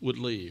people would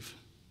leave.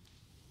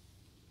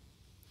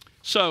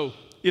 So,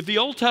 if the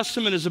Old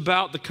Testament is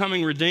about the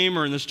coming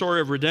Redeemer and the story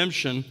of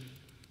redemption,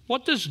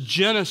 what does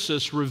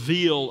Genesis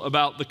reveal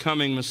about the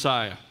coming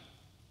Messiah?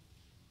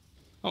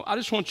 Oh, I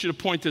just want you to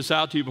point this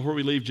out to you before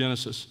we leave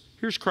Genesis.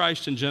 Here's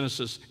Christ in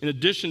Genesis. In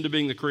addition to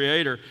being the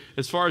creator,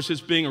 as far as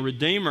his being a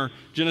redeemer,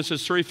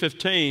 Genesis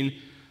 3:15,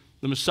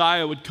 the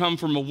Messiah would come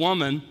from a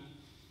woman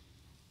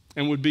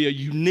and would be a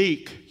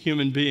unique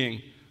human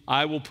being.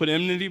 I will put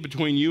enmity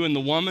between you and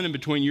the woman, and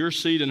between your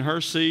seed and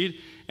her seed,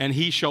 and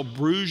he shall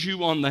bruise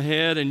you on the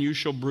head, and you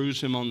shall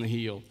bruise him on the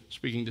heel,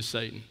 speaking to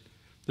Satan.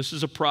 This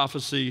is a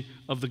prophecy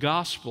of the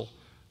gospel.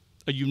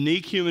 A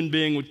unique human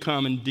being would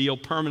come and deal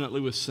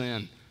permanently with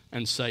sin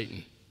and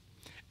Satan.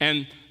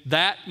 And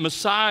that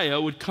Messiah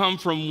would come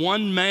from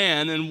one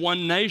man and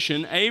one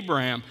nation,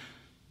 Abraham.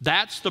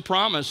 That's the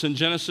promise in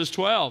Genesis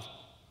 12.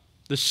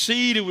 The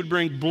seed who would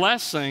bring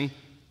blessing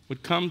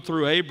would come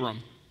through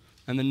Abram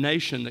and the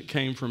nation that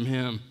came from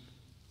him.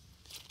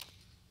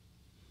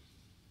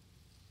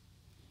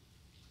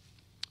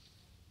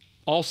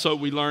 Also,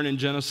 we learn in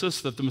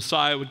Genesis that the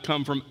Messiah would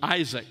come from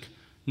Isaac,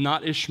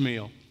 not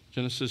Ishmael.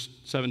 Genesis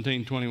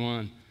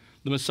 17:21.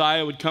 The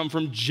Messiah would come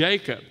from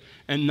Jacob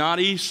and not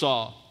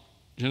Esau.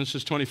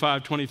 Genesis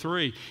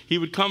 25:23. He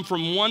would come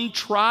from one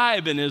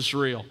tribe in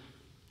Israel.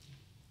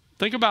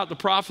 Think about the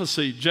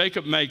prophecy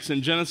Jacob makes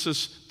in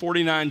Genesis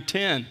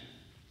 49:10.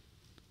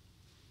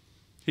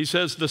 He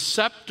says, the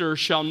scepter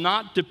shall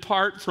not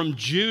depart from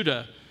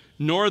Judah,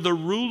 nor the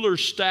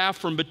ruler's staff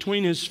from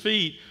between his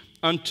feet,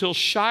 until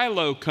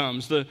Shiloh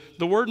comes. The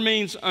word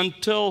means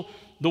until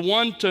the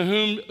one to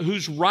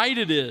whose right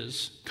it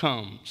is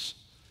comes.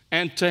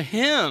 And to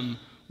him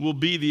will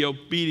be the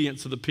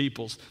obedience of the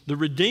peoples. The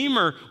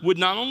Redeemer would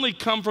not only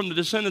come from the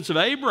descendants of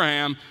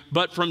Abraham,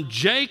 but from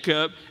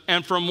Jacob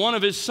and from one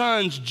of his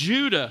sons,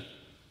 Judah.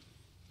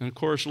 And of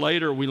course,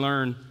 later we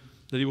learn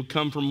that he would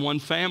come from one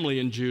family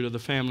in Judah, the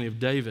family of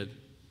David.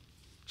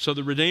 So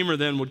the Redeemer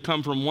then would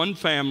come from one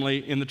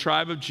family in the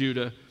tribe of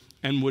Judah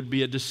and would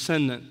be a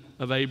descendant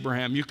of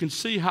Abraham. You can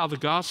see how the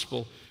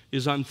gospel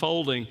is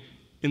unfolding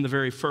in the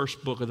very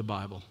first book of the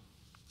Bible.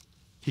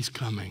 He's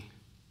coming.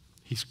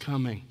 He's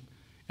coming.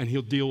 And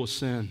he'll deal with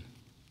sin.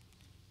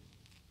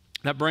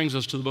 That brings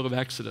us to the book of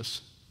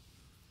Exodus.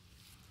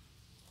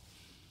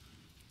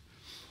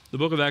 The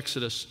book of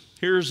Exodus.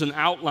 Here's an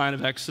outline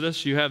of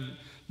Exodus. You have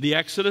the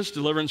Exodus,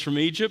 deliverance from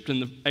Egypt,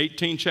 in the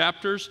 18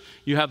 chapters.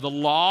 You have the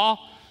law,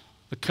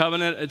 the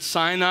covenant at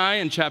Sinai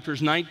in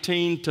chapters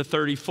 19 to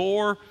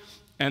 34.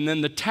 And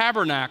then the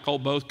tabernacle,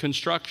 both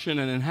construction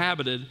and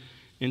inhabited,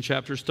 in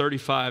chapters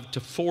 35 to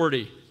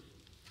 40.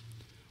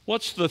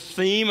 What's the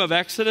theme of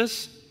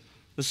Exodus?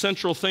 The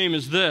central theme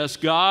is this: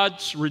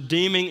 God's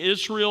redeeming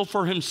Israel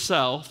for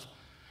himself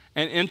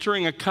and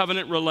entering a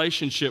covenant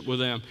relationship with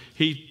them.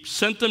 He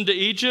sent them to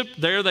Egypt.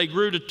 There they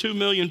grew to 2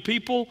 million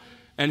people,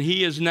 and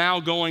he is now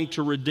going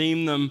to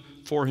redeem them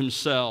for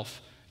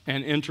himself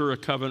and enter a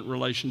covenant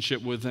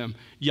relationship with them.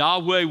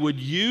 Yahweh would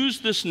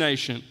use this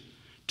nation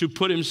to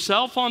put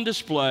himself on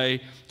display,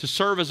 to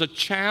serve as a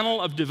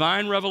channel of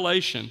divine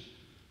revelation,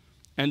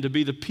 and to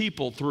be the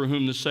people through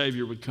whom the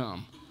Savior would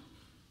come.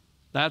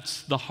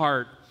 That's the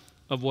heart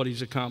of what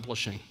he's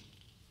accomplishing.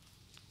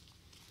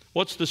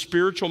 What's the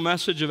spiritual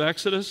message of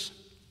Exodus?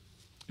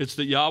 It's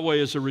that Yahweh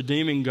is a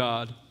redeeming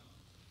God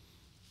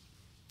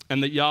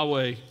and that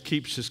Yahweh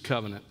keeps his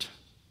covenant.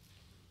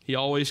 He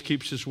always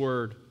keeps his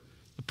word.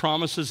 The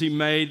promises he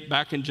made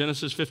back in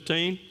Genesis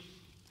 15,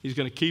 he's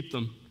going to keep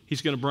them.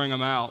 He's going to bring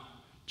them out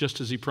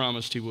just as he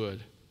promised he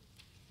would.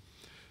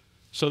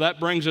 So that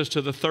brings us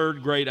to the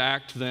third great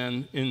act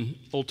then in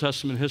Old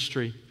Testament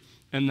history,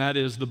 and that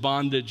is the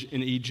bondage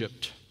in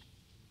Egypt.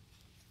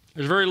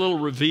 There's very little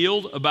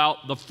revealed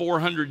about the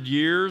 400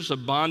 years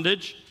of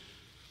bondage.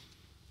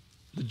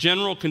 The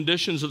general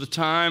conditions of the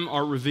time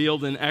are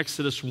revealed in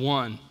Exodus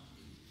 1.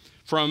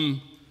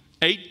 From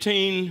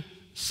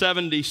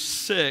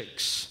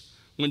 1876,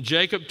 when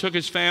Jacob took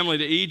his family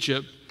to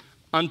Egypt,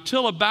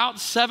 until about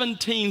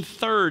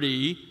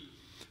 1730,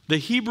 the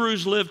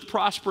Hebrews lived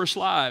prosperous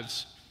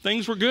lives.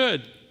 Things were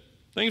good.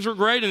 Things were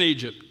great in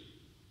Egypt.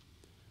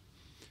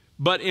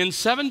 But in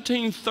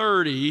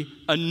 1730,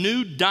 a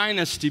new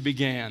dynasty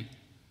began,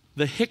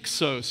 the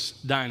Hyksos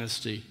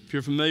dynasty, if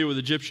you're familiar with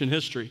Egyptian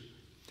history.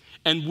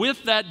 And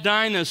with that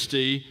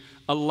dynasty,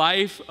 a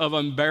life of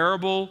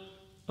unbearable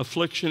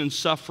affliction and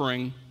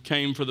suffering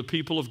came for the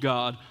people of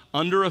God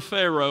under a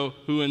Pharaoh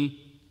who in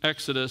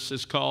Exodus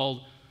is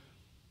called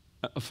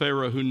a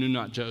Pharaoh who knew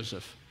not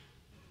Joseph.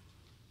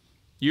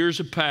 Years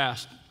have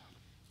passed.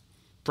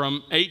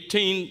 From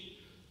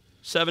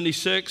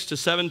 1876 to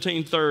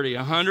 1730,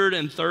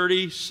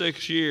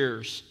 136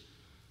 years.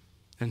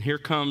 And here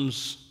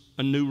comes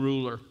a new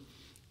ruler.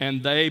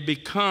 And they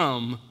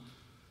become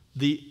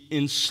the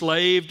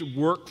enslaved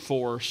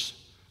workforce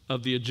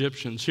of the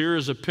Egyptians. Here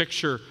is a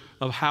picture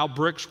of how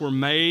bricks were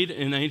made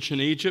in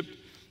ancient Egypt.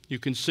 You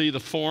can see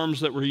the forms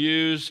that were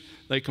used.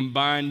 They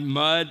combined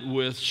mud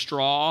with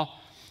straw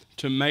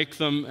to make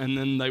them, and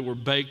then they were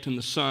baked in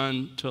the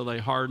sun till they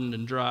hardened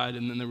and dried,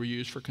 and then they were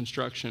used for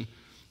construction.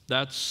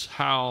 That's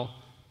how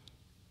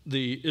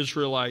the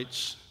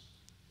Israelites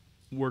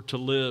were to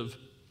live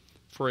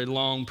for a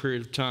long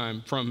period of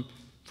time. From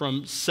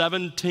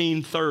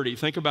 1730,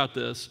 think about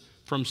this,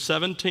 from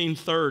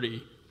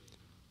 1730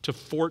 to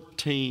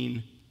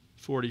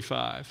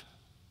 1445,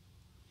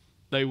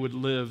 they would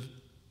live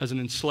as an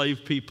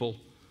enslaved people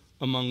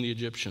among the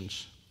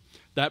Egyptians.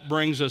 That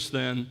brings us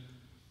then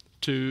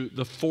to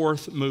the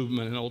fourth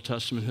movement in Old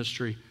Testament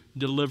history,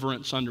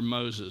 deliverance under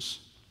Moses.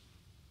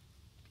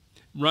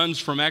 Runs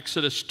from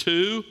Exodus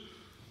 2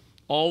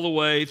 all the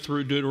way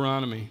through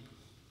Deuteronomy.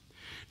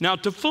 Now,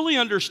 to fully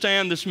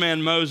understand this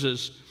man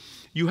Moses,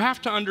 you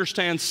have to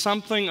understand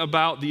something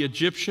about the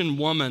Egyptian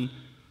woman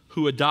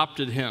who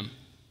adopted him.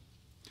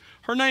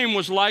 Her name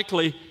was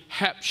likely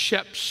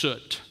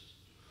Hatshepsut.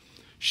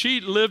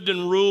 She lived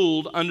and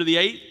ruled under the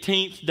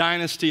 18th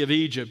dynasty of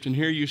Egypt. And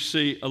here you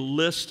see a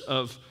list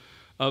of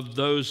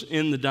those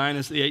in the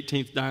dynasty, the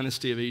 18th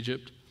dynasty of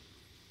Egypt.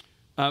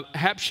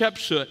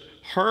 Hatshepsut,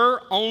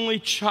 her only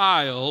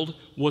child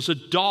was a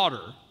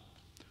daughter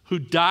who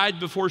died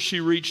before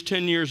she reached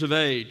 10 years of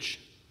age.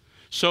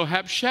 So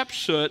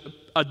Hatshepsut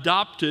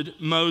adopted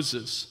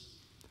Moses.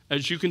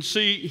 As you can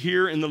see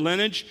here in the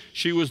lineage,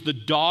 she was the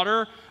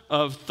daughter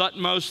of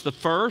Thutmose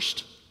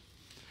I,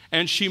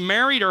 and she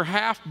married her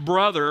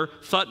half-brother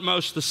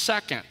Thutmose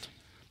II,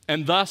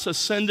 and thus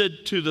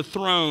ascended to the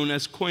throne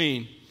as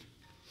queen.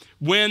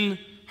 When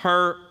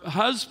her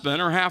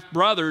husband, her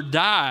half-brother,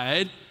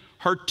 died,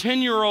 her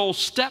 10-year-old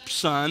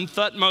stepson,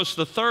 Thutmose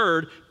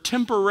III,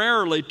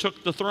 temporarily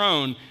took the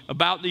throne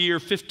about the year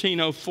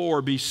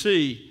 1504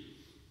 BC.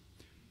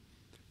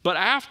 But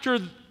after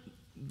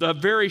the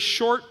very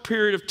short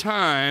period of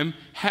time,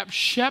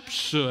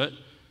 Hatshepsut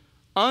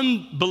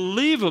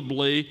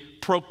unbelievably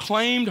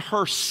proclaimed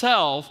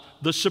herself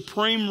the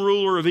supreme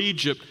ruler of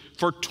Egypt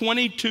for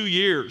 22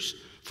 years,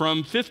 from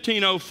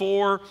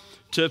 1504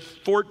 to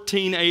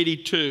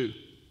 1482.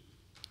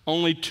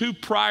 Only 2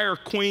 prior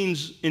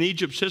queens in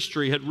Egypt's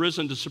history had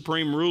risen to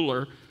supreme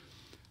ruler,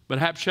 but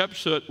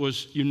Hatshepsut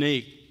was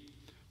unique.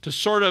 To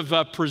sort of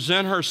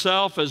present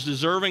herself as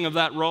deserving of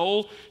that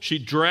role, she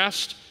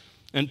dressed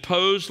and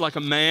posed like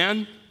a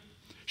man.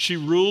 She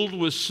ruled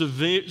with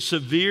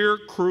severe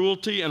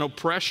cruelty and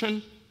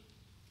oppression.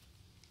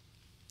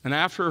 And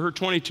after her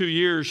 22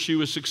 years, she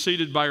was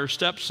succeeded by her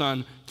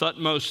stepson,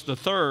 Thutmose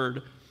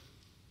III,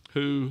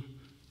 who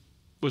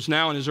was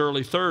now in his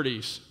early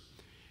 30s.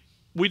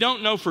 We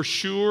don't know for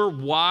sure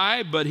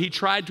why, but he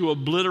tried to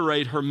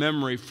obliterate her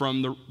memory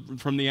from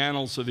the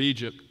annals of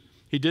Egypt.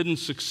 He didn't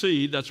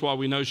succeed. That's why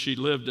we know she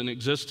lived and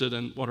existed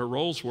and what her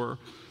roles were.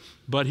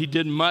 But he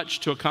did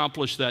much to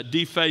accomplish that,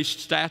 defaced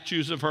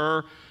statues of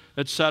her,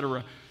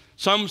 etc.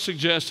 Some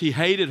suggest he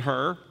hated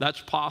her.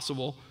 That's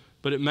possible,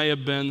 but it may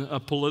have been a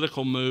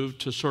political move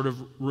to sort of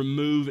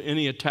remove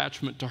any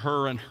attachment to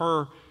her and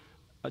her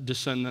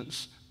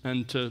descendants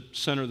and to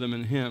center them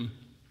in him.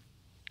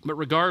 But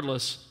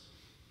regardless,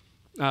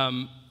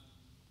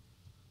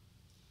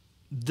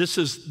 this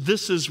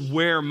is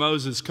where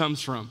Moses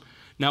comes from.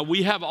 Now,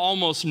 we have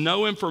almost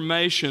no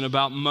information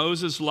about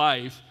Moses'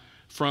 life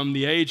from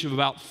the age of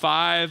about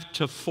 5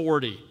 to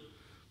 40.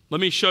 Let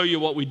me show you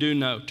what we do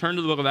know. Turn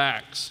to the book of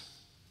Acts.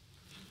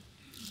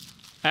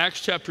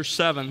 Acts chapter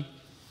 7,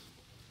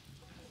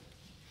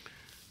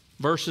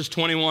 verses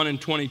 21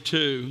 and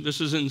 22. This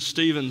is in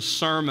Stephen's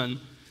sermon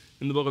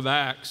in the book of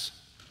Acts.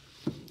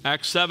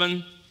 Acts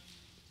 7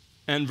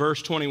 and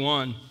verse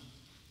 21.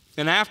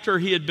 And after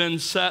he had been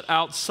set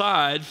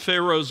outside,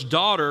 Pharaoh's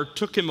daughter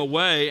took him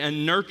away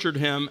and nurtured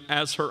him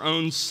as her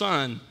own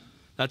son.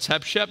 That's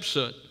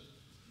Hatshepsut.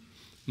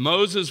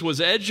 Moses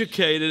was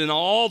educated in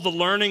all the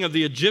learning of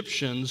the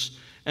Egyptians,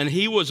 and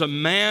he was a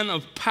man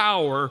of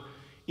power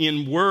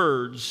in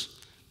words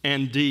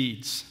and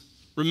deeds.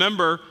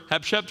 Remember,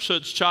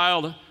 Hatshepsut's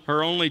child,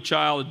 her only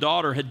child, a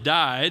daughter, had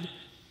died,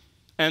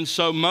 and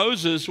so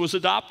Moses was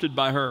adopted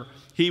by her.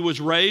 He was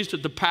raised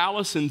at the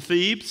palace in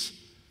Thebes.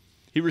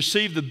 He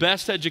received the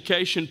best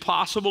education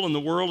possible in the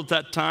world at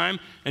that time,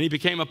 and he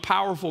became a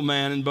powerful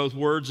man in both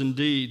words and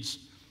deeds.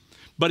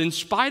 But in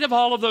spite of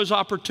all of those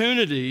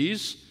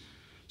opportunities,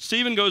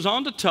 Stephen goes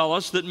on to tell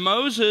us that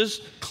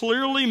Moses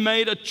clearly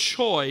made a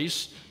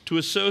choice to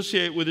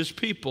associate with his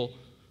people.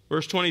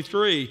 Verse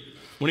 23,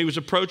 when he was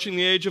approaching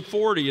the age of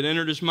 40, it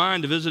entered his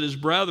mind to visit his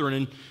brethren.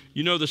 And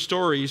you know the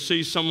story. He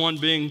sees someone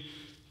being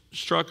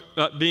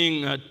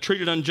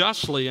treated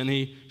unjustly, and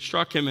he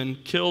struck him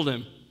and killed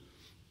him.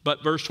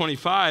 But verse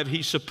 25,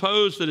 he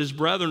supposed that his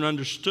brethren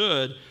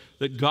understood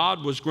that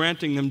God was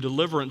granting them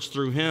deliverance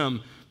through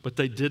him, but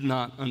they did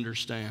not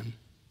understand.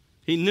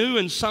 He knew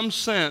in some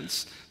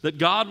sense that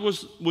God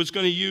was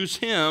going to use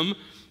him,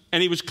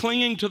 and he was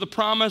clinging to the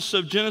promise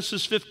of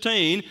Genesis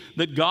 15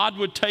 that God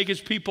would take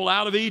his people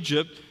out of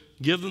Egypt,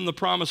 give them the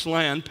promised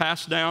land,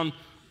 passed down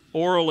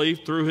orally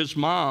through his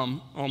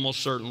mom, almost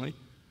certainly.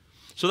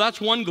 So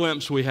that's one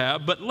glimpse we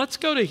have. But let's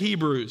go to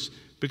Hebrews,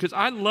 because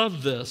I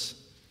love this.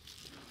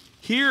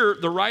 Here,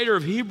 the writer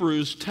of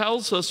Hebrews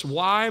tells us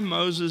why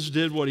Moses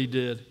did what he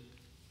did.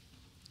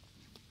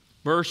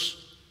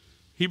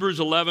 Hebrews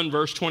 11,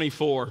 verse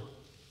 24.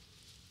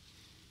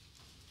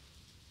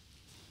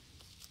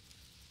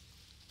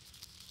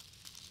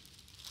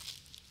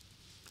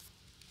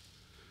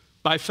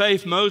 By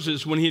faith,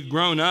 Moses, when he had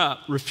grown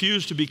up,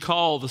 refused to be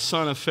called the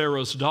son of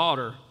Pharaoh's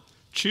daughter,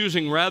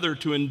 choosing rather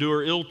to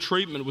endure ill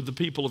treatment with the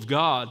people of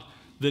God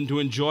than to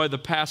enjoy the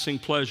passing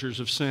pleasures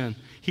of sin.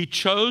 He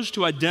chose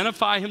to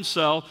identify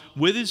himself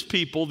with his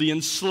people, the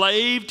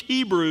enslaved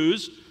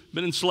Hebrews,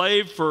 been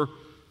enslaved for a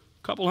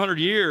couple hundred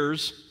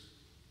years,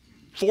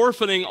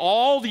 forfeiting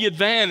all the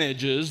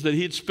advantages that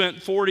he'd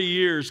spent 40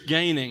 years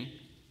gaining.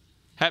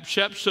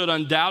 Hatshepsut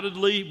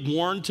undoubtedly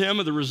warned him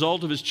of the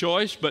result of his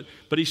choice, but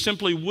he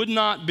simply would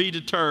not be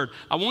deterred.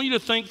 I want you to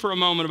think for a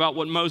moment about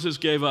what Moses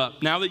gave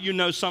up, now that you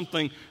know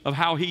something of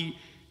how he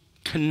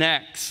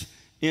connects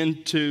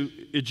into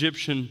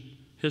Egyptian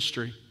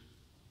history.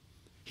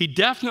 He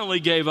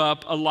definitely gave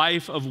up a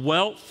life of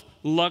wealth,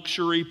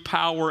 luxury,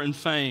 power, and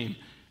fame,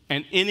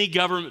 and any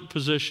government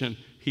position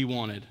he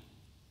wanted.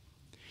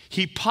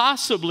 He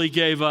possibly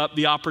gave up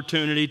the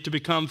opportunity to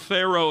become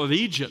Pharaoh of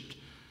Egypt,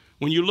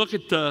 When you look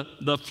at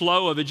the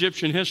flow of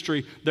Egyptian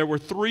history, there were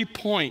 3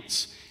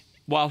 points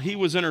while he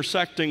was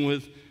intersecting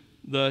with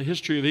the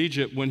history of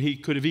Egypt when he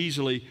could have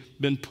easily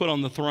been put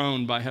on the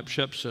throne by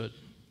Hatshepsut.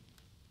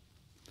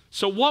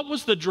 So what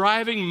was the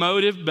driving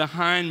motive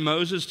behind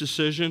Moses'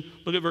 decision?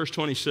 Look at verse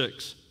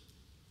 26.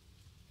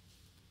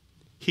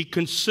 He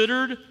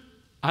considered,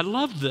 I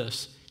love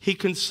this, he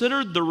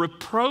considered the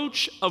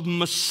reproach of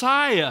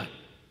Messiah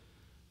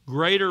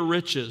greater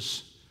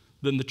riches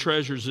than the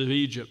treasures of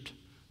Egypt,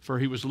 for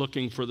he was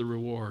looking for the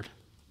reward.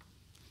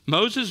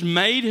 Moses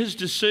made his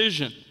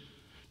decision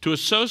to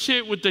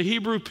associate with the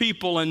Hebrew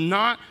people and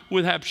not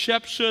with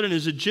Hatshepsut and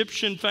his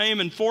Egyptian fame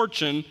and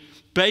fortune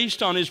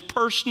based on his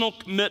personal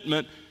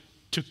commitment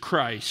to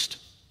Christ.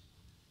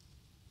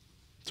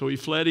 So he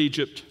fled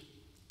Egypt.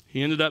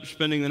 He ended up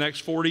spending the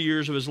next 40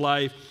 years of his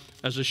life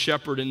as a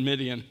shepherd in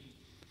Midian.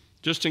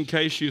 Just in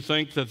case you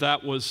think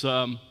that was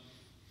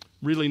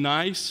really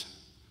nice,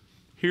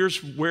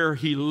 here's where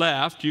he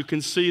left. You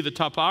can see the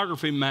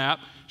topography map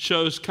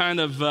shows kind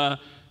of the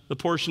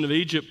portion of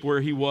Egypt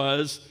where he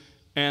was,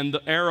 and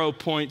the arrow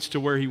points to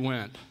where he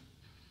went.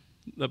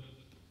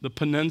 The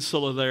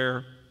peninsula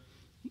there,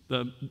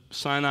 the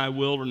Sinai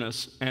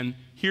wilderness, and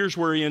here's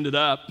where he ended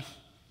up,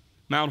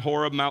 Mount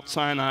Horeb, Mount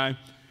Sinai,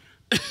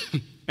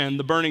 and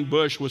the burning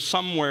bush was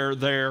somewhere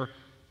there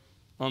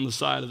on the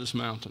side of this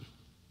mountain.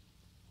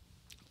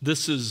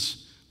 This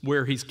is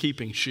where he's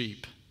keeping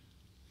sheep.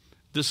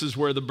 This is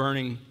where the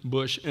burning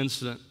bush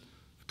incident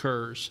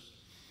occurs.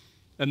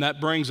 And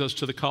that brings us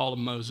to the call of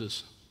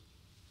Moses.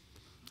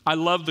 I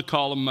love the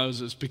call of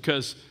Moses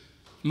because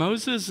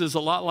Moses is a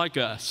lot like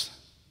us.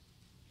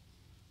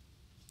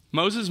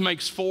 Moses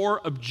makes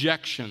 4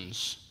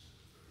 objections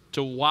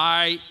to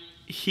why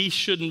he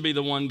shouldn't be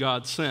the one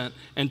God sent.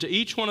 And to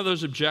each one of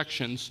those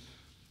objections,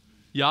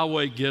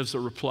 Yahweh gives a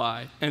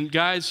reply. And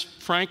guys,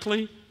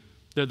 frankly,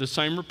 they're the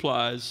same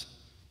replies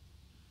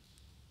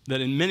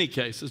that in many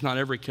cases, not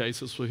every case,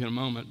 this will be in a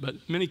moment, but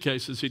many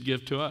cases he'd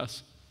give to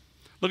us.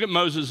 Look at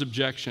Moses'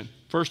 objection.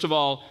 First of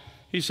all,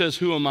 he says,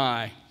 "Who am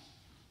I?"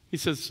 He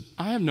says,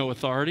 "I have no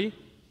authority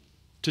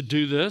to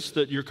do this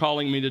that you're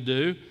calling me to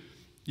do."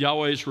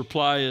 Yahweh's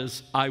reply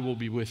is, "I will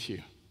be with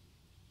you.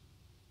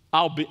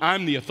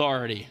 I'm the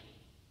authority."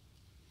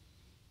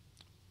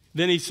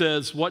 Then he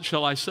says, "What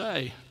shall I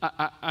say?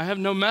 I have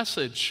no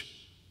message."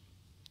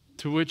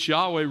 To which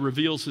Yahweh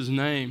reveals his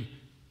name.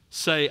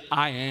 Say,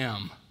 "I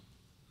am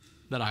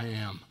that I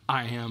am.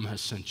 I am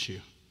has sent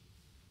you."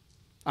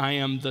 I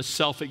am the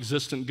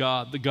self-existent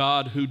God, the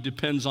God who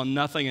depends on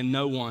nothing and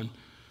no one,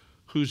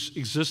 whose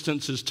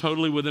existence is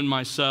totally within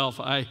myself.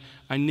 I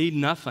need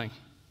nothing.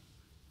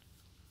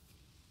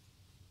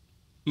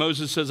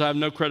 Moses says, "I have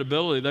no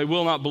credibility. They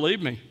will not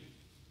believe me."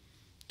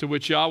 To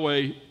which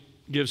Yahweh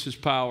gives his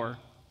power.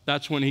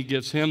 That's when he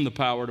gives him the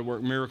power to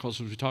work miracles,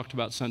 as we talked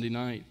about Sunday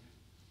night.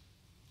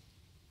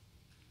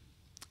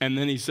 And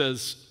then he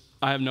says,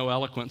 "I have no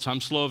eloquence. I'm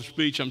slow of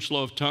speech. I'm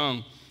slow of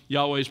tongue."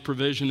 Yahweh's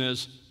provision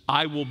is,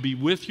 "I will be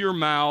with your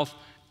mouth,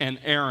 and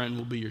Aaron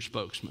will be your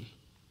spokesman."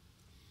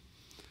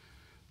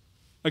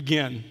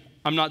 Again,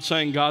 I'm not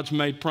saying God's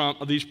made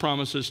these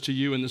promises to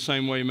you in the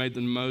same way he made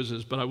them to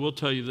Moses, but I will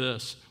tell you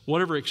this.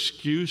 Whatever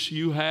excuse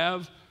you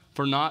have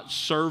for not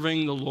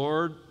serving the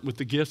Lord with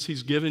the gifts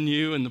he's given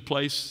you and the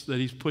place that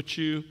he's put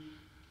you,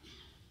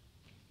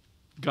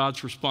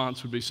 God's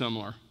response would be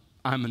similar.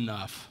 I'm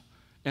enough.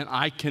 And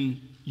I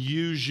can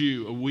use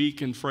you, a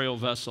weak and frail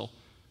vessel,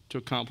 to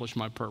accomplish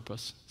my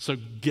purpose. So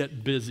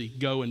get busy,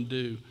 go and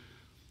do.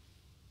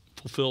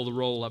 Fulfill the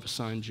role I've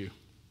assigned you.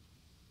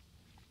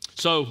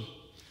 So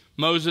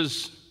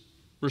Moses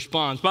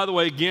responds. By the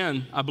way,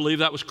 again, I believe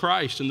that was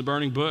Christ in the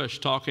burning bush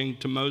talking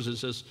to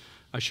Moses, as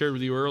I shared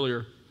with you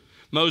earlier.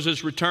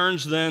 Moses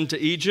returns then to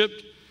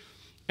Egypt,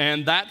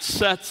 and that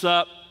sets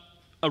up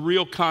a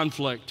real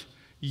conflict.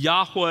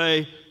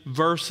 Yahweh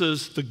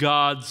versus the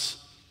gods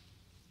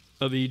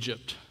of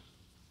Egypt.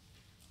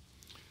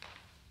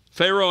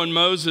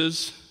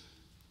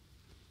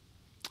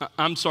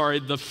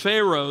 the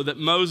Pharaoh that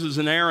Moses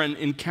and Aaron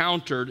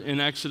encountered in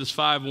Exodus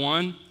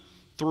 5:1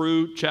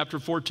 through chapter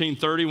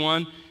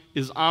 14:31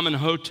 is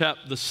Amenhotep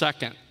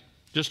II.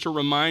 Just to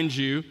remind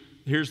you,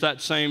 here's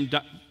that same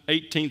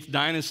 18th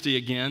dynasty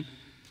again.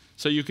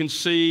 So you can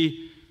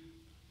see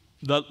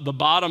the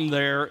bottom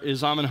there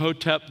is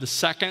Amenhotep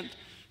II.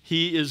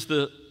 He is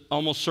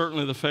almost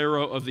certainly the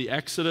Pharaoh of the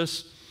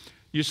Exodus.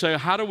 You say,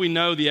 how do we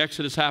know the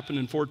Exodus happened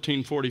in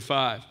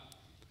 1445?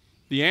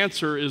 The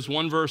answer is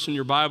one verse in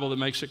your Bible that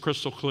makes it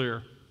crystal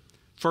clear.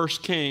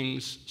 1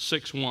 Kings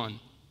 6:1.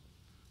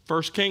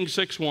 1 Kings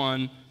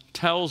 6:1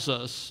 tells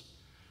us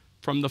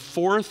from the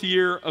 4th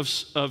year of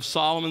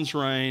Solomon's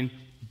reign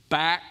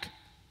back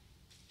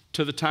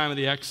to the time of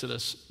the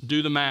Exodus.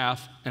 Do the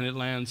math, and it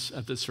lands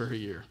at this very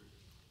year.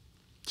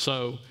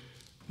 So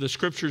the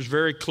scripture is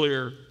very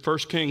clear.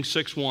 1 Kings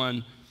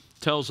 6:1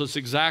 tells us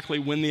exactly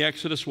when the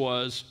Exodus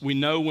was. We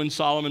know when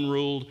Solomon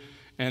ruled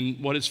and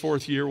what his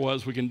 4th year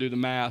was. We can do the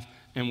math,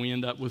 and we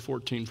end up with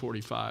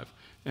 1445.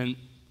 And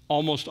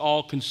almost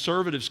all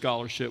conservative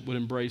scholarship would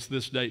embrace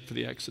this date for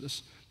the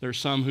Exodus. There are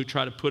some who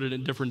try to put it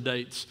in different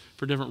dates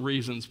for different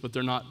reasons, but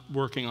they're not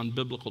working on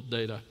biblical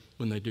data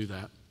when they do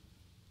that.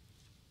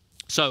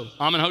 So,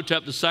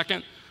 Amenhotep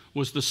II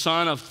was the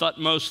son of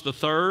Thutmose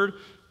III,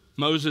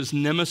 Moses'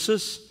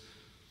 nemesis.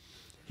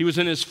 He was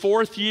in his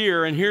 4th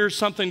year, and here's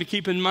something to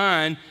keep in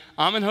mind.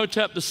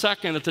 Amenhotep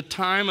II at the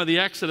time of the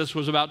Exodus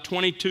was about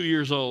 22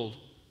 years old.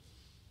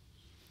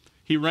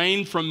 He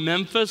reigned from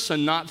Memphis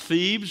and not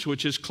Thebes,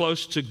 which is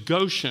close to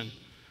Goshen.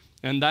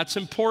 And that's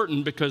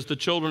important because the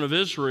children of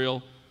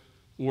Israel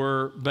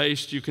were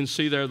based, you can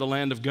see there, the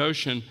land of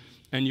Goshen,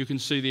 and you can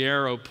see the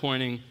arrow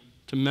pointing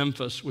to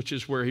Memphis, which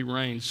is where he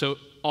reigned. So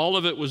all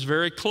of it was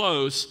very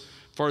close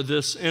for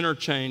this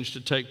interchange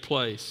to take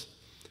place.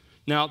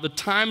 Now, the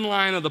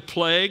timeline of the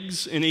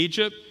plagues in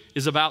Egypt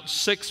is about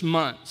 6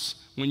 months.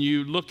 When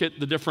you look at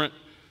the different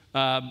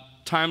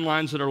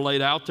timelines that are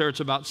laid out there, it's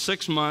about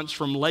 6 months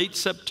from late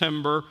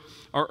September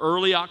or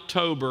early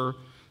October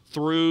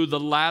through the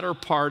latter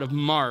part of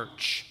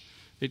March.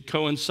 It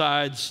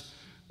coincides,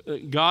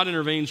 God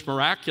intervenes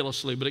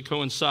miraculously, but it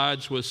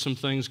coincides with some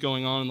things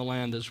going on in the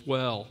land as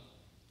well.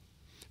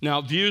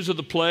 Now, views of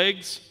the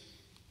plagues,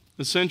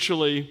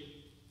 essentially,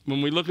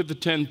 when we look at the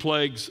 10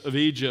 plagues of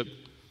Egypt,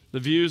 the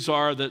views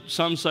are that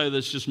some say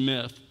that's just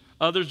myth.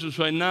 Others would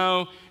say,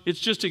 no, it's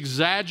just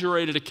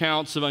exaggerated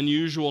accounts of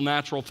unusual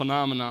natural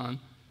phenomenon.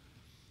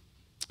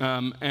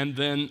 And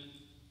then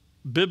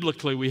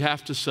biblically, we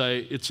have to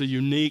say it's a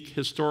unique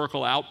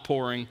historical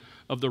outpouring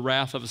of the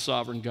wrath of a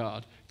sovereign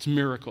God. It's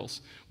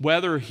miracles.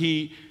 Whether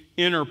he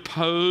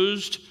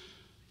interposed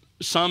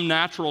some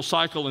natural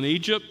cycle in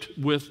Egypt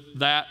with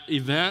that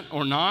event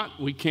or not,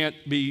 we can't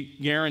be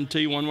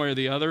guaranteed one way or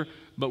the other,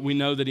 but we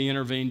know that he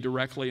intervened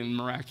directly and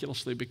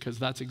miraculously because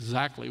that's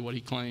exactly what he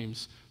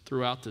claims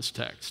throughout this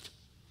text.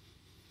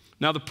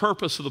 Now, the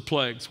purpose of the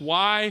plagues.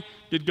 Why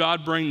did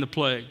God bring the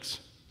plagues?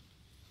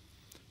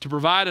 To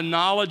provide a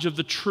knowledge of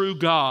the true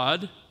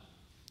God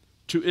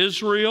to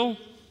Israel,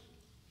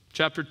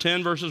 chapter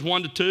 10, verses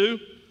 1 to 2,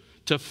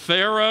 to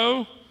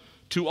Pharaoh,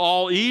 to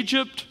all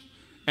Egypt,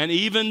 and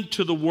even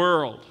to the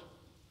world.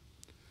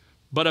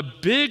 But a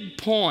big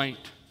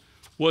point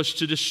was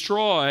to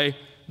destroy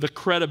the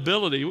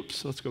credibility,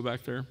 let's go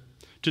back there,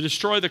 to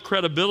destroy the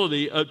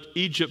credibility of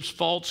Egypt's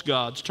false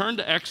gods. Turn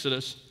to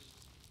Exodus.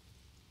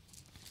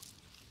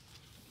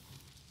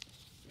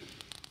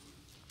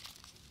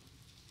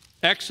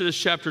 Exodus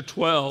chapter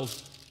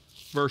 12,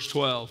 verse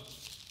 12.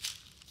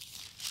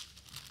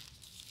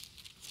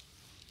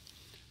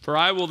 For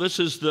I will, this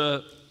is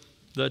the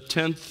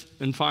 10th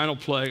and final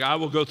plague, I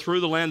will go through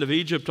the land of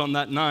Egypt on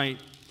that night,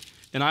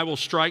 and I will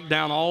strike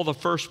down all the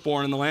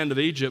firstborn in the land of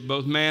Egypt,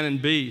 both man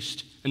and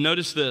beast. And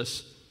notice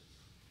this,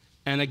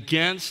 and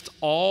against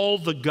all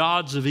the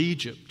gods of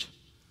Egypt,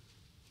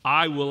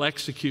 I will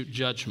execute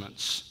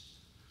judgments.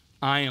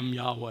 I am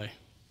Yahweh.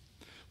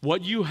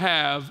 What you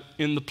have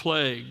in the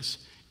plagues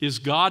is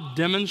God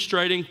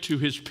demonstrating to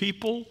his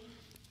people,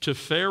 to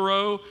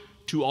Pharaoh,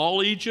 to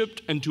all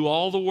Egypt, and to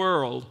all the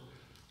world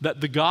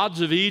that the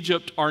gods of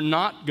Egypt are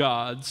not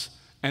gods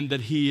and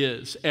that he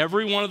is.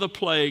 Every one of the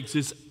plagues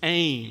is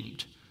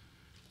aimed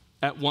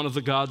at one of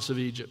the gods of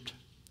Egypt.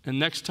 And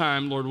next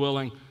time, Lord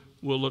willing,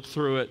 we'll look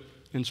through it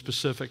in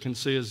specific and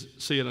see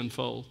it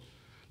unfold.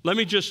 Let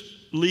me just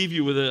leave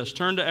you with this.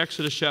 Turn to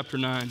Exodus chapter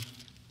 9.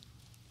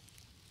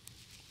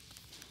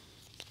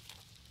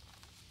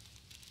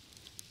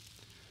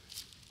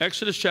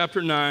 Exodus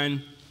chapter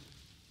 9,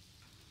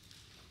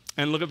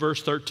 and look at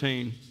verse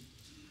 13.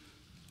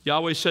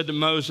 Yahweh said to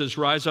Moses,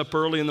 rise up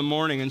early in the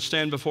morning and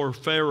stand before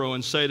Pharaoh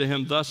and say to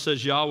him, thus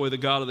says Yahweh, the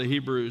God of the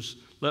Hebrews,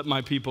 let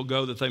my people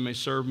go that they may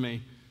serve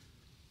me.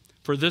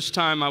 For this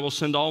time I will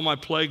send all my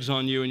plagues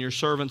on you and your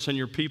servants and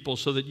your people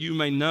so that you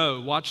may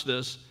know, watch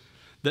this,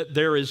 that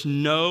there is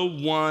no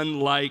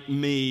one like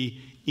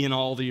me in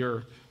all the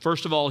earth.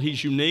 First of all,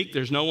 he's unique.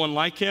 There's no one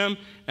like him.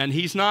 And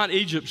he's not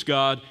Egypt's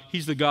God.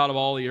 He's the God of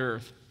all the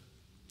earth.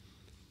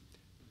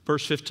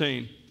 Verse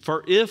 15,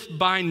 for if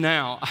by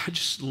now, I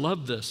just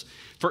love this.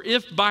 For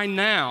if by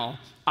now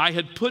I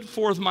had put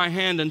forth my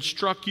hand and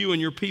struck you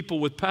and your people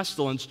with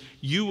pestilence,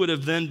 you would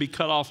have then be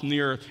cut off from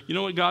the earth. You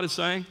know what God is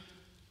saying?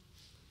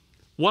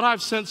 What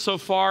I've sent so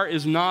far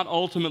is not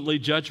ultimately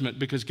judgment,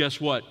 because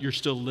guess what? You're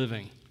still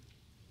living.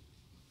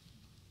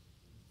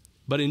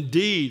 But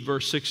indeed,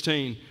 verse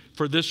 16,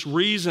 for this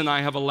reason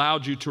I have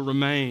allowed you to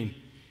remain,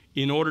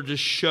 in order to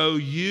show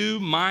you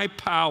my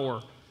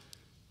power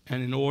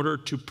and in order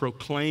to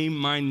proclaim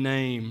my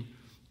name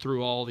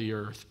through all the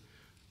earth.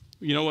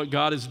 You know what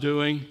God is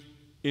doing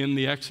in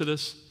the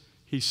Exodus?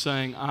 He's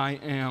saying, I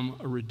am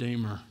a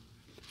redeemer.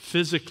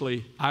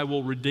 Physically, I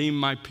will redeem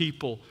my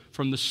people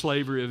from the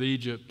slavery of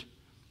Egypt.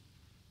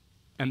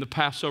 And the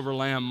Passover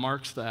lamb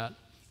marks that.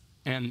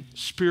 And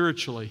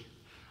spiritually,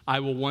 I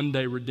will one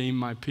day redeem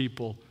my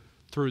people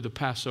through the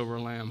Passover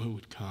lamb who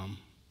would come.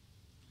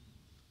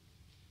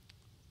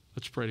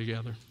 Let's pray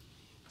together.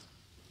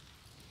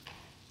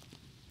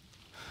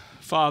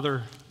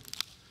 Father,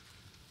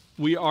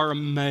 we are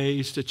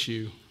amazed at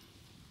you.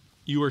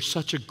 You are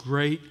such a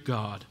great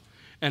God,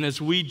 And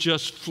as we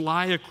just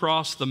fly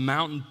across the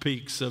mountain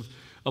peaks of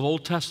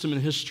Old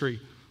Testament history,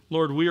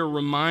 Lord, we are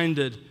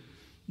reminded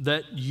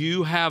that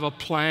you have a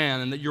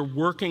plan and that you're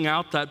working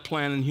out that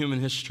plan in human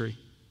history.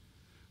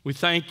 We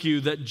thank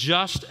you that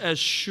just as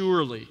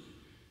surely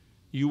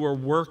you are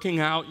working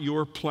out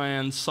your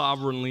plan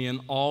sovereignly in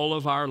all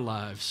of our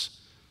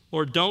lives.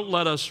 Lord, don't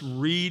let us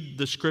read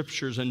the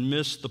Scriptures and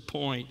miss the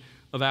point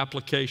of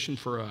application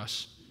for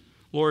us.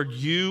 Lord,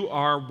 you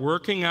are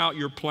working out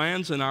your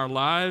plans in our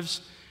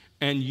lives,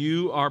 and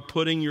you are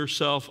putting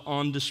yourself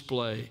on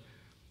display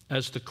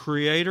as the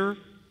Creator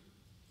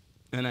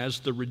and as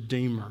the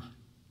Redeemer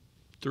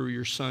through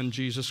your Son,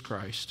 Jesus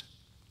Christ.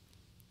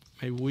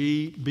 May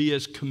we be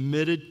as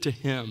committed to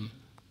him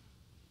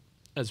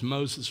as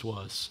Moses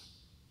was.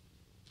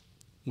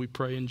 We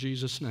pray in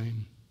Jesus'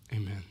 name.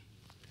 Amen.